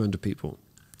world, 200 people,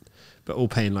 but all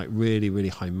paying like really, really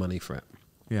high money for it.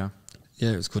 Yeah.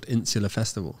 Yeah, it was called Insula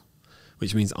Festival,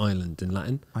 which means island in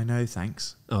Latin. I know,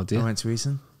 thanks. Oh dear. I went to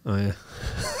Eton. Oh yeah.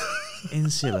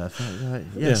 Insular.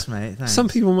 Yes, Yeah. mate. Thanks. Some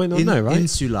people might not know, right?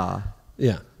 Insular.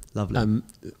 Yeah. Lovely.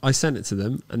 I sent it to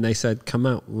them and they said, come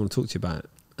out, we want to talk to you about it.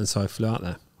 And so I flew out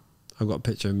there. I got a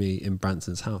picture of me in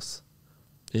Branson's house.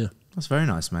 Yeah. That's very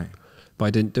nice, mate. But I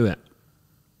didn't do it.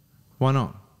 Why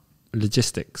not?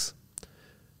 Logistics.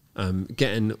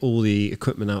 Getting all the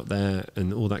equipment out there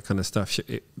and all that kind of stuff.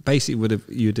 It basically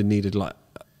you'd have needed like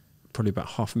probably about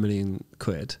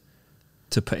 £500,000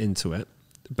 to put into it.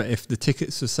 But if the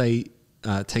tickets were say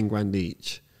 10 grand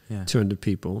each, Yeah. 200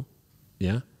 people,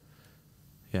 yeah,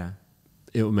 Yeah.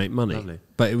 it would make money. Lovely.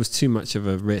 But it was too much of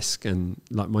a risk, and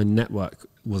like my network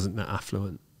wasn't that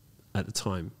affluent at the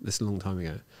time. This is a long time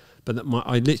ago. But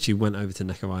I literally went over to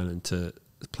Necker Island to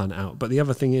plan it out. But the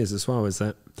other thing is as well is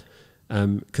that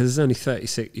because there's only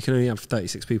 36, you can only have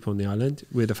 36 people on the island.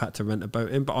 We'd have had to rent a boat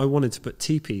in. But I wanted to put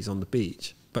teepees on the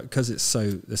beach. But because there's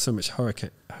so much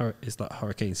it's like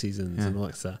hurricane seasons and all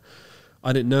that stuff.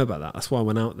 I didn't know about that. That's why I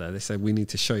went out there. They said, we need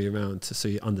to show you around so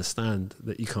you understand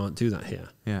that you can't do that here.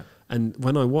 Yeah. And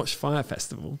when I watched Fire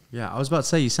Festival, Yeah. I was about to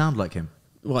say you sound like him.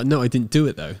 well, no, I didn't do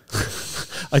it though.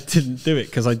 I didn't do it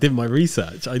because I did my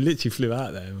research. I literally flew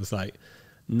out there and was like,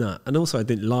 nah. And also I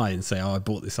didn't lie and say, oh, I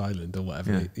bought this island or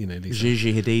whatever. Yeah. You know, these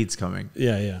Gigi Hadid's coming.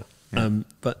 yeah. Yeah.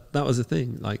 But that was the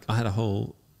thing. Like I had a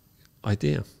whole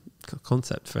idea,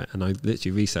 concept for it, and I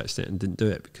literally researched it and didn't do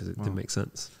it because it didn't make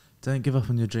sense. Don't give up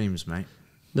on your dreams, mate.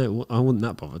 No, I wasn't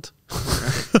that bothered.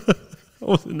 I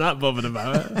wasn't that bothered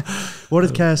about it. What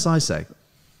did KSI say?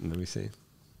 Let me see.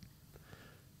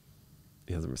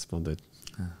 He hasn't responded.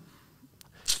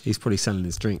 He's probably selling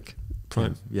his drink.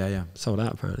 Prime. Yeah. Sold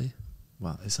out apparently.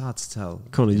 Well, it's hard to tell.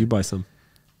 Connor, you buy some.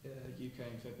 UK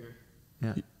in February.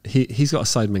 Yeah. He's got a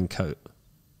Sidemen coat.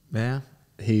 Yeah.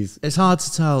 he's It's hard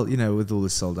to tell, you know, with all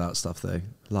this sold out stuff though.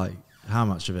 Like, how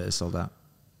much of it is sold out?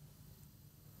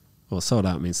 well, sold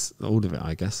out means all of it,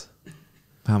 I guess.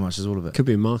 How much is all of it? Could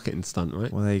be a marketing stunt,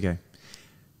 right? Well, there you go.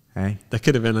 Hey, There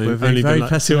could have been we're only being been very like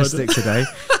pessimistic today.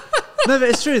 No, but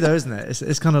it's true though, isn't it?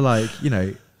 It's kind of like, you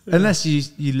know, unless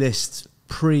you list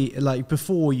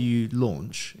before you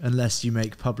launch, unless you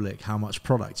make public how much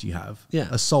product you have, Yeah.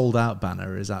 a sold out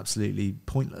banner is absolutely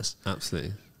pointless.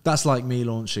 Absolutely. That's like me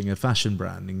launching a fashion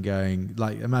brand and going,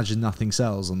 like, imagine nothing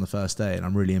sells on the first day and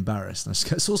I'm really embarrassed. And I just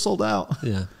go, it's all sold out.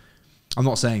 Yeah. I'm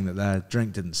not saying that their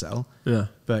drink didn't sell, Yeah.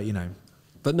 but, you know,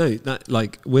 But no, that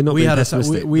like we're not we being had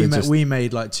pessimistic. we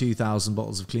made like 2,000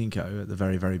 bottles of Cleanco at the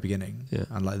very, very beginning. Yeah.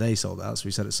 And like they sold out, so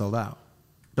we said it sold out.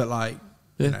 But like,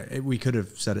 Yeah. you know, we could have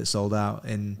said it sold out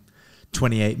in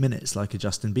 28 minutes, like a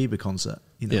Justin Bieber concert.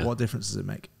 You know, Yeah. what difference does it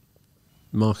make?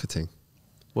 marketing.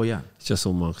 Well, yeah. It's just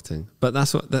all marketing. But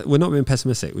that's we're not being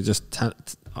pessimistic. We're just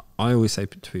I always say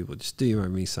to people, just do your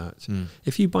own research. Mm.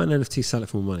 If you buy an NFT, sell it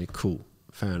for more money, cool,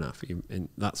 fair enough. And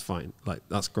that's fine. Like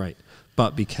that's great.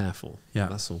 But be careful. Yeah.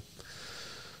 That's all.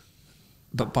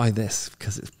 But buy this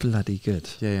because it's bloody good.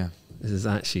 Yeah, yeah. This is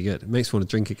actually good. It makes me want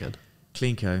to drink again.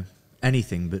 Cleanco,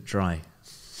 anything but dry.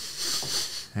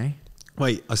 Hey?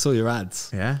 Wait, I saw your ads.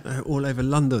 Yeah? They're all over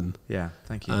London. Yeah,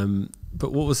 thank you.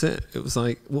 But what was it? It was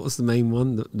like, what was the main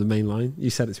one? The main line? You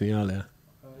said it to me earlier.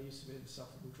 I used to be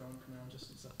insufferable drunk, now I'm just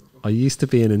insufferable. I used to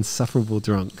be an insufferable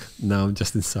drunk. Now I'm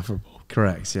just insufferable.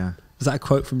 Correct, yeah. Was that a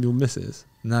quote from your missus?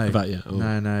 No. About you? Oh.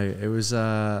 No. It was,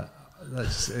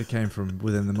 it came from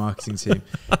within the marketing team.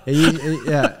 What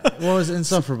was it?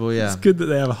 Insufferable, yeah. It's good that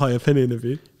they have a high opinion of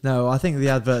you. No, I think the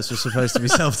adverts were supposed to be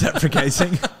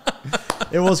self-deprecating.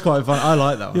 It was quite fun. I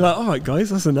like that one. You're like, all right, guys,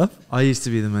 that's enough. I used to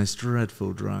be the most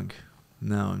dreadful drunk.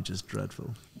 Now I'm just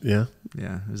dreadful. Yeah,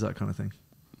 Yeah, it was that kind of thing.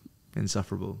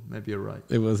 Insufferable. Maybe you're right.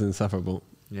 it was insufferable.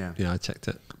 Yeah. Yeah, I checked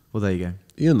it. Well, there you go.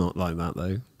 You're not like that,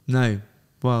 though. No.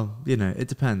 Well, you know, it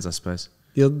depends, I suppose.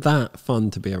 You're that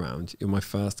fun to be around. You're my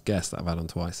first guest that I've had on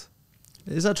twice.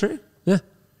 Is that true? Yeah.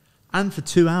 And for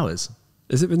 2 hours.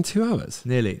 Has it been 2 hours?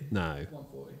 Nearly. No.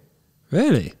 140.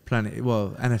 Really? Plenty.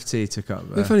 Well, NFT took up.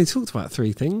 We've only talked about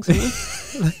 3 things,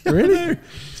 haven't we? Really?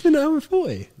 It's been an hour and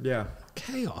 40. Yeah.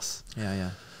 Chaos.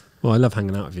 Yeah. Well, I love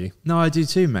hanging out with you. No, I do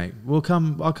too, mate. I'll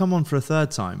come on for a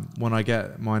third time when I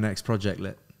get my next project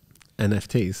lit.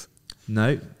 NFTs.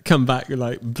 No, Come back with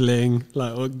like bling,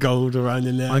 like all gold around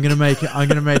your neck. I'm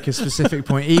gonna make a specific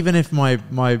point. Even if my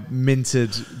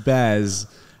minted bears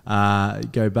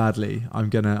go badly, I'm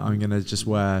gonna just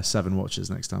wear 7 watches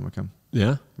next time I come.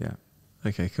 Yeah? Yeah,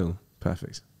 Okay, cool.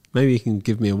 perfect. Maybe you can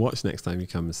give me a watch next time you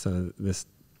come instead of this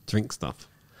drink stuff.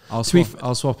 I'll To be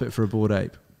swap it for a Bored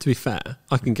Ape. To be fair,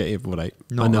 I can get you a Bored Ape.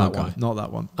 I Not know that a guy. one. Not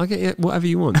that one. I'll get you whatever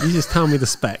you want. You just tell me the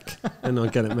spec and I'll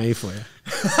get it made for you.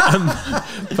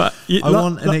 But I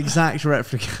want an exact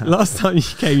replica. last time you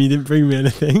came, you didn't bring me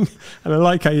anything. And I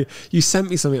like how you sent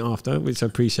me something after, which I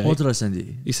appreciate. What did I send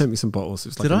you? You sent me some bottles. It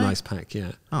was like Did a I? nice pack,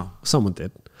 yeah. Oh, Someone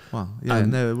did. wow. Yeah,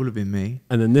 no, it would have been me.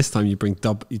 And then this time you bring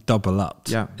you double up.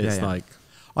 Yeah, It's yeah. like,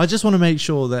 I just want to make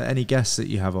sure that any guests that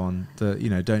you have on that, you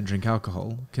know, don't drink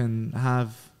alcohol can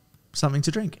have something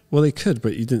to drink. well, they could,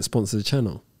 but you didn't sponsor the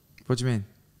channel. What do you mean?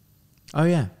 Oh,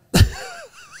 yeah.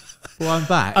 Well, I'm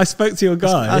back. I spoke to your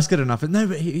guy. That's good enough. No,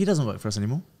 but he doesn't work for us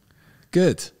anymore.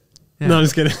 Good. Yeah. No, I'm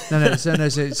just kidding. No.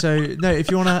 So no. If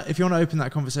you wanna open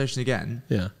that conversation again,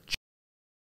 Yeah.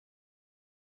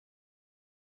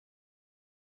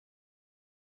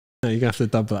 No, you're going to have to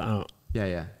dub that out.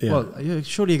 yeah. Yeah. Well,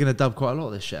 surely you're gonna dub quite a lot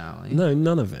of this shit out. Aren't you? No,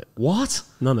 none of it. What?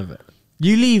 None of it.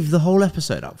 You leave the whole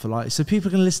episode up for like, so people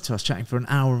are gonna listen to us chatting for an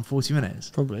hour and 40 minutes.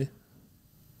 Probably.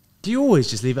 Do you always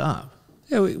just leave it up?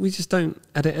 Yeah, we just don't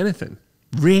edit anything.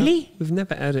 Really? We've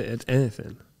never edited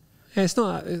anything. Yeah, it's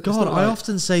not. It's God, not I like-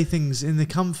 often say things in the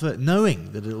comfort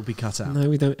knowing that it'll be cut out. No,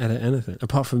 we don't edit anything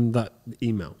apart from that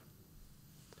email.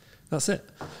 That's it.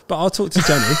 But I'll talk to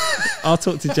Jenny. I'll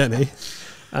talk to Jenny.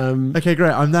 Okay,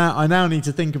 great. I now need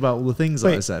to think about all the things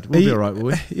that I said. We'll be all right, will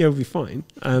we? Yeah, we'll be fine.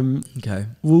 Okay.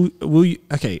 Will you?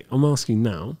 Okay, I'm asking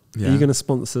now. Yeah. Are you going to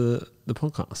sponsor the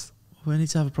podcast? We need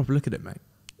to have a proper look at it, mate.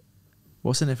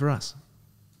 What's in it for us?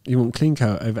 You want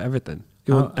Cleanco over everything?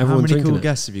 You want How everyone many drinking cool it?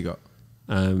 guests have you got?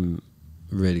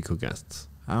 Really cool guests.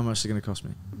 How much is it going to cost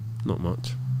me? Not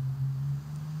much.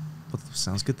 Well,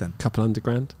 sounds good then. Couple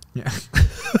 $100,000. Yeah.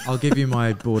 I'll give you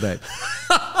my Bored Ape.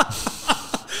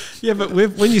 Yeah, but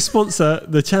when you sponsor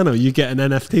the channel, you get an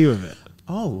NFT with it.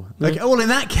 Oh, okay. Well, in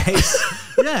that case,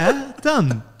 yeah,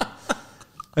 done.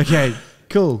 Okay,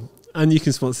 cool. And you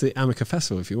can sponsor the Amica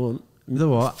Festival if you want. The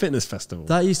what? Fitness Festival.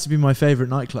 That used to be my favourite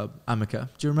nightclub, Amica.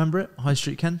 Do you remember it? High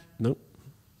Street Ken? Nope.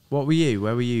 What were you?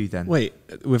 Where were you then? Wait,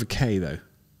 with a K though.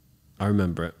 I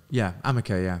remember it. Yeah,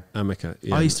 Amica, yeah. Amica.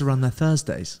 Yeah. I used to run there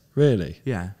Thursdays. Really?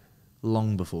 Yeah.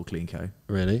 Long before CleanCo.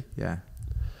 Really? Yeah.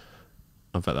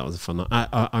 I bet that was a fun night.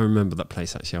 I remember that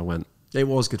place actually. I went. It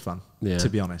was good fun, Yeah. to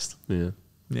be honest. Yeah.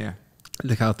 Yeah.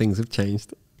 Look how things have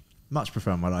changed. Much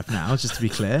prefer my life now, just to be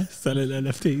clear. Selling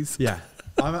NFTs. Yeah.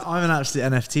 I'm an absolute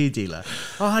NFT dealer.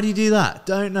 Oh, how do you do that?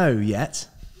 Don't know yet,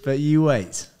 but you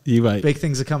wait. You wait. Big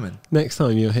things are coming. Next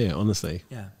time you're here, honestly,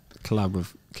 Yeah. collab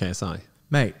with KSI.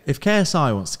 Mate, if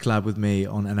KSI wants to collab with me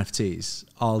on NFTs,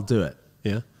 I'll do it.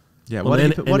 Yeah? Yeah. On Why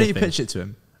don't you anything. pitch it to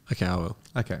him? Okay, I will.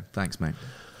 Okay. Thanks, mate.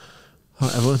 All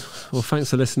right, everyone. Well, thanks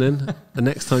for listening. The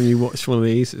next time you watch one of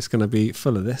these, it's going to be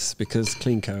full of this because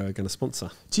CleanCo are going to sponsor.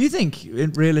 Do you think,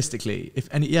 realistically, if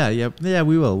any, yeah,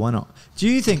 we will. Why not? Do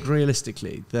you think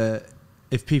realistically that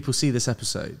if people see this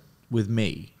episode with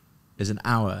me is an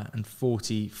hour and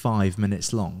 45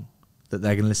 minutes long, that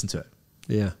they're going to listen to it?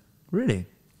 Yeah. Really?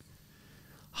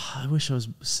 I wish I was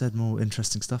said more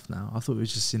interesting stuff now. I thought it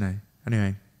was just,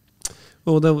 anyway.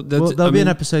 Well, there'll There'll be an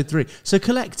episode 3. So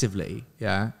collectively,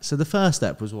 yeah. So the first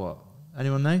step was what?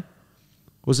 Anyone know?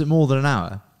 Was it more than an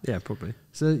hour? Yeah, probably.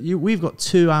 So we've got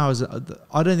 2 hours.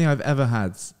 I don't think I've ever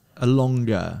had a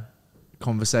longer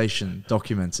conversation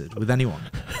documented with anyone.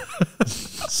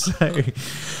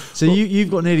 so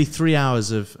you've got nearly 3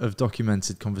 hours of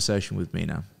documented conversation with me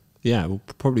now. Yeah, we'll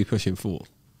probably push him 4.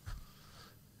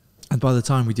 And by the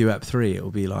time we do Ep 3,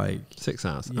 it'll be like 6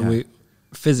 hours. Yeah. And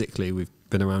we've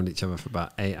been around each other for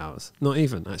about 8 hours. Not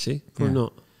even, actually. Probably Yeah.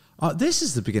 not. This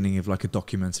is the beginning of like a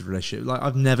documented relationship. Like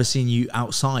I've never seen you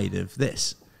outside of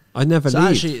this. I never leave.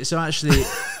 Actually,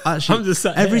 I'm just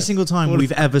sat every here. single time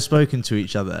we've ever spoken to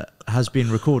each other has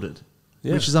been recorded,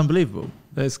 Yeah. which is unbelievable.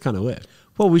 It's kind of weird.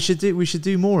 Well, we should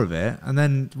do more of it, and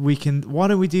then we can. Why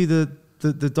don't we do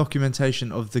the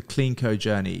documentation of the CleanCo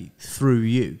journey through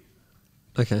you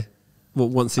Okay. Well,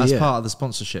 once a as year. part of the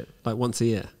sponsorship? Like once a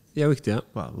year. Yeah, we could do that.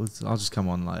 Well, I'll just come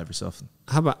on like every so often.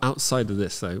 How about outside of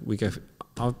this, though?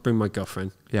 I'll bring my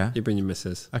girlfriend. Yeah. You bring your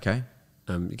missus. Okay.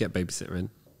 You get a babysitter in.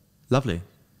 Lovely.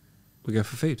 We go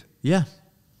for food. Yeah.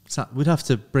 So we'd have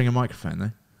to bring a microphone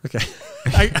though. Okay.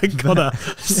 I gotta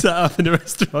set up in a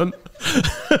restaurant.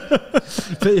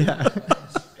 But yeah.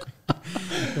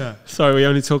 Yeah. Sorry, we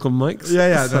only talk on mics.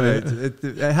 Yeah. So No,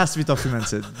 it has to be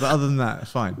documented. But other than that,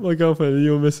 fine. my girlfriend and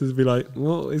your missus would be like,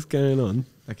 what is going on?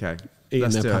 Okay. Eating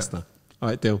Let's their do it. pasta. All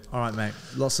right, deal. All right, mate.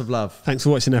 Lots of love. Thanks for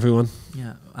watching, everyone.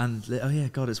 Yeah, and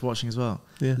God, it's watching as well.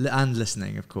 Yeah. And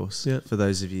listening, of course. Yeah. For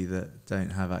those of you that don't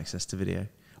have access to video,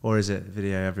 or is it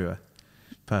video everywhere?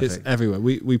 Perfect. It's everywhere.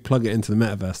 We plug it into the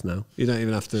metaverse now. You don't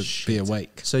even have to be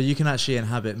awake. So you can actually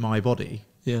inhabit my body.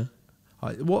 Yeah.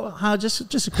 How? Just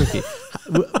a quickie.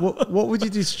 what would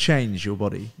you do to change your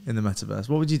body in the metaverse?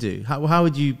 What would you do? How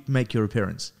would you make your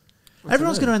appearance?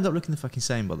 Everyone's know. going to end up looking the fucking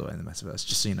same, by the way, in the metaverse.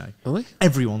 Just so you know. Are they?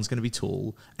 Everyone's going to be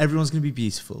tall. Everyone's going to be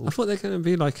beautiful. I thought they're going to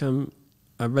be like a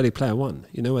Ready Player One.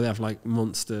 You know, where they have like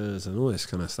monsters and all this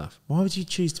kind of stuff. Why would you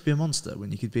choose to be a monster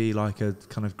when you could be like a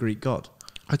kind of Greek god?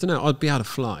 I don't know. I'd be able to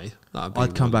fly. That'd be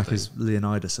I'd come one back thing. as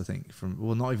Leonidas, I think.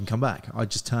 Not even come back. I'd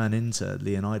just turn into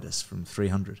Leonidas from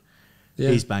 300.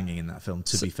 Yeah. He's banging in that film,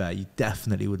 to be fair. You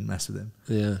definitely wouldn't mess with him.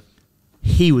 Yeah.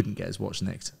 He wouldn't get his watch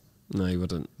nicked. No, you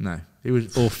wouldn't. No. He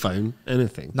would. Or phone.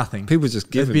 Anything. Nothing. People just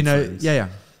give There'd him be no. phones. Yeah.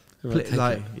 They won't take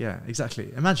it. Yeah,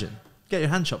 exactly. Imagine. Get your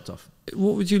hand chopped off.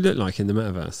 What would you look like in the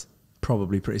metaverse?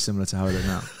 Probably pretty similar to how I look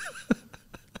now.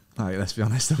 Like, let's be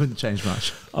honest, I wouldn't change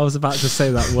much. I was about to say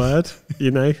that word,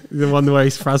 you know, the one where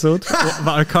he's frazzled, but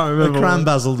I can't remember. The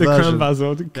cran-bazzled The version.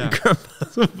 cran-bazzled Yeah.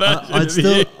 cran-bazzled version.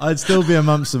 of you. I'd still be a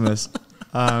Mumpsimus.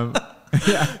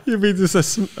 Yeah. You'd be just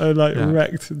a Yeah.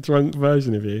 wrecked, drunk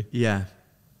version of you. Yeah.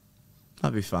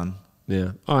 That'd be fun.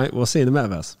 Yeah. All right. We'll see you in the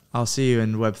metaverse. I'll see you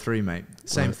in Web 3, mate.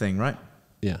 Same Right. thing, right?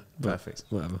 Yeah. Perfect.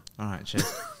 Whatever. All right, cheers.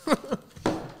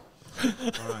 All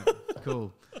right,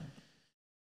 cool.